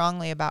feel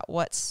strongly about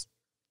what's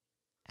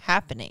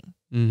happening.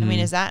 Mm-hmm. I mean,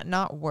 is that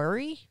not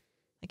worry?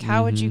 Like,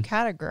 how would you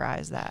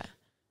categorize that?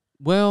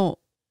 Well,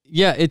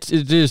 yeah, it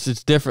is.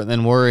 It's different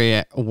than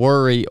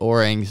worry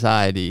or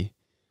anxiety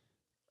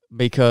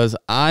because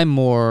I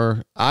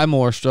more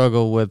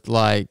struggle with,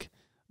 like,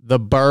 the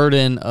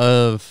burden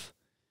of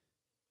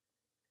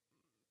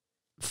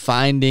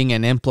finding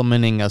and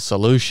implementing a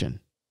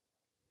solution.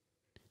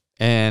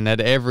 And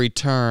at every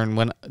turn,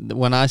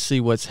 when I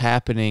see what's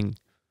happening,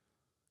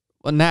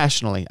 well,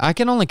 nationally, I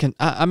can only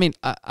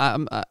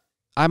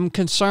I'm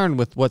concerned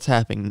with what's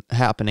happening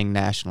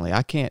nationally.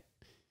 I can't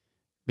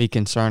be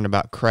concerned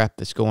about crap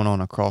that's going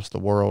on across the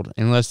world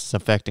unless it's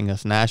affecting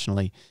us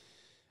nationally.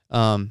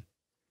 But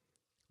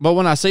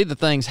when I see the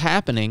things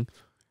happening,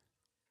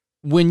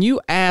 when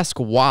you ask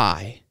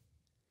why,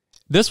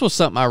 this was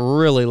something I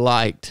really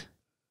liked,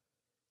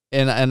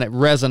 and it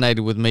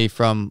resonated with me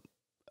from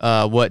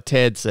what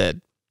Ted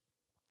said.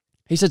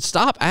 He said,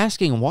 stop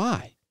asking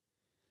why.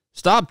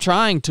 Stop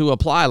trying to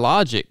apply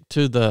logic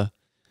to the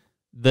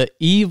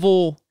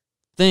evil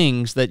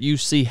things that you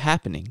see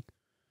happening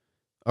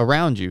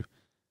around you.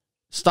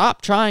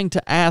 Stop trying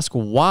to ask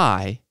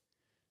why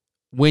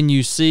when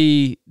you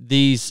see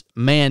these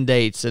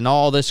mandates and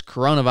all this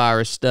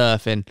coronavirus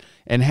stuff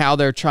and how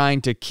they're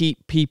trying to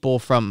keep people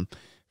from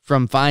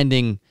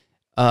finding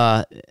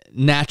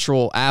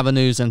natural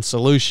avenues and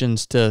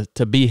solutions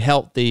to be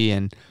healthy,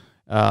 and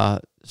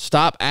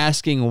stop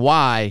asking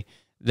why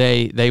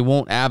they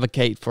won't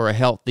advocate for a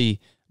healthy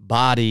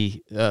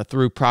body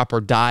through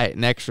proper diet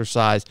and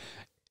exercise.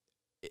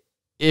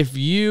 If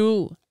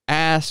you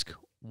ask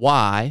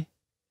why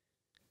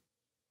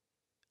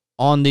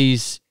on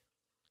these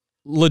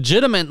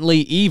legitimately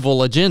evil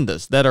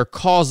agendas that are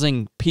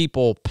causing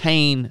people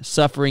pain,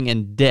 suffering,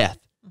 and death,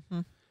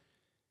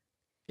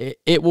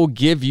 it will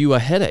give you a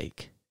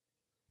headache.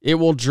 It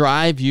will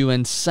drive you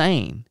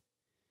insane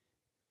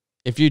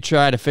if you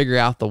try to figure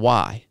out the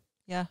why.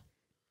 Yeah.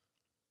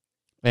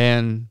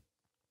 And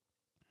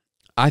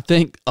I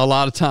think a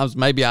lot of times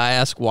maybe I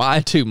ask why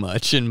too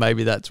much, and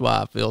maybe that's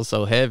why I feel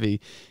so heavy,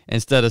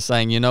 instead of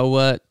saying, you know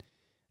what,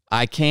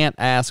 I can't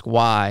ask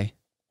why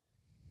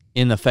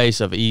in the face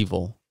of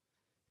evil.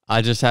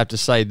 I just have to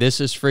say,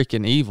 this is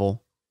freaking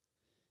evil,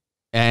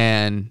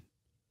 and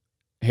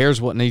here's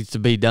what needs to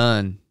be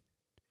done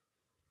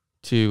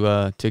to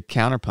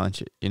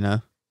counterpunch it, you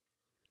know?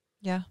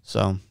 Yeah.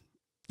 So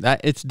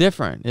that it's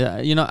different.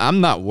 You know,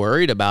 I'm not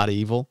worried about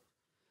evil.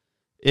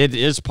 It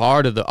is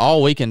part of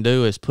all we can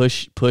do is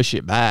push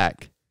it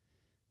back.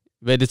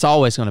 But it's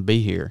always going to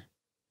be here.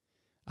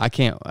 I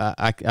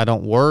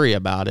don't worry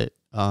about it.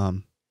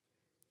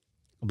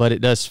 But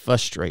it does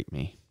frustrate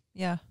me.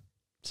 Yeah.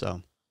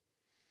 So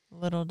A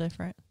little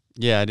different.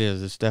 yeah, it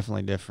is. It's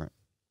definitely different.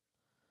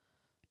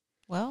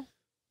 Well,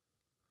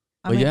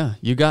 But yeah,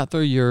 you got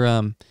through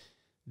your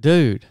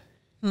dude.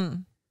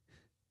 How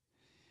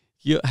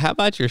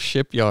about your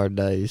shipyard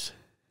days?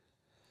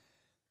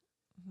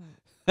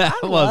 That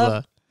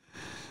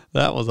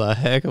was a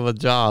heck of a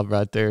job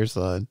right there,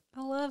 son.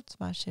 I loved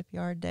my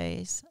shipyard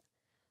days.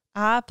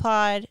 I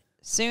applied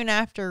soon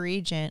after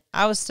Regent.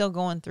 I was still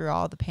going through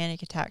all the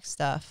panic attack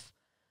stuff,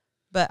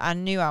 but I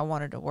knew I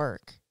wanted to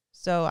work.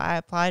 So I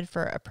applied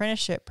for an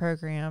apprenticeship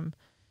program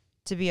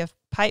to be a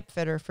pipe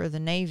fitter for the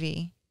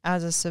Navy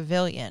as a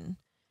civilian.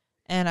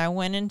 And I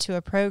went into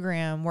a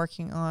program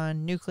working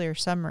on nuclear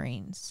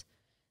submarines.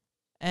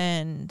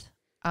 And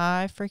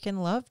I freaking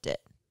loved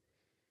it.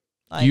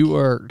 Like, you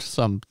worked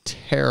some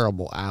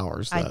terrible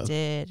hours, though. I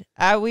did.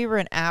 We were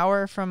an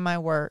hour from my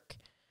work,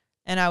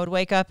 and I would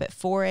wake up at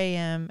 4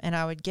 a.m., and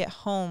I would get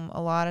home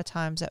a lot of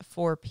times at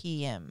 4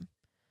 p.m.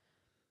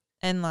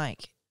 And,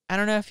 like, I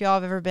don't know if y'all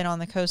have ever been on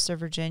the coast of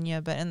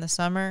Virginia, but in the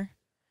summer,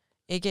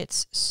 it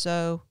gets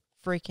so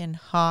freaking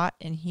hot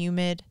and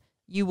humid,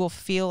 you will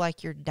feel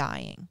like you're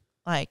dying.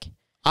 Like,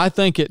 I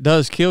think it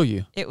does kill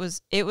you. It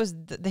was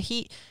the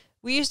heat.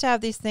 We used to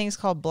have these things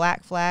called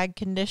black flag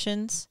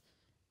conditions.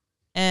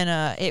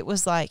 And it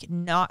was like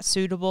not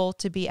suitable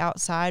to be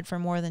outside for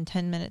more than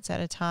 10 minutes at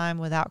a time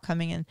without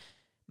coming in.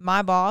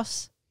 My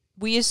boss,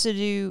 we used to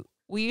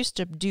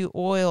do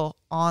oil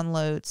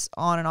onloads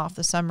on and off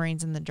the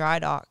submarines in the dry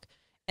dock.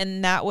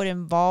 And that would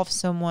involve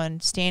someone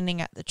standing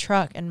at the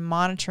truck and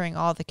monitoring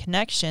all the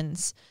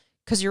connections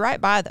because you're right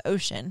by the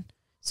ocean.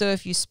 So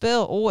if you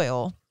spill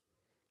oil,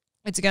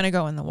 it's going to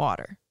go in the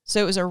water.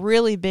 So it was a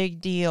really big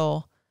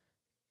deal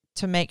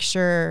to make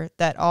sure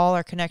that all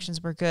our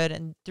connections were good,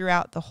 and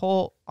throughout the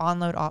whole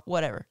onload,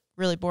 whatever,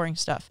 really boring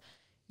stuff.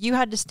 You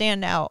had to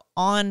stand out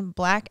on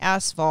black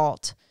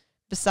asphalt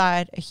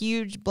beside a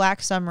huge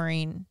black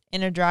submarine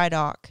in a dry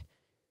dock,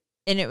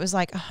 and it was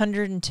like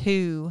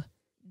 102.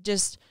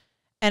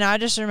 And I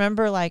just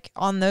remember, like,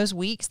 on those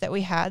weeks that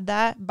we had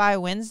that, by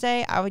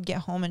Wednesday, I would get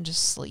home and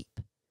just sleep.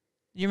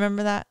 You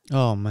remember that?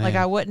 Oh, man. Like,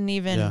 I couldn't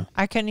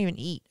even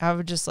eat. I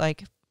would just,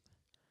 like,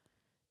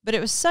 but it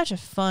was such a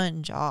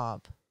fun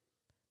job.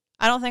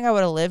 I don't think I would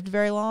have lived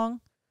very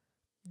long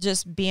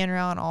just being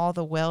around all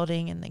the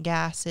welding and the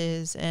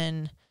gases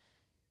and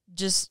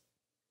just,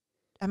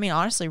 I mean,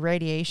 honestly,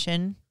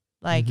 radiation.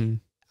 Like,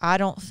 I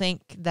don't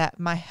think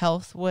that my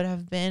health would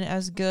have been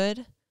as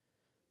good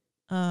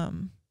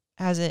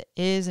as it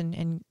is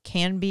and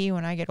can be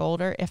when I get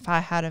older if I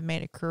had have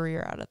made a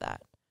career out of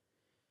that.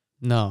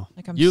 No.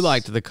 You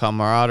liked the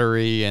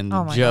camaraderie and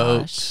the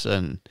jokes.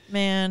 And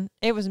man,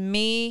 it was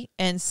me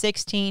and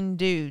 16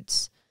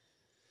 dudes.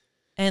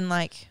 And,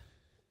 like,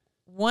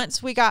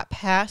 once we got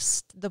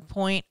past the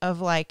point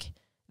of, like,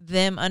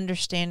 them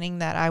understanding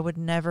that I would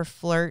never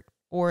flirt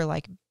or,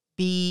 like,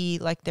 be,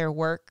 like, their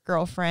work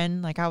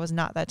girlfriend, like, I was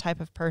not that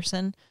type of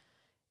person,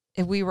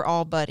 if we were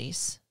all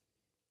buddies.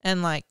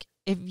 And, like,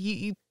 if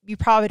you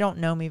probably don't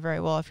know me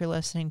very well if you're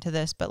listening to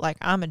this, but, like,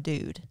 I'm a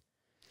dude.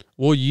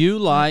 Well, you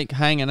like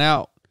hanging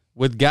out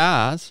with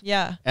guys.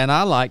 Yeah. And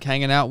I like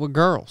hanging out with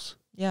girls.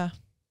 Yeah.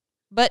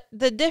 But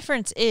the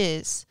difference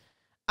is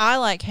I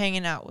like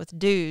hanging out with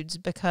dudes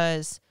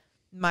because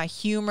my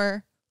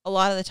humor, a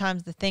lot of the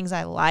times the things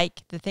I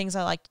like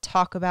to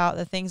talk about,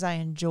 the things I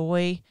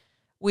enjoy,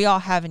 we all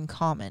have in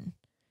common.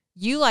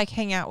 You like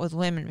hang out with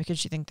women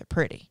because you think they're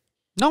pretty.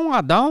 No, I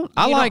don't.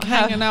 I like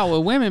hanging out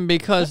with women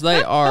because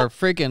they are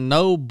freaking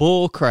no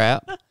bull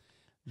crap.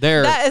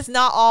 That is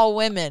not all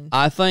women.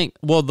 I think,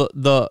 well,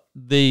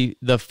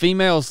 the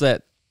females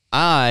that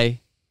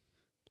I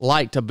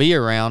like to be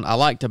around, I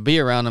like to be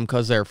around them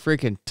because they're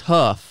freaking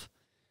tough.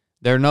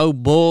 They're no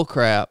bull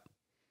crap.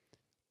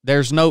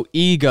 There's no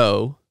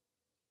ego.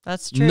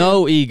 That's true.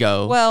 No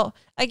ego. Well,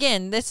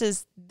 again, this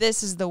is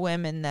the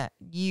women that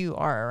you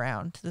are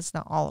around. That's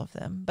not all of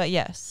them, but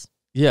yes.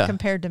 Yeah.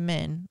 Compared to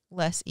men,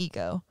 less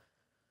ego.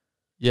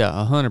 Yeah,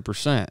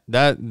 100%.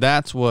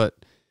 That's what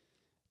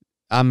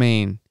I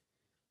mean.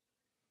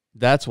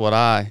 That's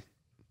why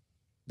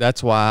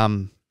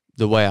I'm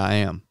the way I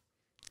am.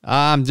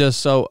 I'm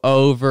just so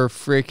over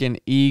freaking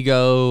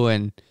ego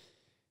and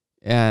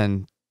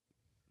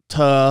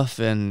tough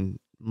and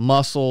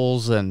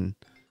muscles and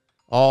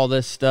all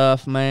this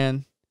stuff,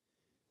 man.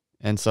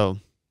 And so,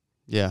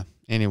 yeah,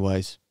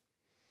 anyways.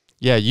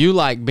 Yeah, you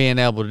like being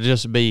able to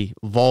just be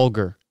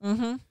vulgar.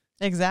 Mm-hmm.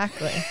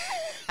 Exactly.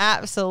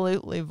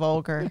 Absolutely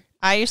vulgar.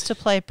 I used to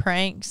play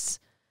pranks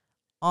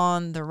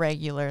on the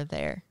regular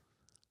there.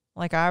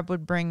 Like, I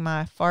would bring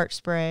my fart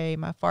spray,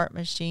 my fart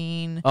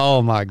machine.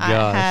 Oh, my gosh.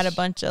 I had a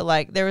bunch of,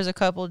 like, there was a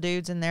couple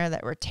dudes in there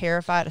that were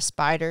terrified of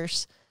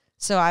spiders.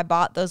 So I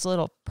bought those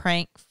little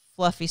prank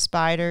fluffy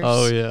spiders.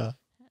 Oh, yeah.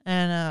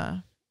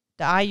 And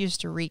I used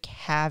to wreak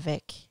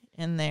havoc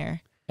in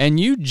there. And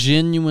you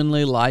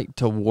genuinely like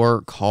to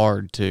work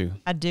hard, too.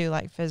 I do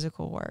like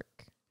physical work.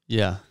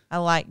 Yeah. I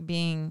like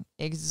being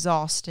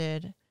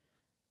exhausted.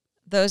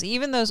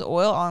 Even those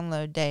oil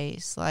onload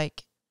days,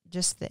 like,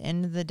 just the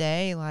end of the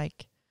day,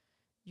 like,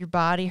 your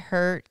body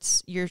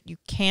hurts. You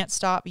can't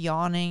stop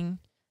yawning.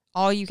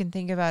 All you can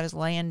think about is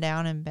laying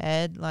down in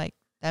bed. Like,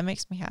 that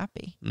makes me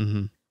happy.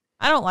 Mm-hmm.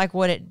 I don't like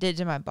what it did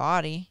to my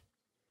body,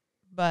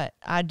 but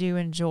I do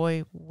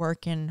enjoy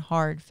working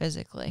hard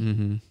physically.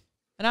 Mm-hmm.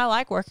 And I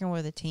like working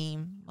with a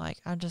team. Like,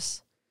 I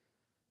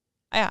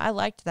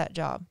liked that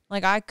job.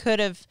 Like, I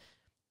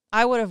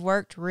would have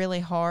worked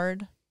really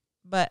hard,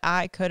 but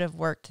I could have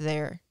worked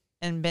there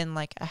and been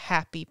like a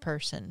happy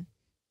person.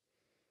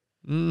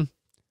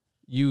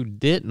 You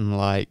didn't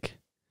like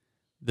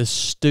the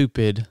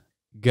stupid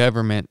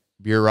government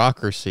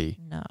bureaucracy.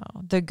 No.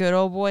 The good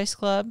old boys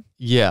club?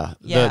 Yeah.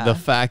 Yeah. The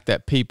fact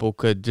that people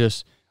could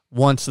just,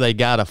 once they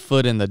got a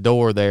foot in the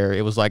door there,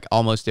 it was like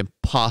almost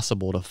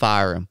impossible to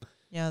fire them.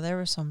 Yeah, there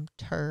were some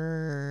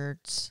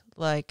turds.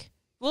 Like,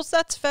 well,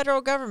 that's federal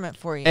government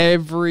for you.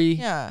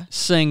 Every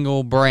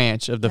single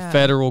branch of the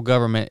federal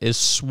government is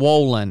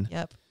swollen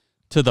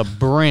to the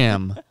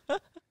brim.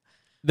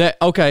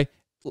 Okay,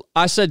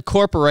 I said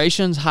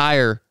corporations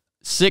hire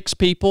 6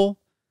 people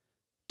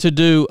to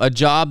do a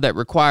job that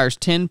requires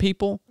 10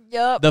 people.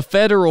 Yep. The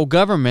federal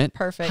government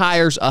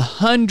hires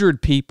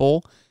 100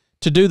 people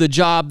to do the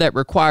job that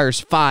requires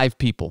 5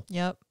 people.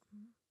 Yep.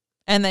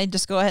 And they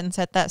just go ahead and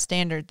set that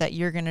standard that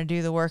you're going to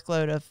do the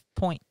workload of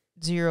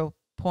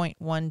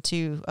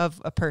 0.12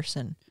 of a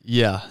person.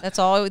 Yeah. That's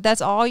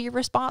all you're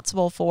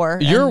responsible for.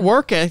 Your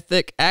work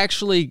ethic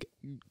actually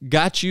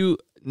got you,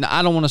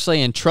 I don't want to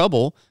say in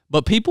trouble,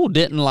 but people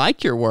didn't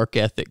like your work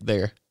ethic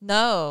there.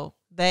 No.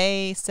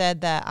 They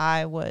said that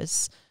I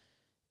was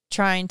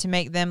trying to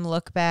make them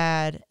look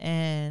bad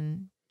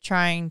and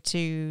trying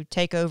to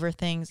take over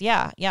things.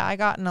 Yeah, I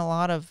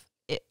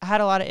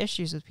had a lot of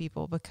issues with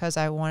people because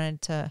I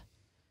wanted to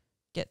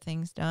get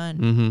things done.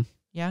 Mm-hmm.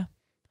 Yeah.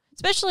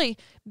 Especially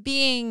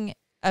being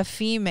a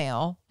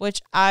female,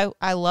 which I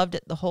loved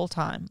it the whole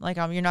time. Like,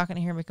 you're not going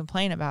to hear me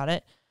complain about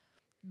it,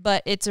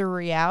 but it's a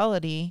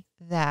reality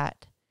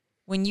that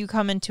when you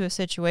come into a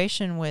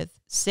situation with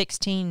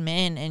 16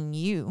 men and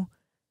you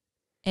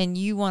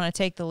want to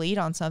take the lead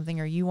on something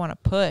or you want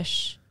to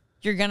push,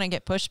 you're going to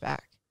get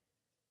pushback,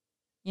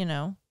 you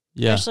know?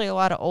 Yeah. Especially a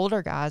lot of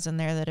older guys in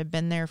there that have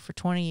been there for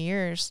 20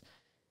 years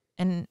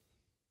and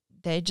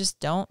they just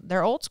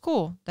they're old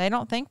school. They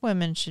don't think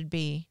women should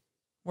be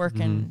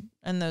working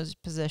in those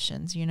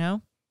positions, you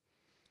know?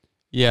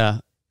 Yeah.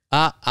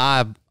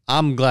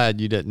 I'm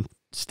glad you didn't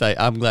stay.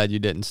 I'm glad you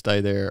didn't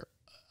stay there.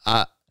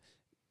 I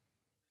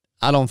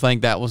don't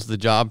think that was the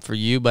job for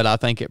you, but I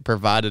think it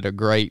provided a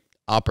great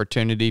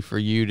opportunity for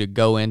you to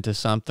go into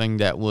something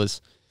that was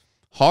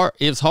hard.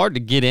 It was hard to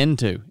get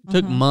into. It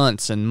took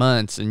months and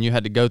months, and you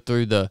had to go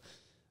through the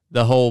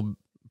whole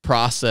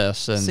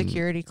process and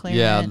security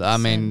clearance. Yeah, I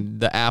mean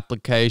the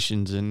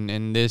applications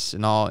and this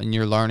and all, and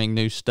you're learning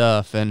new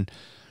stuff, and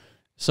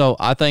so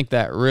I think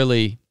that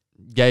really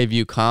gave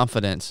you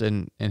confidence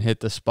and hit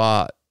the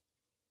spot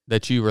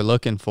that you were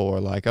looking for.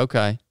 Like,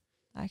 okay,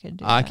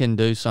 I can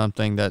do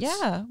something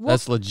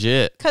that's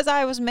legit. Because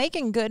I was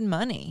making good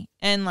money,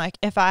 and like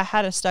if I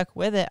had a stuck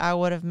with it, I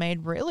would have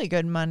made really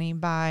good money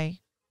by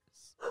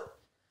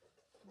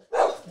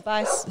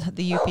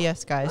the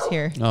UPS guys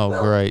here. Oh,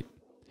 great!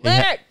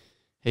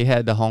 He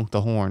had to honk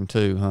the horn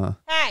too, huh?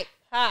 Hey,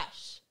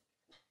 hush!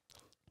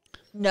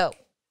 No,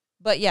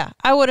 but yeah,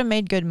 I would have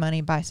made good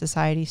money by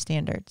society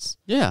standards.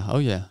 Yeah. Oh,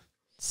 yeah.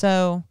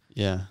 So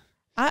yeah,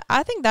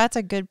 I think that's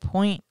a good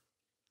point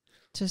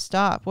to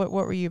stop. What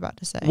were you about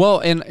to say? Well,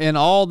 in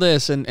all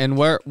this and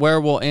where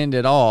we'll end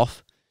it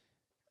off,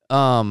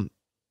 oh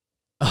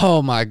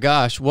my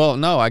gosh. Well,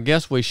 no, I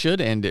guess we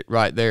should end it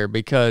right there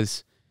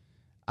because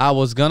I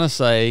was going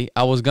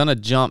to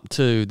jump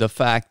to the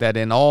fact that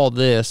in all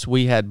this,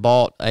 we had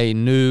bought a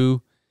new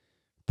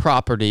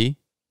property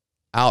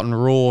out in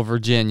rural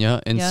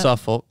Virginia in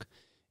Suffolk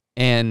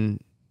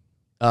and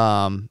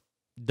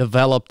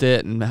developed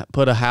it and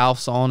put a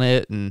house on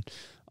it and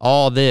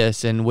all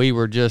this. And we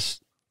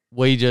just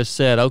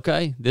said,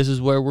 okay, this is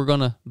where we're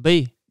going to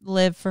be.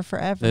 Live for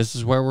forever. This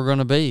is where we're going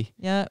to be.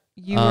 Yeah.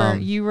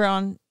 You were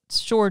on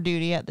shore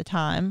duty at the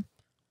time.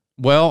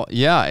 Well,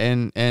 yeah,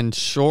 and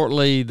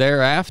shortly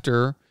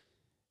thereafter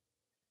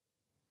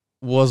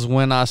was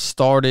when I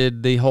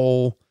started the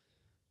whole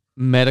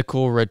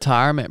medical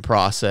retirement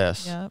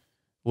process,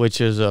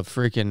 which is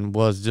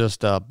was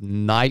just a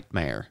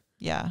nightmare.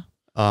 Yeah.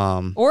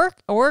 Or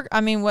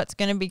I mean, what's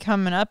going to be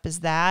coming up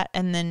is that,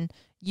 and then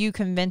you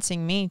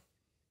convincing me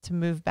to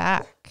move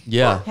back.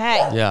 Yeah.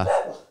 Hey. Yeah.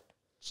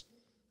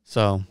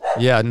 So,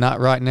 yeah, not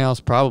right now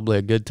is probably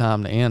a good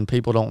time to end.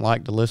 People don't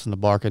like to listen to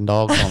barking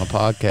dogs on a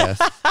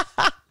podcast.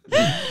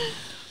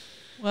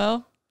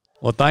 Well,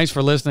 thanks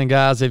for listening,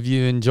 guys. If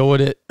you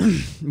enjoyed it,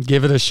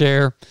 give it a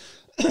share.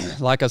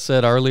 Like I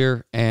said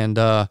earlier, and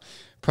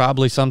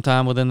probably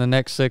sometime within the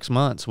next 6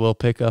 months, we'll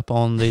pick up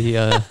on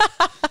the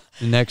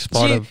next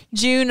part of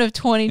June of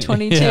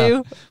 2022.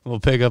 Yeah, we'll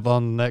pick up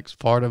on the next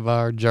part of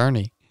our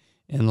journey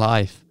in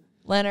life.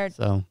 Leonard,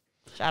 so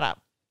shut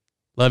up.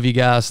 Love you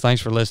guys.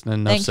 Thanks for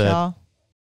listening. Nuff Thanks, Said. y'all.